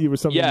 I thought you were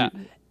something. Yeah.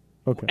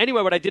 Okay.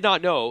 Anyway, what I did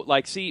not know,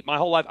 my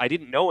whole life, I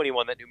didn't know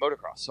anyone that knew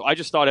motocross. So I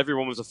just thought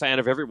everyone was a fan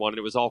of everyone, and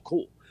it was all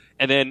cool.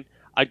 And then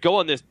I'd go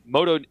on this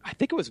I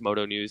think it was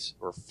Moto News,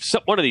 or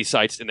one of these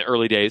sites in the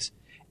early days,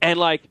 and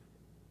like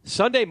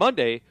Sunday,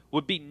 Monday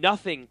would be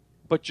nothing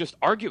but just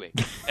arguing.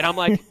 And I'm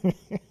like,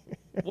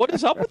 what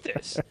is up with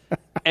this?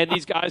 And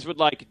these guys would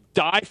like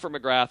die for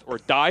McGrath or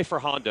die for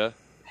Honda,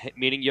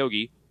 meaning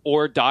Yogi,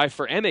 or die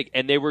for Emig.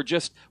 And they were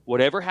just,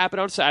 whatever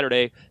happened on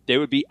Saturday, they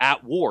would be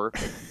at war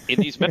in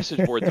these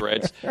message board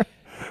threads.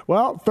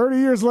 Well, 30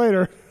 years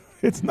later,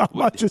 it's not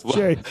much has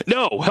changed.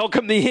 No,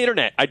 welcome to the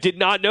internet. I did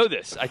not know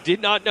this. I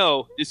did not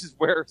know this is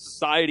where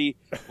society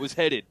was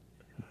headed.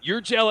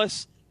 You're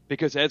jealous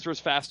because Ezra's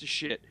fast as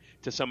shit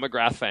to some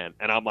McGrath fan.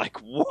 And I'm like,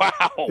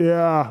 wow.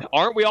 Yeah.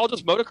 Aren't we all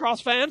just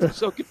motocross fans? I'm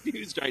so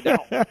confused right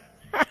now.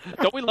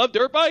 Don't we love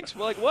dirt bikes?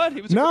 We're like, what?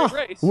 He was a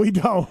great race. We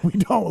don't. We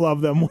don't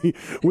love them.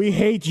 We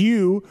hate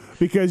you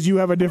because you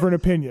have a different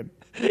opinion.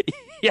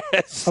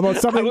 Yes. About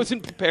something, I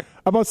wasn't prepared.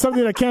 About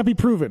something that can't be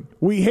proven.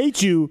 We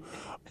hate you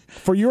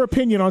for your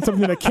opinion on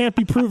something that can't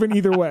be proven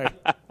either way.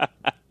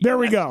 There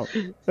we go.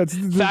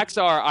 Facts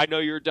are, I know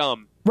you're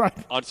dumb. Right.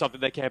 On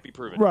something that can't be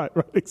proven. Right,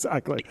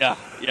 exactly. Yeah.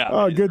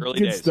 Oh,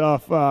 good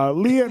stuff.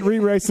 Lee at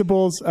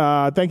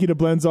Re-Raceables. Thank you to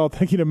Blendzall.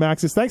 Thank you to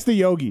Maxis. Thanks to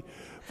Yogi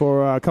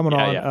for coming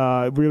on.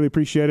 Yeah. Really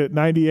appreciate it.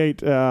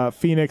 98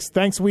 Phoenix.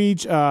 Thanks,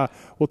 Weege.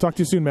 We'll talk to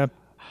you soon, man.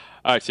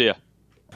 All right, see ya.